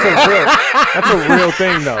 that's a real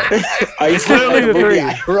thing, though. Are you literally the 3.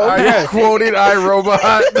 I quoted iRobot.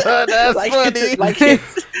 That's funny.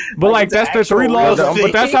 But that's the 3 laws.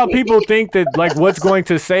 But that's how people think that what's going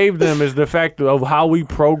to save them is the fact of how we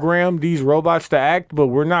program these robots to act. But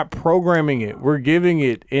we're not programming it. We're giving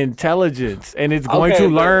it intelligence, and it's going to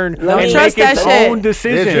learn and make its own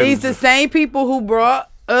decisions. These the same people who brought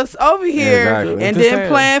us over here and then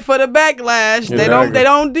plan for the backlash. Exactly. They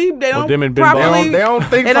don't properly. They don't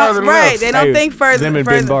think further enough. Right. They don't think far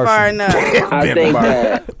enough. I think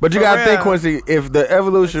that. But you gotta think, Quincy, if the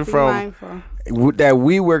evolution from that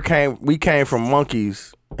we came from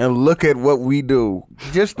monkeys. And look at what we do.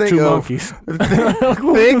 Just think 2 of monkeys.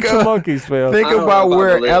 think of 2 monkeys, Phil. Think about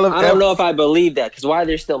where I don't know if I believe that, because why are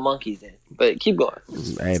there still monkeys then? But keep going.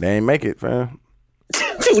 Hey, they ain't make it, fam.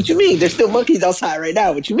 What you mean? There's still monkeys outside right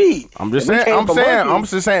now. What you mean? I'm just saying.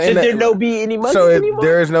 Should there be any monkeys anymore?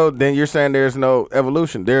 There is no. Then you're saying there's no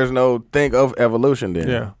evolution. There's no thing of evolution. Then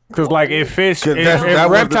yeah, because if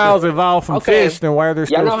reptiles evolved from fish, then why are there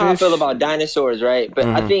still fish? Y'all know how I feel about dinosaurs, right? But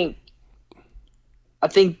I think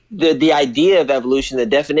the idea of evolution, the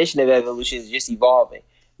definition of evolution, is just evolving.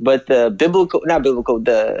 But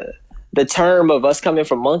the term of us coming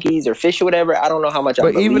from monkeys or fish or whatever, I don't know how much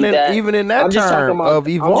I believe that. Even in that term of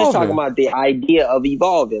evolving. I'm just talking about the idea of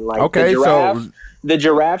evolving. Like the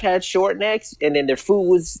giraffe had short necks, and then their food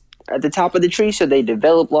was at the top of the tree, so they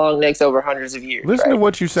developed long necks over hundreds of years. Listen to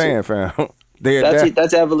what you're saying, fam.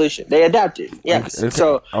 That's evolution. They adapted. Yes.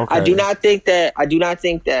 I do not think that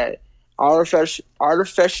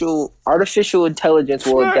artificial intelligence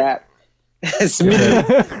will adapt.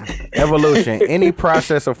 Evolution, any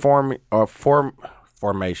process of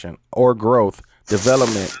formation or growth,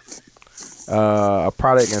 development, a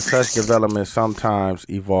product and such development sometimes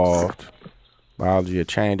evolved. Biology, a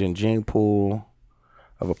change in gene pool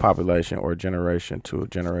of a population or generation to a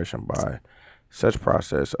generation by such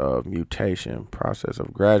process of mutation, process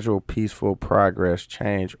of gradual, peaceful progress,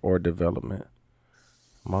 change, or development.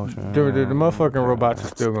 Motion. Dude, the motherfucking robots are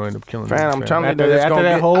still going to end up killing them. I'm telling you after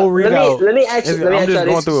that whole readout. Let me ask you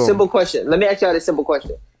this simple question. Let me ask y'all this simple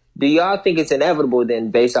question. Do y'all think it's inevitable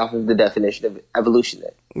then, based off of the definition of evolution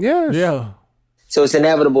then? Yes. Yeah. So it's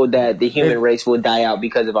inevitable that the human race will die out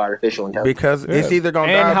because of artificial intelligence. Because it's either going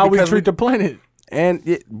to die and how we treat the planet.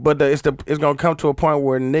 It's gonna come to a point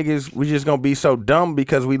where niggas we just gonna be so dumb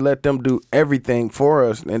because we let them do everything for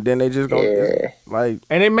us, and then they just gonna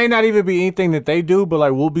and it may not even be anything that they do,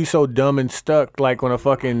 but we'll be so dumb and stuck. Like when a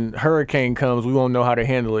fucking hurricane comes, we won't know how to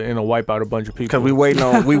handle it and it'll wipe out a bunch of people. Because we waiting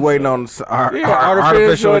on our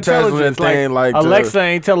artificial intelligence thing. Like Alexa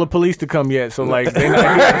ain't tell the police to come yet, so they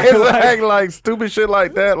not like stupid shit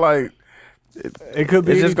like that. Like it could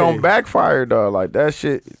be. It's just gonna backfire, dog. Like that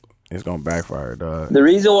shit. It's gonna backfire, dog. The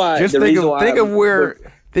reason why, think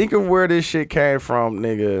of where this shit came from,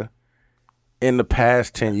 nigga. In the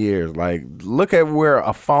past 10 years, like look at where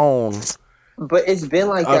a phone. But it's been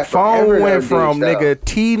like that. A phone went from nigga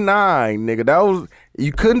T9, nigga. That was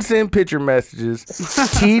you couldn't send picture messages.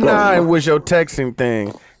 T9 was your texting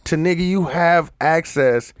thing. To nigga, you have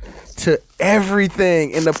access to everything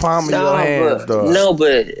in the palm of your hands, dog. No,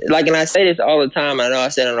 but and I say this all the time. I know I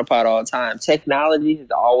say it on the pod all the time. Technology has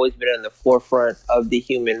always been on the forefront of the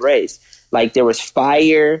human race. Like there was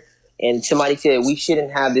fire, and somebody said we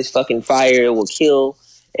shouldn't have this fucking fire. It will kill.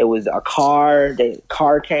 It was a car. The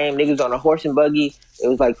car came. Niggas on a horse and buggy. It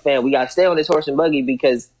was like, fam, we gotta stay on this horse and buggy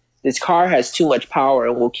because this car has too much power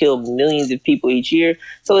and will kill millions of people each year.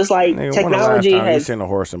 So it's like nigga, technology has. You seen a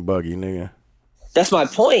horse and buggy, nigga. That's my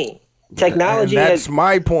point. Technology. That's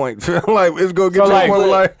my point. Like it's gonna get to a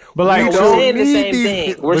point we're saying the same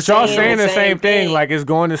thing. But y'all saying the same thing. Like it's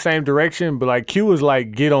going the same direction. But Q is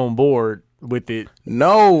like, get on board. with it.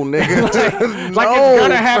 No, nigga. Like it's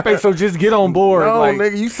gonna happen, so just get on board. No, like,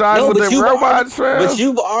 nigga, you siding with the robots, fam. But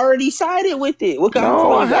you've already sided with it. What kind of No,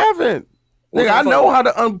 phone I haven't. Nigga, I know how to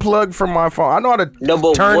unplug from my phone. I know how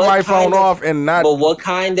to turn my phone off and not. But what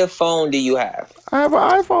kind of phone do you have? I have an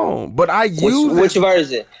iPhone, but I use which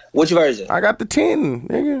version? Which version? I got the 10,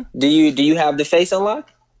 nigga. Do you have the face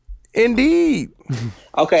unlock? Indeed.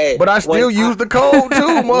 Okay, but I still use the code too,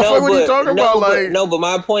 motherfucker. What you talking about? But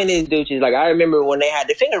my point is, dude, is like I remember when they had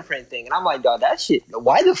the fingerprint thing, and I'm like, dog, that shit.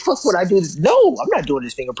 Why the fuck would I do this? No, I'm not doing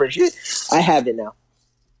this fingerprint shit. I have it now.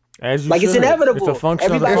 As you like should. It's inevitable. It's a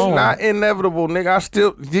function of the phone. It's not inevitable,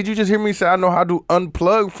 nigga. Did you just hear me say I know how to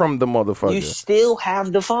unplug from the motherfucker? You still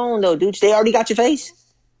have the phone though, dude. They already got your face.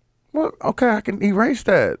 Well, okay, I can erase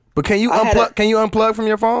that. But can you unplug? Can you unplug from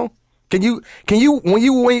your phone? Can you when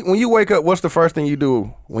you wake up? What's the first thing you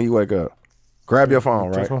do when you wake up? Grab your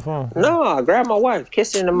phone, right? Touch my phone. No, I grab my wife,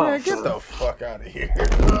 kiss her in the mouth. Man, get the fuck out of here.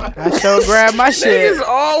 I sure grab my shit. Niggas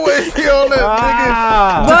always be on that,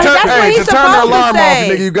 nigga. Well, that's what he's to turn the supposed alarm to say.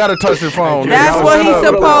 off, nigga, you gotta touch your phone. That's what he's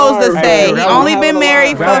supposed to say. He only been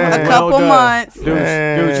married for a couple months. Dude,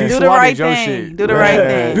 do the right thing. Do the right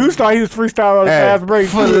thing. Dude thought he was freestyling on the fast break.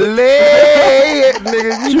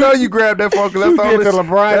 Nigga, you know you grab that phone because that's the only.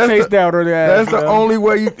 LeBron chase down on that. That's the only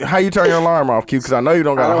way how you turn your alarm off, Q. Because I know you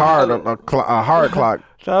don't got a hard clock.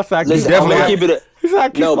 Listen, I'm gonna keep it. He's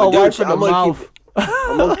like, keep my wife in the mouth.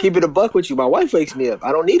 I'm gonna keep it a buck with you. My wife wakes me up.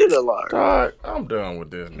 I don't need an alarm. God, I'm done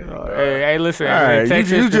with this nigga. Hey, listen. Right,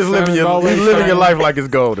 you just living your life like it's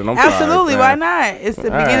golden. Absolutely, why not? It's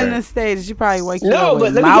the beginning of the stage. You probably wake you up. No,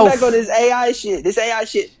 but let me get back on this AI shit. This AI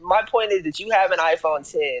shit. My point is that you have an iPhone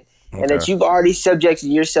 10. And that you've already subjected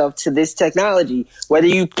yourself to this technology, whether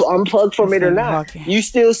you unplug from it or not. You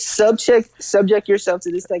still subject yourself to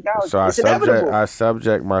this technology. So I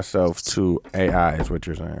subject myself to AI, is what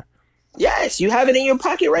you're saying. Yes, you have it in your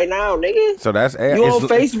pocket right now, nigga. So that's AI. You on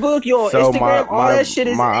Facebook, you on Instagram, all that shit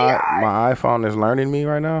is AI. My iPhone is learning me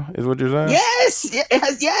right now, is what you're saying? Yes,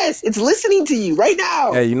 yes, it's listening to you right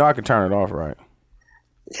now. Hey, you know I can turn it off, right?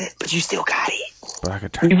 But you still got it. But I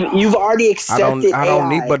could turn it off. You've already accepted I don't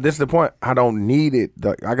need, but this is the point. I don't need it.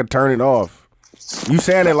 I can turn it off. You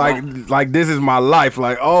saying it like this is my life.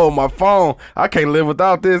 Like, oh, my phone. I can't live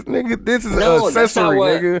without this, nigga. This is an accessory,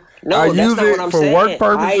 nigga. I use it for work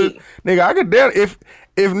purposes. Nigga, I could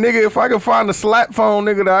if I could find a slap phone,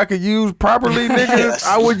 nigga, that I could use properly, nigga,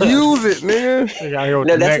 I would use it, nigga.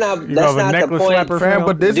 No, that's not the point, fam.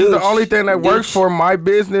 But this is the only thing that works for my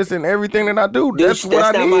business and everything that I do. That's what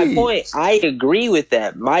I need. That's not my point. I agree with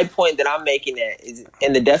that. My point that I'm making is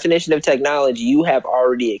in the definition of technology, you have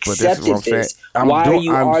already accepted this. Why are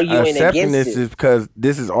you arguing against this? Is because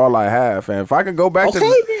this is all I have, and if I can go back to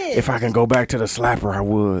the slapper, I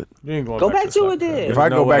would. Go back to it then. If I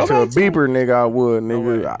go back to a beeper, nigga, I would, nigga.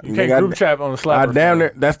 You can't group chat on the slapper. I damn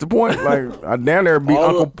there. That's the point. Like I damn there be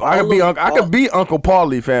Uncle. I could be Uncle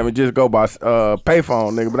Paulie, fam, and just go by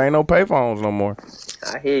payphone, nigga. But ain't no payphones no more.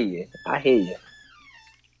 I hear you.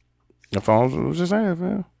 The phones was just saying,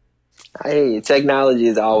 fam. I hear you. Technology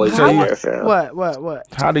is always there, fam. What?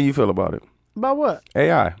 How do you feel about it? About what?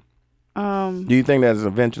 AI. Do you think that's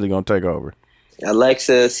eventually gonna take over?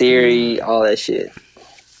 Alexa, Siri, all that shit.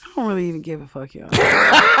 I don't really even give a fuck, y'all.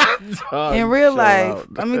 In real life,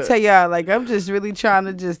 let me tell y'all, like I'm just really trying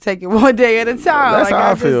to just take it one day at a time. That's like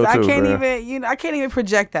how I feel I too, can't man. even, I can't even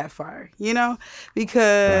project that far, because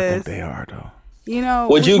I think they are though.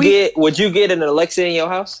 Would you get an Alexa in your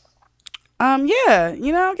house? Yeah, I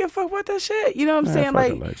don't give a fuck about that shit. You know what I'm saying?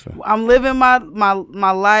 Like, Alexa. I'm living my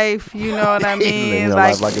life. You know what I mean?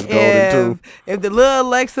 Like it's golden too. If the little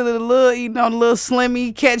Alexa, the little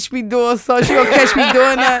Slimmy catch me doing so, she gonna catch me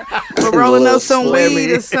doing that, or rolling up some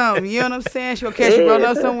weed or something. You know what I'm saying? She gonna catch me rolling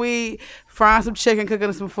up some weed, frying some chicken,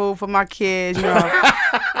 cooking some food for my kids.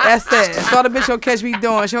 That's it. That's all the bitch gonna catch me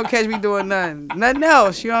doing. She don't catch me doing nothing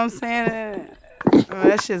else. You know what I'm saying?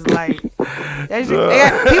 That shit's like, I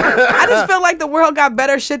just feel like the world got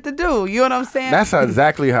better shit to do. You know what I'm saying? That's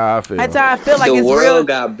exactly how I feel. That's how I feel like the world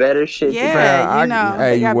got better shit to do. Yeah,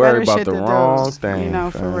 hey, you worry about the wrong thing.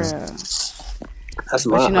 For real. That's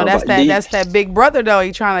my. But that's that big brother though.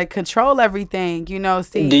 He trying to control everything.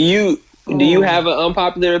 See. Do you have an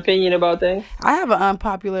unpopular opinion about things? I have an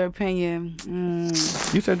unpopular opinion.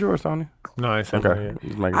 You said yours, Tony. No, I said okay.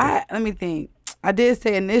 Let me think. I did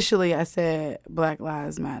say initially, I said Black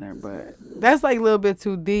Lives Matter, but that's like a little bit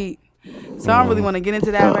too deep. So I don't really want to get into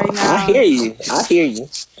that right now. I hear you.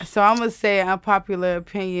 So I'm going to say unpopular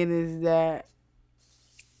opinion is that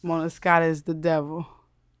Mona Scott is the devil.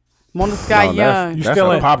 Mona Scott Young. You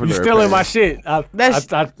stealing my shit. You stealing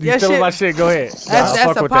my shit. Go ahead.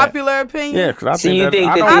 That's a popular opinion. Yeah, because I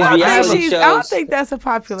don't think that's a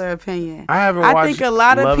popular opinion. I haven't watched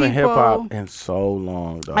Love and Hip Hop in so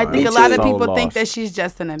long, though. I think a lot of people think that she's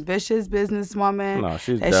just an ambitious businesswoman. No,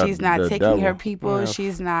 she's not taking her people.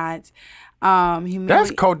 She's not.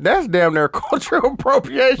 That's damn near cultural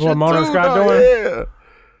appropriation. What Mona Scott doing? Yeah.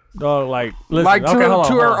 Dog, like, listen, like to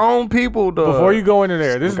her own people, dog. Before you go into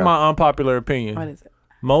there, this is my unpopular opinion. What is it?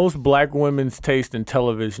 Most black women's taste in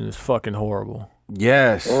television is fucking horrible.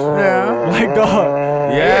 Yes. Yeah. Like,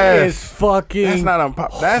 dog. Yes. It's fucking. That's not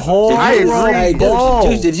unpopular. That's horrible. I agree.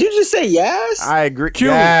 Dude, did you just say yes? I agree. Q.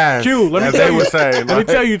 Yes. Q. Let me tell you. Let me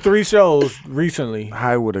tell you 3 shows recently.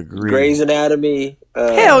 I would agree. Grey's Anatomy.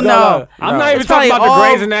 Hell no. I'm not even talking about the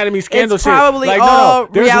Grey's Anatomy scandal it's shit. Probably like, all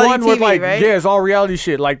there's reality one with TV, like, right? yeah, it's all reality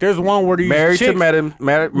shit. Like, there's one where these Married chicks, to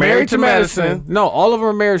Medicine. No, all of them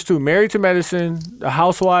are married too. Married to Medicine, the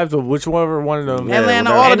Housewives of whichever one of them.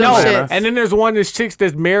 Atlanta, all of them shit. And then there's one that's chicks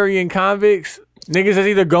that's marrying convicts. Niggas that's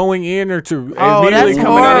either going in or to that's immediately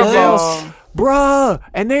coming out of jail. horrible. Bruh,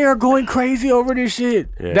 and they are going crazy over this shit.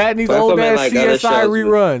 Yeah. That and these Black old women ass like CSI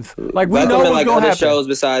reruns. Like, we know what's gonna happen. Shows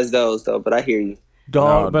besides those though, but I hear you.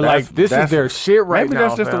 Dog, but like, this is their shit right maybe now. Maybe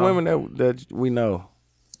that's just the women that we know.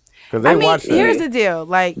 Because they watch that. Here's the deal.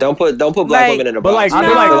 Like, don't put black women in a box. But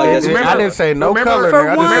I didn't say no color.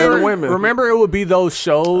 I just said women. Remember, it would be those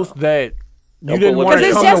shows that you didn't want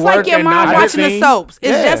to come to work. Because it's just like your mom watching the soaps. It's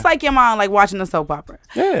Yeah. just like your mom like watching a soap opera.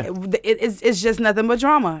 Yeah. It's just nothing but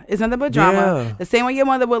drama. It's nothing but drama. Yeah. The same way your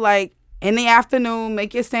mother would like in the afternoon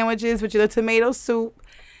make your sandwiches with your tomato soup.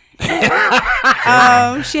 She had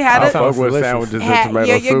I fuck with sandwiches and tomato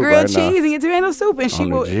your soup grilled right cheese now. and your tomato soup, and she On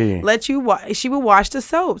the would G. let you. She would watch the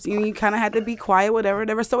soaps. You kind of had to be quiet,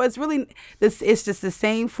 whatever. So it's really this. It's just the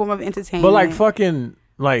same form of entertainment. But like fucking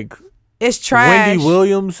like. It's trash. Wendy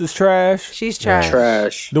Williams is trash. She's trash.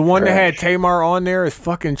 Trash. The one that had Tamar on there is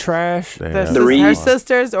fucking trash. Her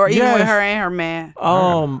sisters, or even with her and her man.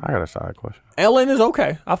 I got a side question. Ellen is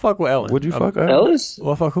okay. I fuck with Ellen. Would you fuck Ellen? Ellis?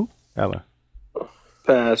 Well, fuck who? Ellen.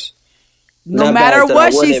 Pass. No matter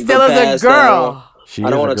what, she still is a girl. I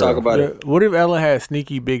don't want to talk about it. What if Ellen had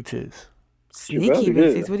sneaky big tits? Sneaky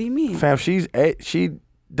big tits? What do you mean? Fam, she doesn't.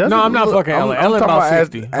 No, I'm not fucking Ellen. Ellen about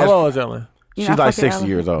 60. How old is Ellen? She's like 60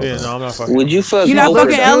 years old. Yeah, no, I'm not fucking. Would you fuck? You're not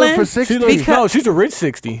fucking Ellen for 60? No, she's a rich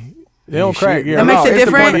 60. They don't crack. Yeah, that makes it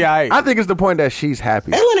different. I think it's the point that she's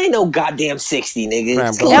happy. Ellen ain't no goddamn 60,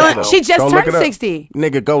 nigga. Ellen, she just turned 60.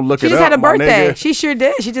 Nigga, go look it up. She just had a birthday. She sure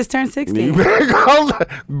did. She just turned 60. You better go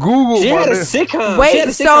Google. She had a sitcom.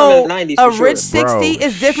 Wait, so a rich 60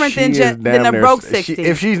 is different than a broke 60.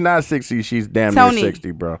 If she's not 60, she's damn near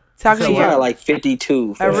 60, bro. Talking to you. Like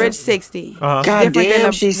 52. A rich 60. God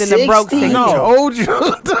damn, she's than a broke 60. No, old you.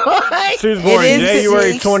 She was born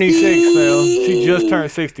January 26th, man. She just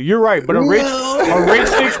turned 60. You're right, but a rich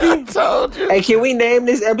 60? Told you. Hey, can we name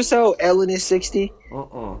this episode Ellen is 60?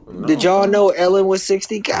 Did y'all know Ellen was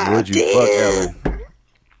 60? God Would you damn. fuck Ellen?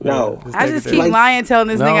 No. I just keep lying, telling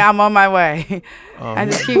this nigga I'm on my way. I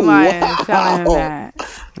just keep lying, telling him that.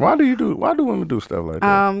 Why do women do stuff like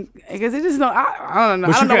that? Because they just don't. I don't know.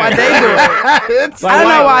 I don't know why they do it. I don't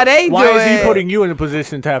know why they do it. Why is he putting you in a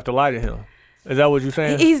position to have to lie to him? Is that what you're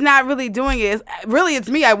saying? He's not really doing it. It's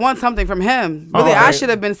me. I want something from him. Really, I should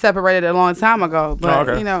have been separated a long time ago.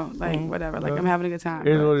 But you know, like whatever. Like I'm having a good time.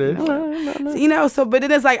 It is what it is. You know. So, but it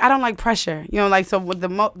is like I don't like pressure. You know, like so with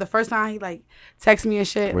the first time he like texted me and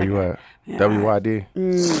shit. Where like, you at? WYD.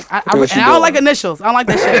 I don't like initials. I don't like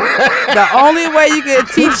that shit. The only way you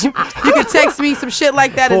can text me some shit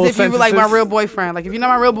like that is if you were like my real boyfriend. Like if you're not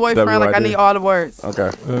my real boyfriend, like I need all the words.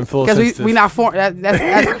 Okay. Because we not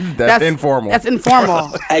that's informal. That's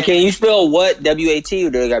informal. Hey, can you spell what? W-A-T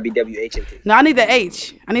or does it gotta be W-H-A-T? No, I need the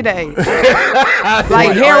H. Like Heron.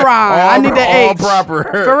 I need the H. All proper.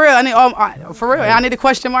 For real. I need a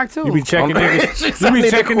question mark too. You be checking niggas. You be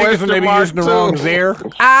checking niggas when they be using the wrong there.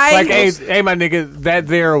 Like, hey, my nigga, that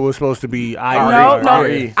there was supposed to be I. No.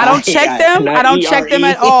 I don't check them. I don't check them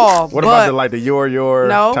at all. What about the your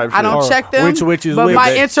no, type shit? I don't check them. Which is but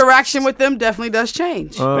my interaction with them definitely does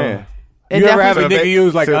change. Yeah. You ever have a nigga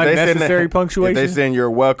use like unnecessary punctuation? If they send you're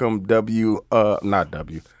welcome not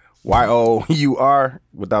W, Y-O-U-R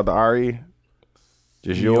without the R-E,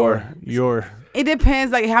 just your. It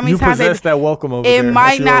depends, like how many you times possess that welcome over it there.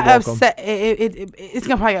 might not upset. It's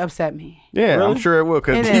gonna probably upset me. Yeah, really? I'm sure it will,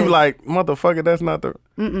 because you like motherfucker. That's not the.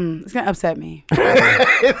 It's gonna upset me. You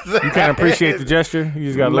can't appreciate the gesture. You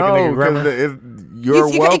just gotta look at nigga grammar. you're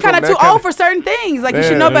welcome. You're kind of too old for certain things. Like, you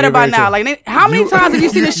should know better by now. Like, how many times have you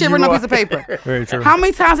seen this shit written on a piece of paper? Very true. How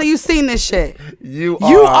many times have you seen this shit? You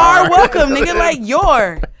are welcome, nigga. Like,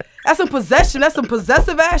 that's some possession. That's some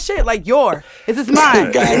possessive ass shit. Like, is this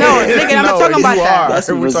mine? No, nigga, I'm not talking about that. That's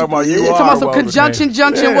what we're talking about. You're talking about some conjunction,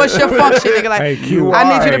 junction. What's your function, nigga? Like, hey, Q, I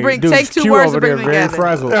need you to take two Q words and bring there, them together.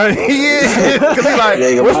 frazzled. Yeah, because he's like,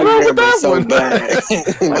 Nigga, what's my wrong with grandma's that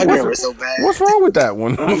one? My grandma's so bad. What's wrong with that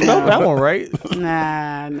one? You know that one, right?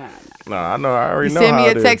 Nah. No, I know. I already You know. send me how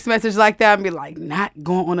a it is. text message like that and be like, not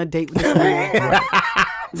going on a date with this man.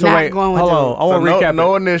 So not wait, going with hold on. dudes. I want to recap.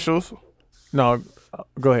 No initials. No,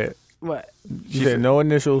 go ahead. What? You said no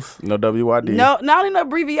initials. No WYD. No, not even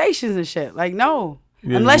abbreviations and shit. Like, no.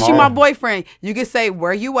 Yeah, Unless you my boyfriend, you can say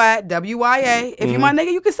where you at, WYA. If you my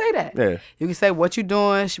nigga, you can say that. Yeah. You can say what you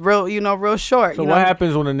doing, real short. So what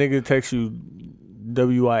happens when a nigga texts you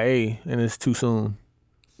WIA and it's too soon?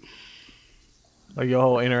 Like your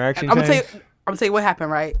whole interaction. I'm gonna tell you what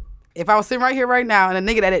happened, right? If I was sitting right here right now and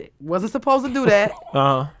a nigga that wasn't supposed to do that,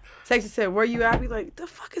 text and said, where you at? I'd be like, the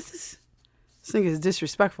fuck is this? This nigga is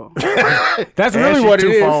disrespectful. That's really what it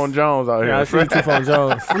is. Two-Phone Jones out here. Yeah, I see Two-Phone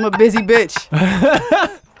Jones. I'm a busy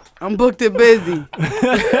bitch. I'm booked and busy.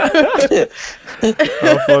 I'm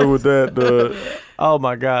fucking with that, dude. Oh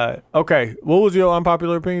my God. Okay, what was your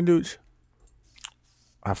unpopular opinion, dude?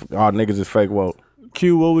 All niggas is fake woke.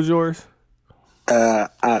 Q, what was yours?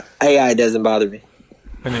 AI doesn't bother me.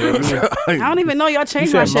 I don't even know y'all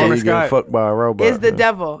changed my said shit. Mona You get Scott fucked by a robot. Is the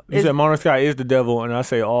devil. You said Mona Scott is the devil, and I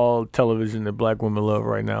say all television that black women love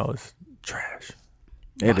right now is trash.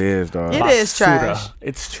 It is, dog. It is trash.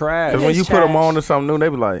 It's trash. Because when you put them on to something new, they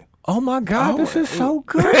be like, oh my God, this is so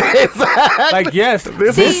good. Like, yes,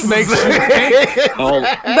 this makes you think.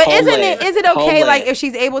 But is it okay, Homeland. like, if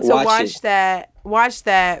she's able to watch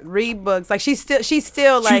that, read books, like she's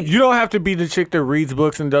still like, you don't have to be the chick that reads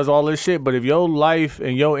books and does all this shit, but if your life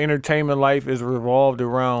and your entertainment life is revolved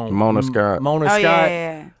around Mona Scott.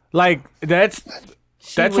 yeah. Like that's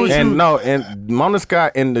what weak. and Mona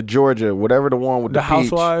Scott in the Georgia, whatever the one with the peach.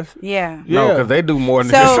 Housewives. Yeah. No, because they do more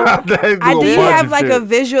than So just they do I do a bunch have of like shit. a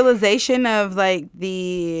visualization of like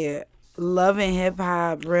the Love and Hip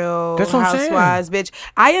Hop Real That's what I'm saying. Housewives bitch.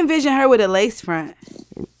 I envision her with a lace front.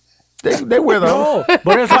 They wear those. No,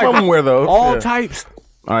 but it's Some of them like wear those. all Yeah. types.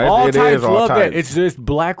 All All types love that. It's just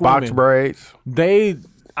black women. box braids.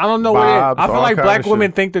 I don't know what it is. Bobs, I feel all like kind black of women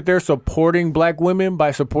shit. think that they're supporting black women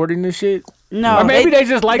by supporting this shit. No, Or maybe they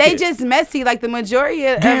just like they it. just messy. Like the majority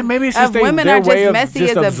of, Maybe it's just women their are way just of messy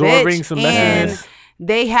just as a absorbing bitch, some and messiness.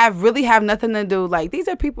 they really have nothing to do. Like these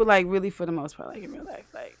are people like really for the most part like in real life.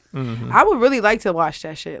 Like Mm-hmm. I would really like to watch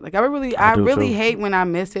that shit. Like I do really too. hate when I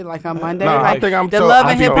miss it. Like on Monday, No, I like think I'm the so- Love I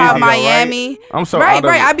and be Hip Hop busy though, right? Miami. I'm so right. out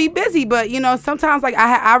of it. I be busy, but you know sometimes like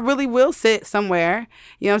I really will sit somewhere.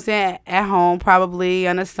 You know what I'm saying, at home probably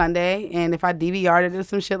on a Sunday, and if I DVR'd it or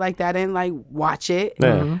some shit like that and like watch it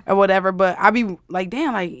or whatever. But I be like,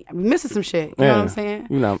 damn, like I'm missing some shit. You know what I'm saying?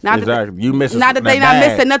 You know, Not exactly. You missing Not that they bag. not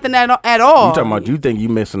missing nothing at all. You talking about you think you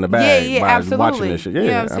missing the bag Yeah, by absolutely. watching this shit. Yeah, you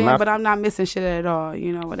know what I'm saying? and But I'm not missing shit at all,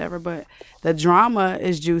 you know, whatever. But the drama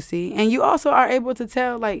is juicy. And you also are able to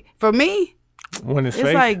tell, like, for me, When it's it's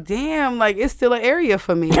fake. like, damn, like, it's still an area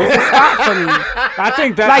for me. It's a spot for me. I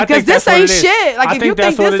think that. Like, I think because this that's what ain't it is. shit. Like, I if you think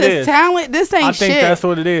that's what this it is talent, this ain't shit. I think that's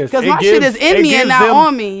what it is. Because It my shit is in me and not them-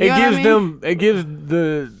 on me. You know what I mean? It gives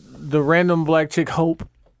the random black chick hope.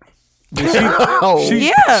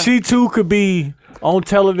 that she too could be on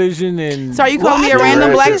television and. So are you calling me a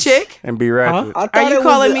random black chick? and be ratchet. I thought Are you it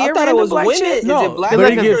calling was, me I a thought it random was black women. chick? Is No, it black but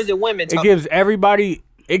women it or gives- is it women? It gives everybody.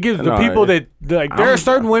 It gives the No, people that like there are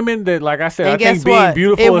certain women that, like I said, And I think guess being what?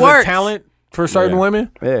 beautiful It is works. a talent for certain Yeah.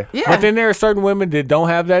 women. Yeah. Yeah. But then there are certain women that don't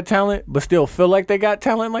have that talent, but still feel like they got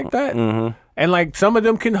talent like that. Mm-hmm. And like some of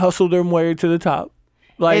them can hustle their way to the top.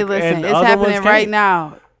 Like, Hey, listen, and it's other happening ones right can't.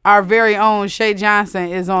 now. Our very own Shay Johnson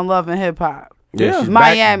is on Love and Hip Hop. Yeah, she's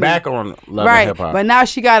Miami. back on Love Right, and Hip Hop. but now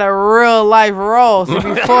she got a real life role. So before,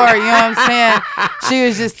 you know what I'm saying, she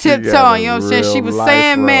was just got a tiptoeing. You know what I'm saying? She real was life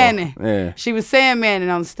saying role. manning. Yeah. She was saying manning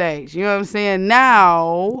on stage. You know what I'm saying?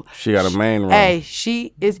 Now, She got a main role. hey,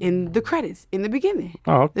 she is in the credits in the beginning.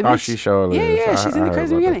 Oh, The oh, bitch- she showed Yeah, it. yeah, she's in the heard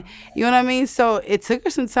credits in the about beginning. You know what I mean? So it took her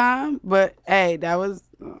some time, but hey, that was,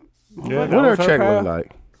 Yeah, that. that What her was her check path. look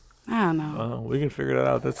like? I don't know. We can figure that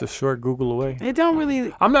out. That's a short Google away. It don't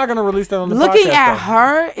really. I'm not gonna release that on the Looking podcast, at though.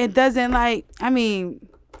 her, it doesn't like. I mean,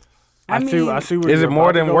 I see where Is you're it more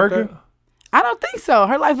about to than go with working? that. I don't think so.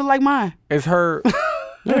 Her life look like mine. Is her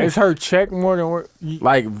Is her check more than work?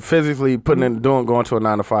 Like physically going to a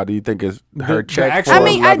 9 to 5? Do you think it's her check? I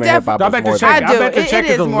mean, I definitely. I bet the check. I bet the check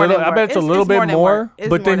is a little. I bet it's a little bit more.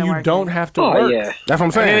 But then you don't have to work. Yeah. That's what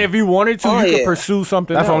I'm saying. And if you wanted to, you could pursue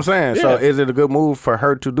something. That's else. what I'm saying. Yeah. So is it a good move for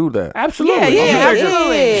her to do that? Absolutely. Yeah,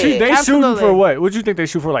 absolutely. They shooting for what? What do you think they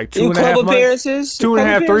shoot for? Like 2.5 months? Appearances?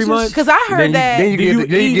 2.5, 3 months? Because I heard that. Then you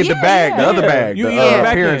get the bag, the other bag, the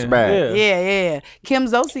appearance bag. Yeah. Kim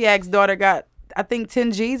Zolciak's daughter got, I think,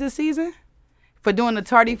 10 G's this season for doing the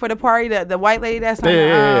tardy for the party. The white lady that's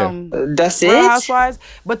on that's Real it. Housewives.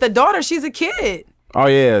 But the daughter, she's a kid. Oh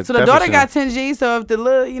yeah. So the daughter got 10 G's. So if the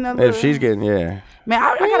little, if she's getting man,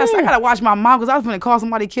 I gotta watch my mom because I was gonna call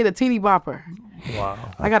somebody kid a teeny bopper. Wow.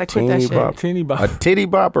 I gotta quit that shit. Teeny bopper. A titty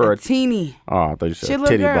bopper or a teeny. Oh, I thought you said She a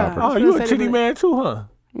titty little girl. bopper. Oh, you a titty man too, huh?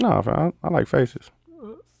 No, I like faces.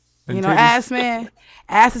 Ass man.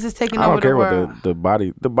 Asses is taking over the world. I don't care what the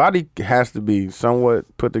body. The body has to be somewhat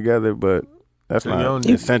put together, but that's not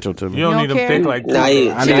essential to me. You don't need them thick like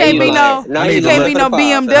that. She can't be no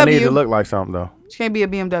BMW. I need to look like something though. She can't be a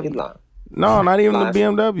BMW. No, not even a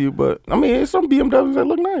BMW. But I mean, it's some BMWs that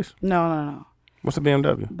look nice. No. What's a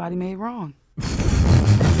BMW? Body made wrong. You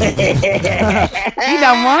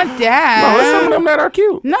don't want that. No, there's some of them that are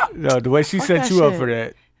cute. No, the way she set you up for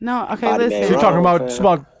that. No, okay, listen. She's talking about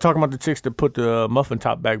the chicks that put the muffin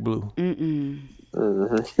top back blue.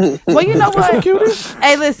 Well, you know what?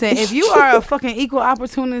 Hey, listen, if you are a fucking equal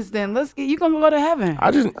opportunist, then you gonna go to heaven.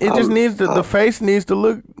 It just needs the face needs to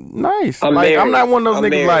look nice. I'm not one of those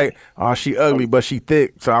niggas like, oh, she ugly but she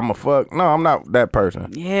thick, so I'm a fuck. No, I'm not that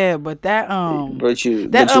person. Yeah, but that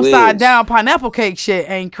that upside down pineapple cake shit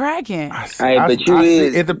ain't cracking.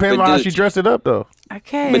 It depends on how she dressed it up though.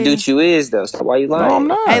 Okay. But dude, you is though. So why you lying? No, I'm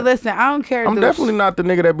not. Hey, listen, I don't care. I'm definitely not the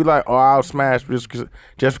nigga that be like, oh, I'll smash just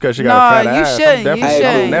because she got a fat ass. You shouldn't. Never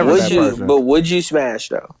that person. But would you smash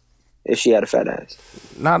though if she had a fat ass?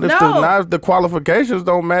 Not if the qualifications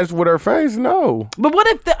don't match with her face. No. But what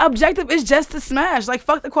if the objective is just to smash? Like,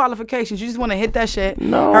 fuck the qualifications. You just want to hit that shit.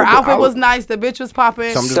 No. Her outfit was nice. The bitch was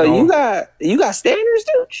popping. So you got standards,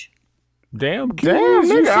 dude? Damn,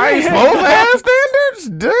 nigga, I ain't supposed to have standards?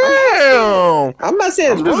 Damn. I'm not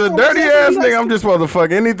saying I'm just a dirty ass nigga. I'm just supposed to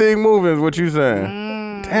fuck anything moving is what you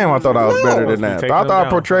saying. Damn, I thought I was better than that. I thought I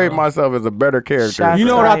portrayed myself as a better character. You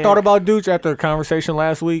know what I thought about Dooch after a conversation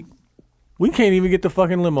last week? We can't even get the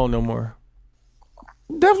fucking limo no more.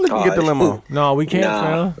 Definitely can get the limo. No, we can't,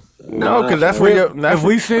 fam. No, because that's when if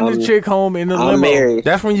we send the chick home in the limo,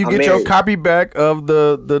 that's when you get your copy back of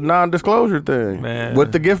the non-disclosure thing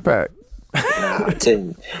with the gift pack.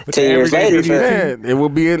 10 years later, fam. It will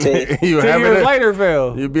be in 10 years later,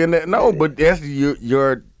 Phil. You'll be in that. No, but that's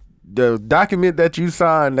the document that you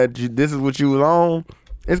signed that this is what you was on.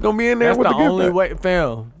 It's gonna be in there. That's with the gift only pack. way,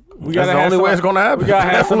 Phil. That's the only way it's gonna happen. We gotta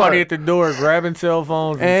have somebody at the door grabbing cell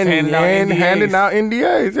phones and handing out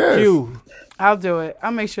NDAs. Yes. I'll do it.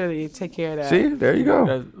 I'll make sure that you take care of that. See, there you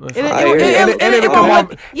go. It'll come off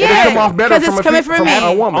better because it's coming from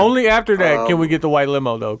a woman. Only after that can we get the white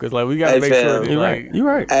limo though, because like we gotta make sure. You're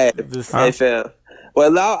right. Hey, fam.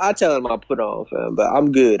 Well, I tell him I put on, fam, but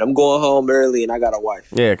I'm good. I'm going home early and I got a wife.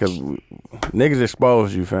 Yeah, because niggas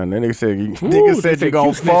exposed you, fam. Niggas said you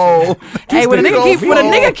gonna fold. Hey, when a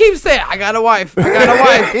nigga keeps saying, I got a wife,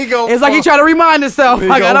 it's like he trying to remind himself,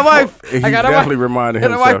 I got a wife. He's definitely reminding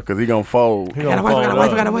himself because he gonna fold. I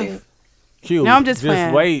got a wife. Q, no, I'm just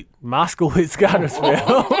playing. Wait, Moskowitz got us, man.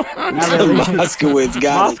 Moskowitz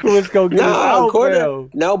got us. Moskowitz gonna get us out,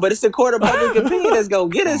 No, but it's the court of public opinion that's gonna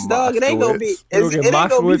get us, dog. It ain't gonna be. It ain't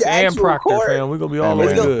gonna be the actual Proctor, court. fam. We're gonna be all the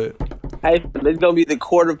way good. Hey, it's gonna be the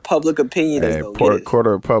court of public opinion. That's gonna get us. Court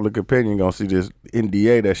of public opinion gonna see this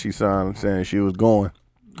NDA that she signed saying she was going.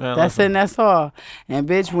 That's it and that's all. And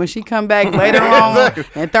bitch, when she come back later on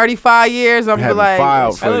in 35 years, I'm gonna be like,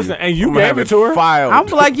 hey, listen, and you gave it to her. I'm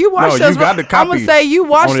like, you watched us. I'm gonna say you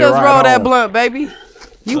watched us roll that blunt, baby.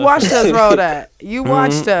 You watched us roll that. You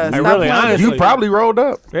watched us. Really, honestly, you probably rolled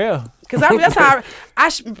up. Yeah. Because that's how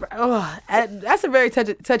that's a very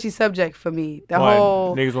touchy subject for me. The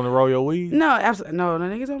whole niggas want to roll your weed? No, absolutely no.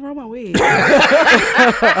 Niggas don't roll my weed.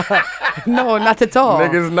 No, not at all.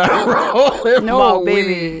 Niggas not rolling my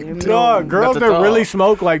baby. weed. No, girls that really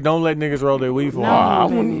smoke like don't let niggas roll their weed for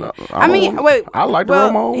them. I mean, wait. I like to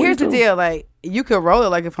roll my own weed. Here's the deal, like. You could roll it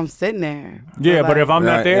like if I'm sitting there. Yeah, but if I'm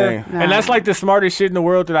not there, and that's like the smartest shit in the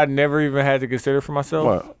world that I never even had to consider for myself.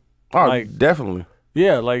 What? Oh, like, definitely.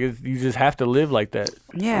 Yeah, like you just have to live like that.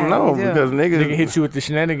 Yeah, no, because nigga hit you with the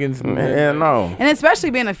shenanigans. No, and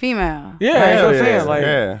especially being a female. Yeah, that's what I'm saying. Like,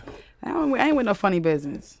 yeah. I ain't with no funny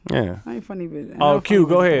business. Yeah. I ain't funny business. Oh, Q,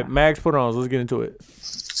 go ahead. Mags put on. Let's get into it.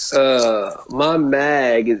 My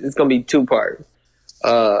mag it's gonna be 2-part.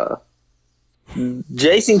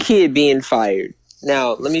 Jason Kidd being fired.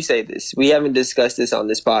 Now, let me say this: we haven't discussed this on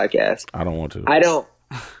this podcast. I don't want to.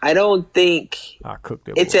 I don't think I cooked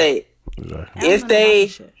it. it's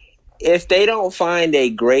if they don't find a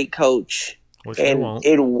great coach, and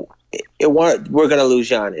it won't, we're gonna lose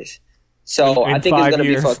Giannis. So I think it's gonna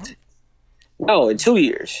be fucked. No, in 2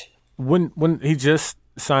 years. When he just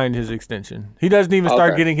signed his extension, he doesn't even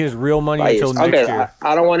start getting his real money until next year.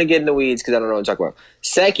 I don't want to get in the weeds because I don't know what to talk about.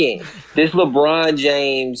 Second, this LeBron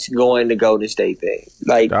James going to Golden State thing.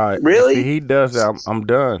 Like, really? If he does that, I'm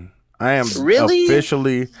done. I am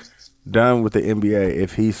officially done with the NBA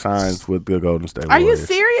if he signs with the Golden State Warriors. Are you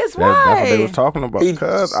serious? Why? That's what they was talking about.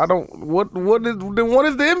 Because I don't. What is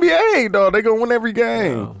the NBA, dog? They gonna win every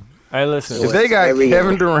game. No. Hey, listen. If they got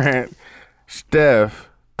Kevin Durant, Steph,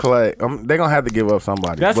 Clay, they're gonna have to give up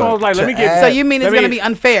somebody. That's what I was like. Let me get. So you mean it's gonna be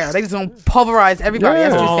unfair? They just gonna pulverize everybody? Yeah.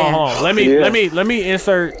 That's what you're saying. Let me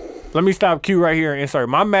insert. Let me stop Q right here and insert.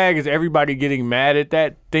 My mag is everybody getting mad at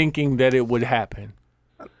that, thinking that it would happen.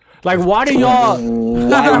 Like, why do y'all?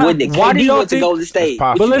 Why wouldn't it? Why do y'all think? To Golden State.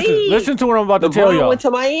 But listen to what I'm about to tell y'all. Went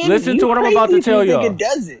to Miami. Listen to what I'm about to tell y'all. It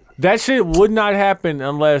doesn't. That shit would not happen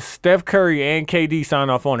unless Steph Curry and KD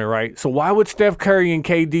sign off on it, right? So why would Steph Curry and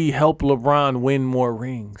KD help LeBron win more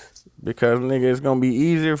rings? Because nigga, it's gonna be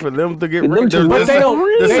easier for them to get rings. But they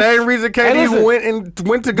don't. The same reason KD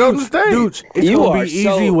went to Golden State. Dude, it's gonna be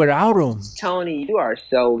easy without him. Tony, you are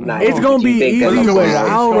so nice. It's gonna be easy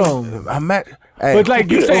without him. Hey, but like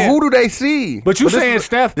you saying, who do they see? But you saying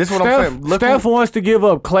Steph? This is what I'm saying. Steph wants to give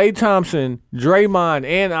up Klay Thompson, Draymond,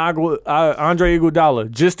 and Andre Iguodala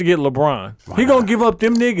just to get LeBron. He gonna give up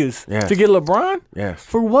them niggas to get LeBron? Yes.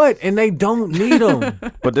 For what? And they don't need them.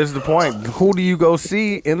 But this is the point. Who do you go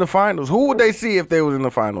see in the finals? Who would they see if they was in the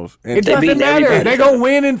finals? And it doesn't matter. They gonna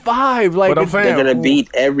win in 5. Like they're gonna beat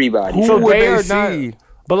everybody. Who would they see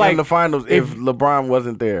in the finals if LeBron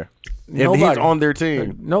wasn't there? Nobody. If he's on their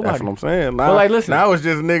team. Nobody. That's what I'm saying. Now, but like, listen. Now it's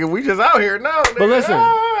just, nigga, we just out here now. Nigga. But listen.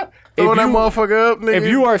 Throw that motherfucker up, nigga. If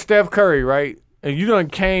you are Steph Curry, right, and you done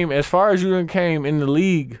came, as far as you done came in the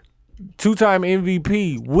league, 2-time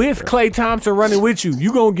MVP, with Klay Thompson running with you,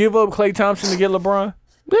 you gonna give up Klay Thompson to get LeBron?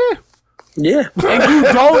 Yeah. And you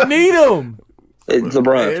don't need him. It's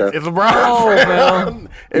LeBron. It's LeBron. Oh, man.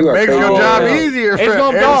 It makes your job easier. It's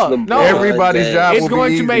gonna everybody's job it's will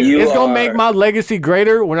going be to make easier. It's gonna make my legacy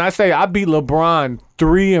greater when I say I beat LeBron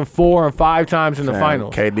 3 and 4 and 5 times in the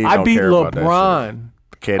finals. KD I don't beat care about that LeBron.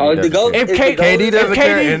 If KD doesn't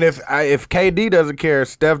care, and if KD doesn't care,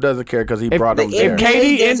 Steph doesn't care because he brought them there. If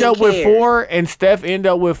KD ends up with 4 and Steph end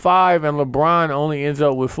up with 5 and LeBron only ends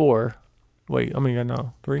up with 4. Wait, I mean,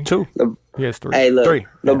 no, 3? 2. Yes, 3. Hey, look. 3.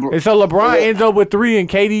 And so LeBron ends up with 3 and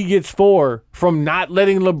KD gets 4 from not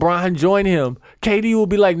letting LeBron join him. KD will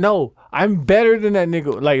be like, no, I'm better than that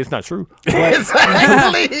nigga. Like, it's not true.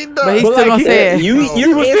 Exactly. But he's still gonna say it.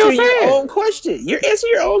 You're answering your own question. You're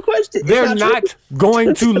answering your own question. They're not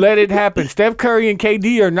going to let it happen. Steph Curry and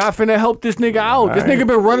KD are not finna help this nigga out. This nigga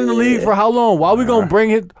been running the league for how long? Why we gonna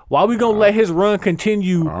bring it? Why we gonna let his run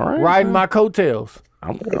continue riding my coattails?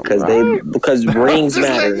 Because rings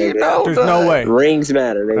matter, nigga. There's no way. Rings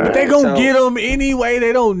matter, nigga. But they gonna get him anyway.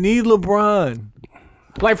 They don't need LeBron.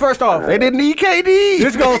 Like, first off, they didn't need KD.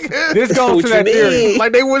 This goes to that theory.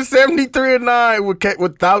 Like, they went 73-9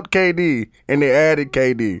 without KD, and they added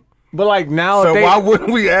KD. But like now, so why wouldn't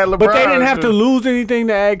we add LeBron? But they didn't have to lose anything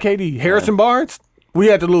to add KD. Harrison Barnes. We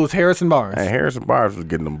had to lose Harrison Barnes. And Harrison Barnes was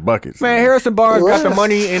getting them buckets. Man, Harrison Barnes got the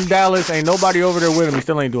money in Dallas. Ain't nobody over there with him. He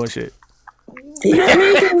still ain't doing shit. He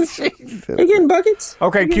getting buckets.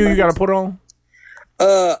 Okay, Q, you got to put on.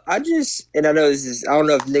 I know this is, I don't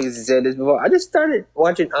know if niggas have said this before. I just started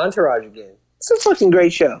watching Entourage again. It's a fucking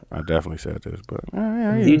great show. I definitely said this, but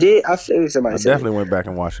you did. I figured somebody said. I definitely went back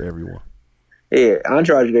and watched everyone. Yeah,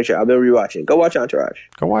 Entourage is a great show. I've been rewatching. Go watch Entourage.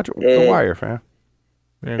 Go watch The Wire, fam.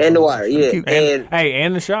 And The Wire, yeah.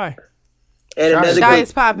 And The Shy. And another Shy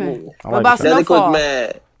is popping. What about another Snowfall? quick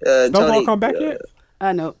mad. Snowfall Tony, come back yet?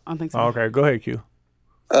 No, I don't think so. Oh, okay, go ahead, Q.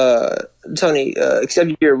 Tony,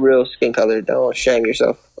 accept your real skin color. Don't shame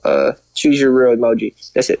yourself. Choose your real emoji.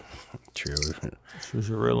 That's it. True. Choose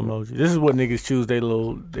your real emoji. This is what niggas choose.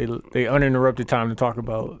 They uninterrupted time to talk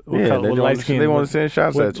about. What color, they want to send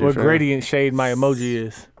shots at you. What gradient shade my emoji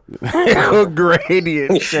is.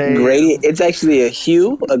 Gradient shade. Gradient. It's actually a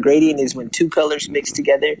hue. A gradient is when two colors mix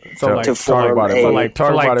together to form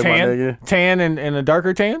tan and a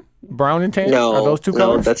darker tan, brown and tan. No, are those two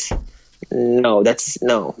colors? That's not what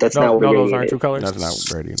those gradient aren't is. two colors. That's not what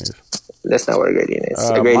gradient is. That's not what a gradient is.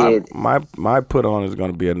 A gradient. My put on is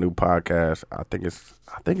going to be a new podcast. I think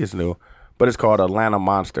it's new, but it's called Atlanta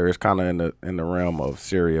Monster. It's kind of in the realm of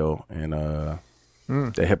Serial and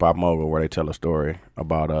the Hip Hop Mogul, where they tell a story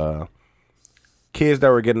about kids that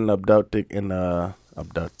were getting abducted in the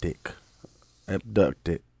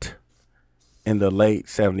late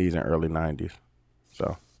 70s and early 90s.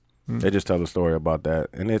 So they just tell a story about that,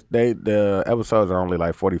 and the episodes are only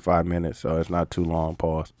like 45 minutes, so it's not too long.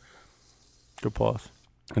 Pause. Good pause.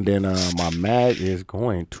 And then my mag is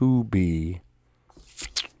going to be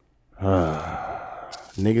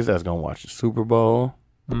niggas that's gonna watch the Super Bowl.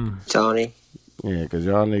 Tony. Yeah, because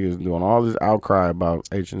y'all niggas doing all this outcry about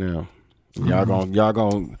H&M. Y'all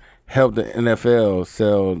gonna help the NFL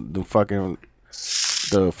sell the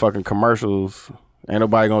fucking commercials. Ain't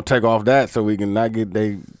nobody gonna take off that, so we can not get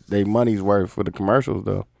they money's worth for the commercials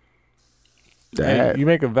though. Hey, you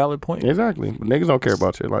make a valid point. Exactly. But niggas don't care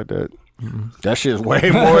about shit like that. That shit's way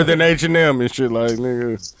more than H&M and shit, like,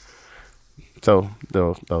 nigga. So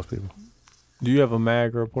those people. Do you have a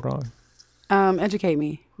mag or a put on? Educate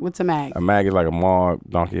me. What's a mag? A mag is like a mog,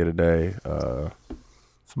 donkey of the day,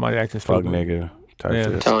 somebody acting fuck stupid. nigga type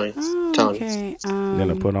shit. Tony. Okay. Then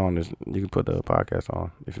the put on is you can put the podcast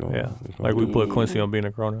on if you want. Yeah, like we put Quincy on being a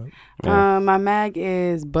grown up. Yeah. My mag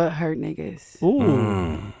is butt hurt niggas.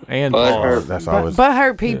 Ooh, and Butt pause. hurt. That's always Butt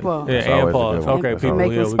hurt people. Yeah, That's and always a pause. good one. Okay, That's people. always-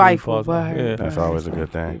 Make Yeah, them we spiteful, pause butt now. hurt. Yeah. that's always a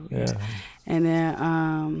good thing. Yeah. And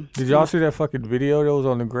then Did y'all see that fucking video that was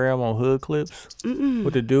on the gram on Hood Clips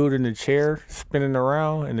with the dude in the chair spinning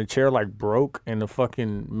around and the chair like broke and the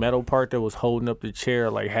fucking metal part that was holding up the chair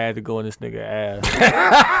like had to go in this nigga ass.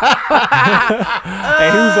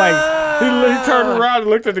 And he was like, he turned around and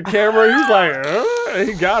looked at the camera. He was like, and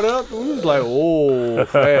he got up and he was like, oh,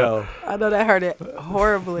 fam. I know that hurt it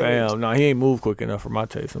horribly. Fam, no, he ain't moved quick enough for my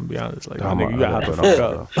taste. I'm gonna be honest. Like, I'm nigga, you gotta gonna hop the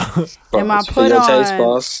put fuck up. And my For put your taste, on,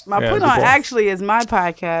 boss. my Yeah, put good on boss. actually is my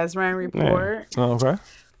podcast, Rain Report. Oh, okay.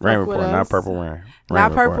 Rain Fuck with Report, not us. Purple Rain.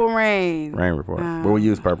 Not Report. Purple Rain. Rain Report. But we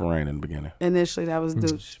used Purple Rain in the beginning. Initially, that was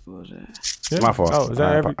douche bullshit. Yeah. My fault. Oh, is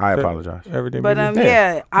that I apologize. Everything. But we do?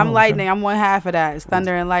 yeah, I'm Oh, lightning. I'm one half of that. It's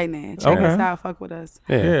thunder and lightning. Check Okay. us out. Fuck with us.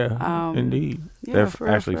 Yeah, indeed. Yeah, They're for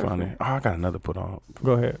real, actually for real, funny. for real. Oh, I got another put on.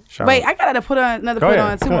 Go ahead. Shout Wait, out. I gotta put on another Go put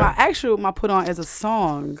ahead, on too. go ahead. My put on is a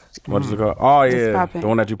song. What is it called? Oh, It's yeah. popping. The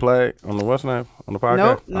one that you played on the what's name? On the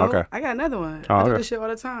podcast? Nope. Okay. I got another one. Oh, I do okay. this shit all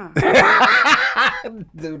the time.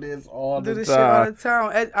 Do this all do this shit all the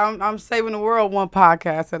time. I'm saving the world one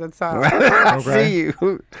podcast at a time. I see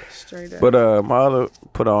you. Straight up. But my other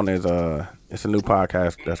put on is it's a new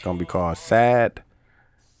podcast that's gonna be called Sad,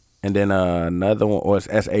 and then another one, or it's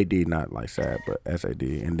SAD, not like sad, but SAD,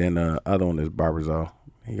 and then other one is Barberzo.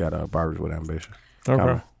 He got Barbers with Ambition. Okay.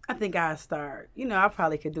 Kinda I think I start. I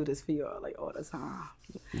probably could do this for you all the time.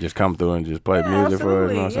 just come through and just play music for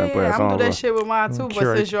us. You know what I'm saying? Play a I'm song. gonna do that for shit with mine too. But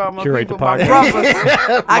Curate- since y'all my curate people, the my podcast.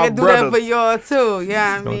 brothers, I can do that brothers. for y'all too.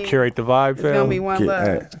 Yeah, I Gonna mean, curate the vibe, it's gonna be fam. one Hey,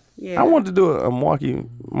 love. Yeah, I wanted to do a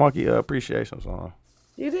Marky appreciation song.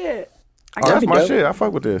 You did. Oh, that's my dope. shit. I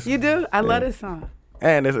fuck with this. You do. I love this song.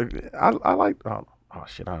 And I like. Oh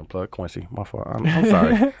shit! I unplugged Quincy. My fault. I'm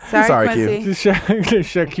sorry. Sorry, Q. Quincy. Just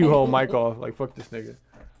shut Q whole mic off. Like, fuck this nigga.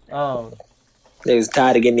 Niggas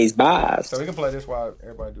tired of getting these vibes. So we can play this while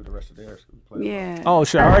everybody do the rest of theirs. Yeah. Oh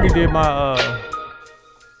shit! I already did my.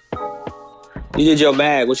 You did your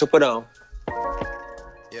mag. What you put on?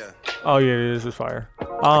 Oh yeah, this is fire.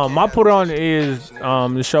 My put on is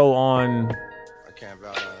the show on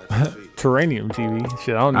Terranium TV.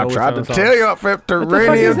 Shit, I don't know. I what tried to channel it's tell on. you up at What the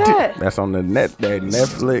fuck is that? That's on the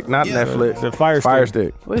Netflix, not Netflix. The Fire Fire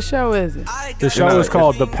Stick. Stick. What show is it? The show know, is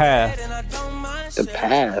called The Path. The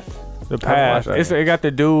path. The Path. watch that. It got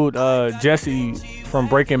the dude Jesse from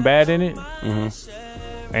Breaking Bad in it,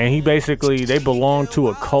 and he basically they belong to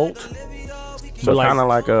a cult. So But kind of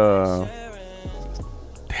like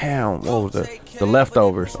damn, what was the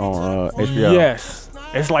Leftovers on HBO? Yes,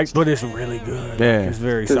 it's like, but it's really good. Yeah. It's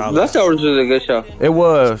very The solid. Leftovers was a good show. It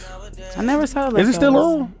was. I never saw it. Is it still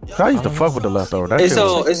on? I used to fuck with the Leftovers. That It's shit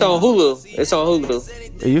was- on. It's on Hulu. It's on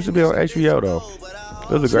Hulu. It used to be on HBO though.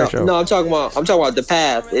 It was a great show. No, I'm talking about The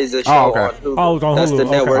Path. Is a show Oh, okay. on Hulu. Oh, it's on That's Hulu. the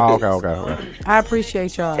Okay. network. Oh, okay. I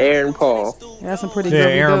appreciate y'all. Aaron Paul. That's some pretty Yeah,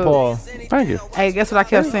 good. Aaron Paul. Thank you. Hey, guess what I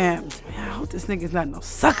kept saying? Man, I hope this nigga's not no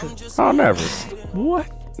sucker. Oh, never. What?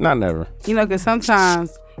 Not never. Because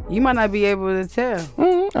sometimes you might not be able to tell.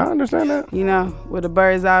 I understand that. With a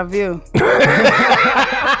bird's eye view.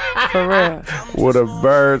 For real. With a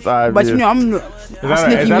bird's eye view. But you know, I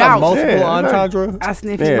sniff you out. A multiple entendre? I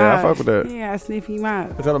sniff you out. Yeah, I fuck with that. Yeah, I sniff you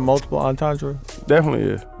out. Is that a multiple entendre? Definitely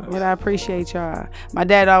is. But I appreciate y'all. My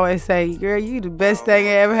dad always say, girl, you the best thing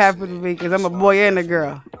that ever happened to me because I'm a boy and a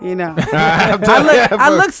girl, you know. I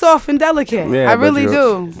look soft and delicate. Yeah, I really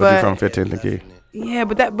do. But you're from 15th and Key. Yeah,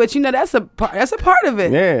 but you know that's a part of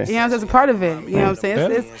it. Yeah, you know that's a part of it. You know what I'm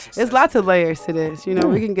saying? It's lots of layers to this. You know,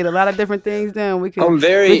 we can get a lot of different things done. We can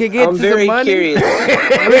get some money. Curious.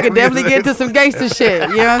 We can definitely get to some gangster shit.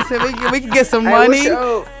 You know what I'm saying? We can get some money.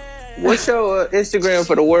 What's your Instagram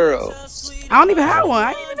for the world? I don't even have one. I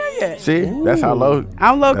ain't even there yet. See, that's how low.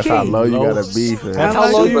 I'm low that's key. That's how low you gotta be. Fam. That's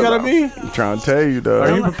how low you gotta be. I'm trying to tell you, though.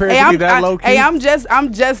 Are you prepared to be that low key? Hey, I'm just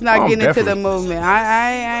not getting into the movement.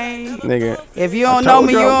 I nigga. If you don't know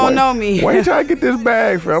me, you don't know me. Wait till I get this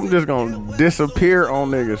bag, fam. I'm just gonna disappear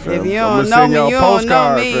on niggas, fam. If you don't know me, you don't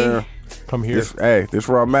know me. Fam. Come here. This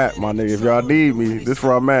where I'm at, my nigga. If y'all need me, this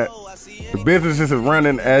where I'm at. The business is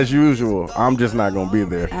running as usual. I'm just not gonna be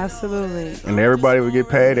there. Absolutely. And everybody will get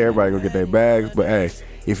paid. Everybody will get their bags. But hey,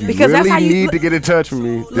 if you really need to get in touch with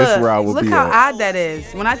me, this is where I will be. Look how odd that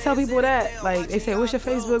is. When I tell people that, like they say, "What's your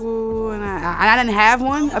Facebook?" And I didn't have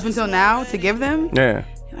one up until now to give them. Yeah.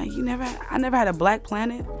 Like I never had a Black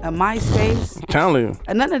Planet, a MySpace. I'm telling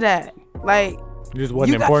you. None of that. Like. It just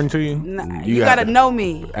wasn't important to you? You gotta know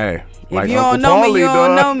me. Hey. If you don't know me, you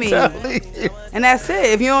don't know me. And that's it.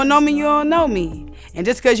 If you don't know me, you don't know me. And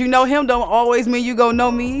just because you know him don't always mean you gonna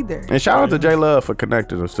know me either. And shout out to J Love for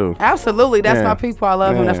connecting us too. Absolutely. That's my people. I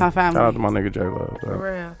love him. That's my family. Shout out to my nigga J Love. For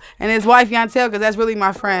real. And his wife Yantel, because that's really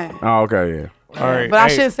my friend. Oh, okay, yeah. All right. But I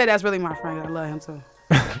shouldn't say that's really my friend. I love him too.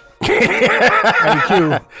 Hey,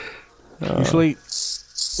 Q. You sleep?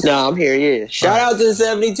 No, I'm here, yeah. Shout out to the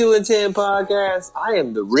 72 and 10 podcast. I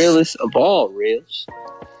am the realest of all reals.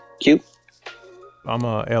 Q. I'm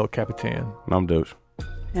El Capitan. I'm Deuce.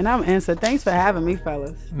 And I'm Insa. Thanks for having me,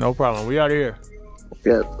 fellas. No problem. We out of here.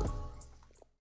 Yep.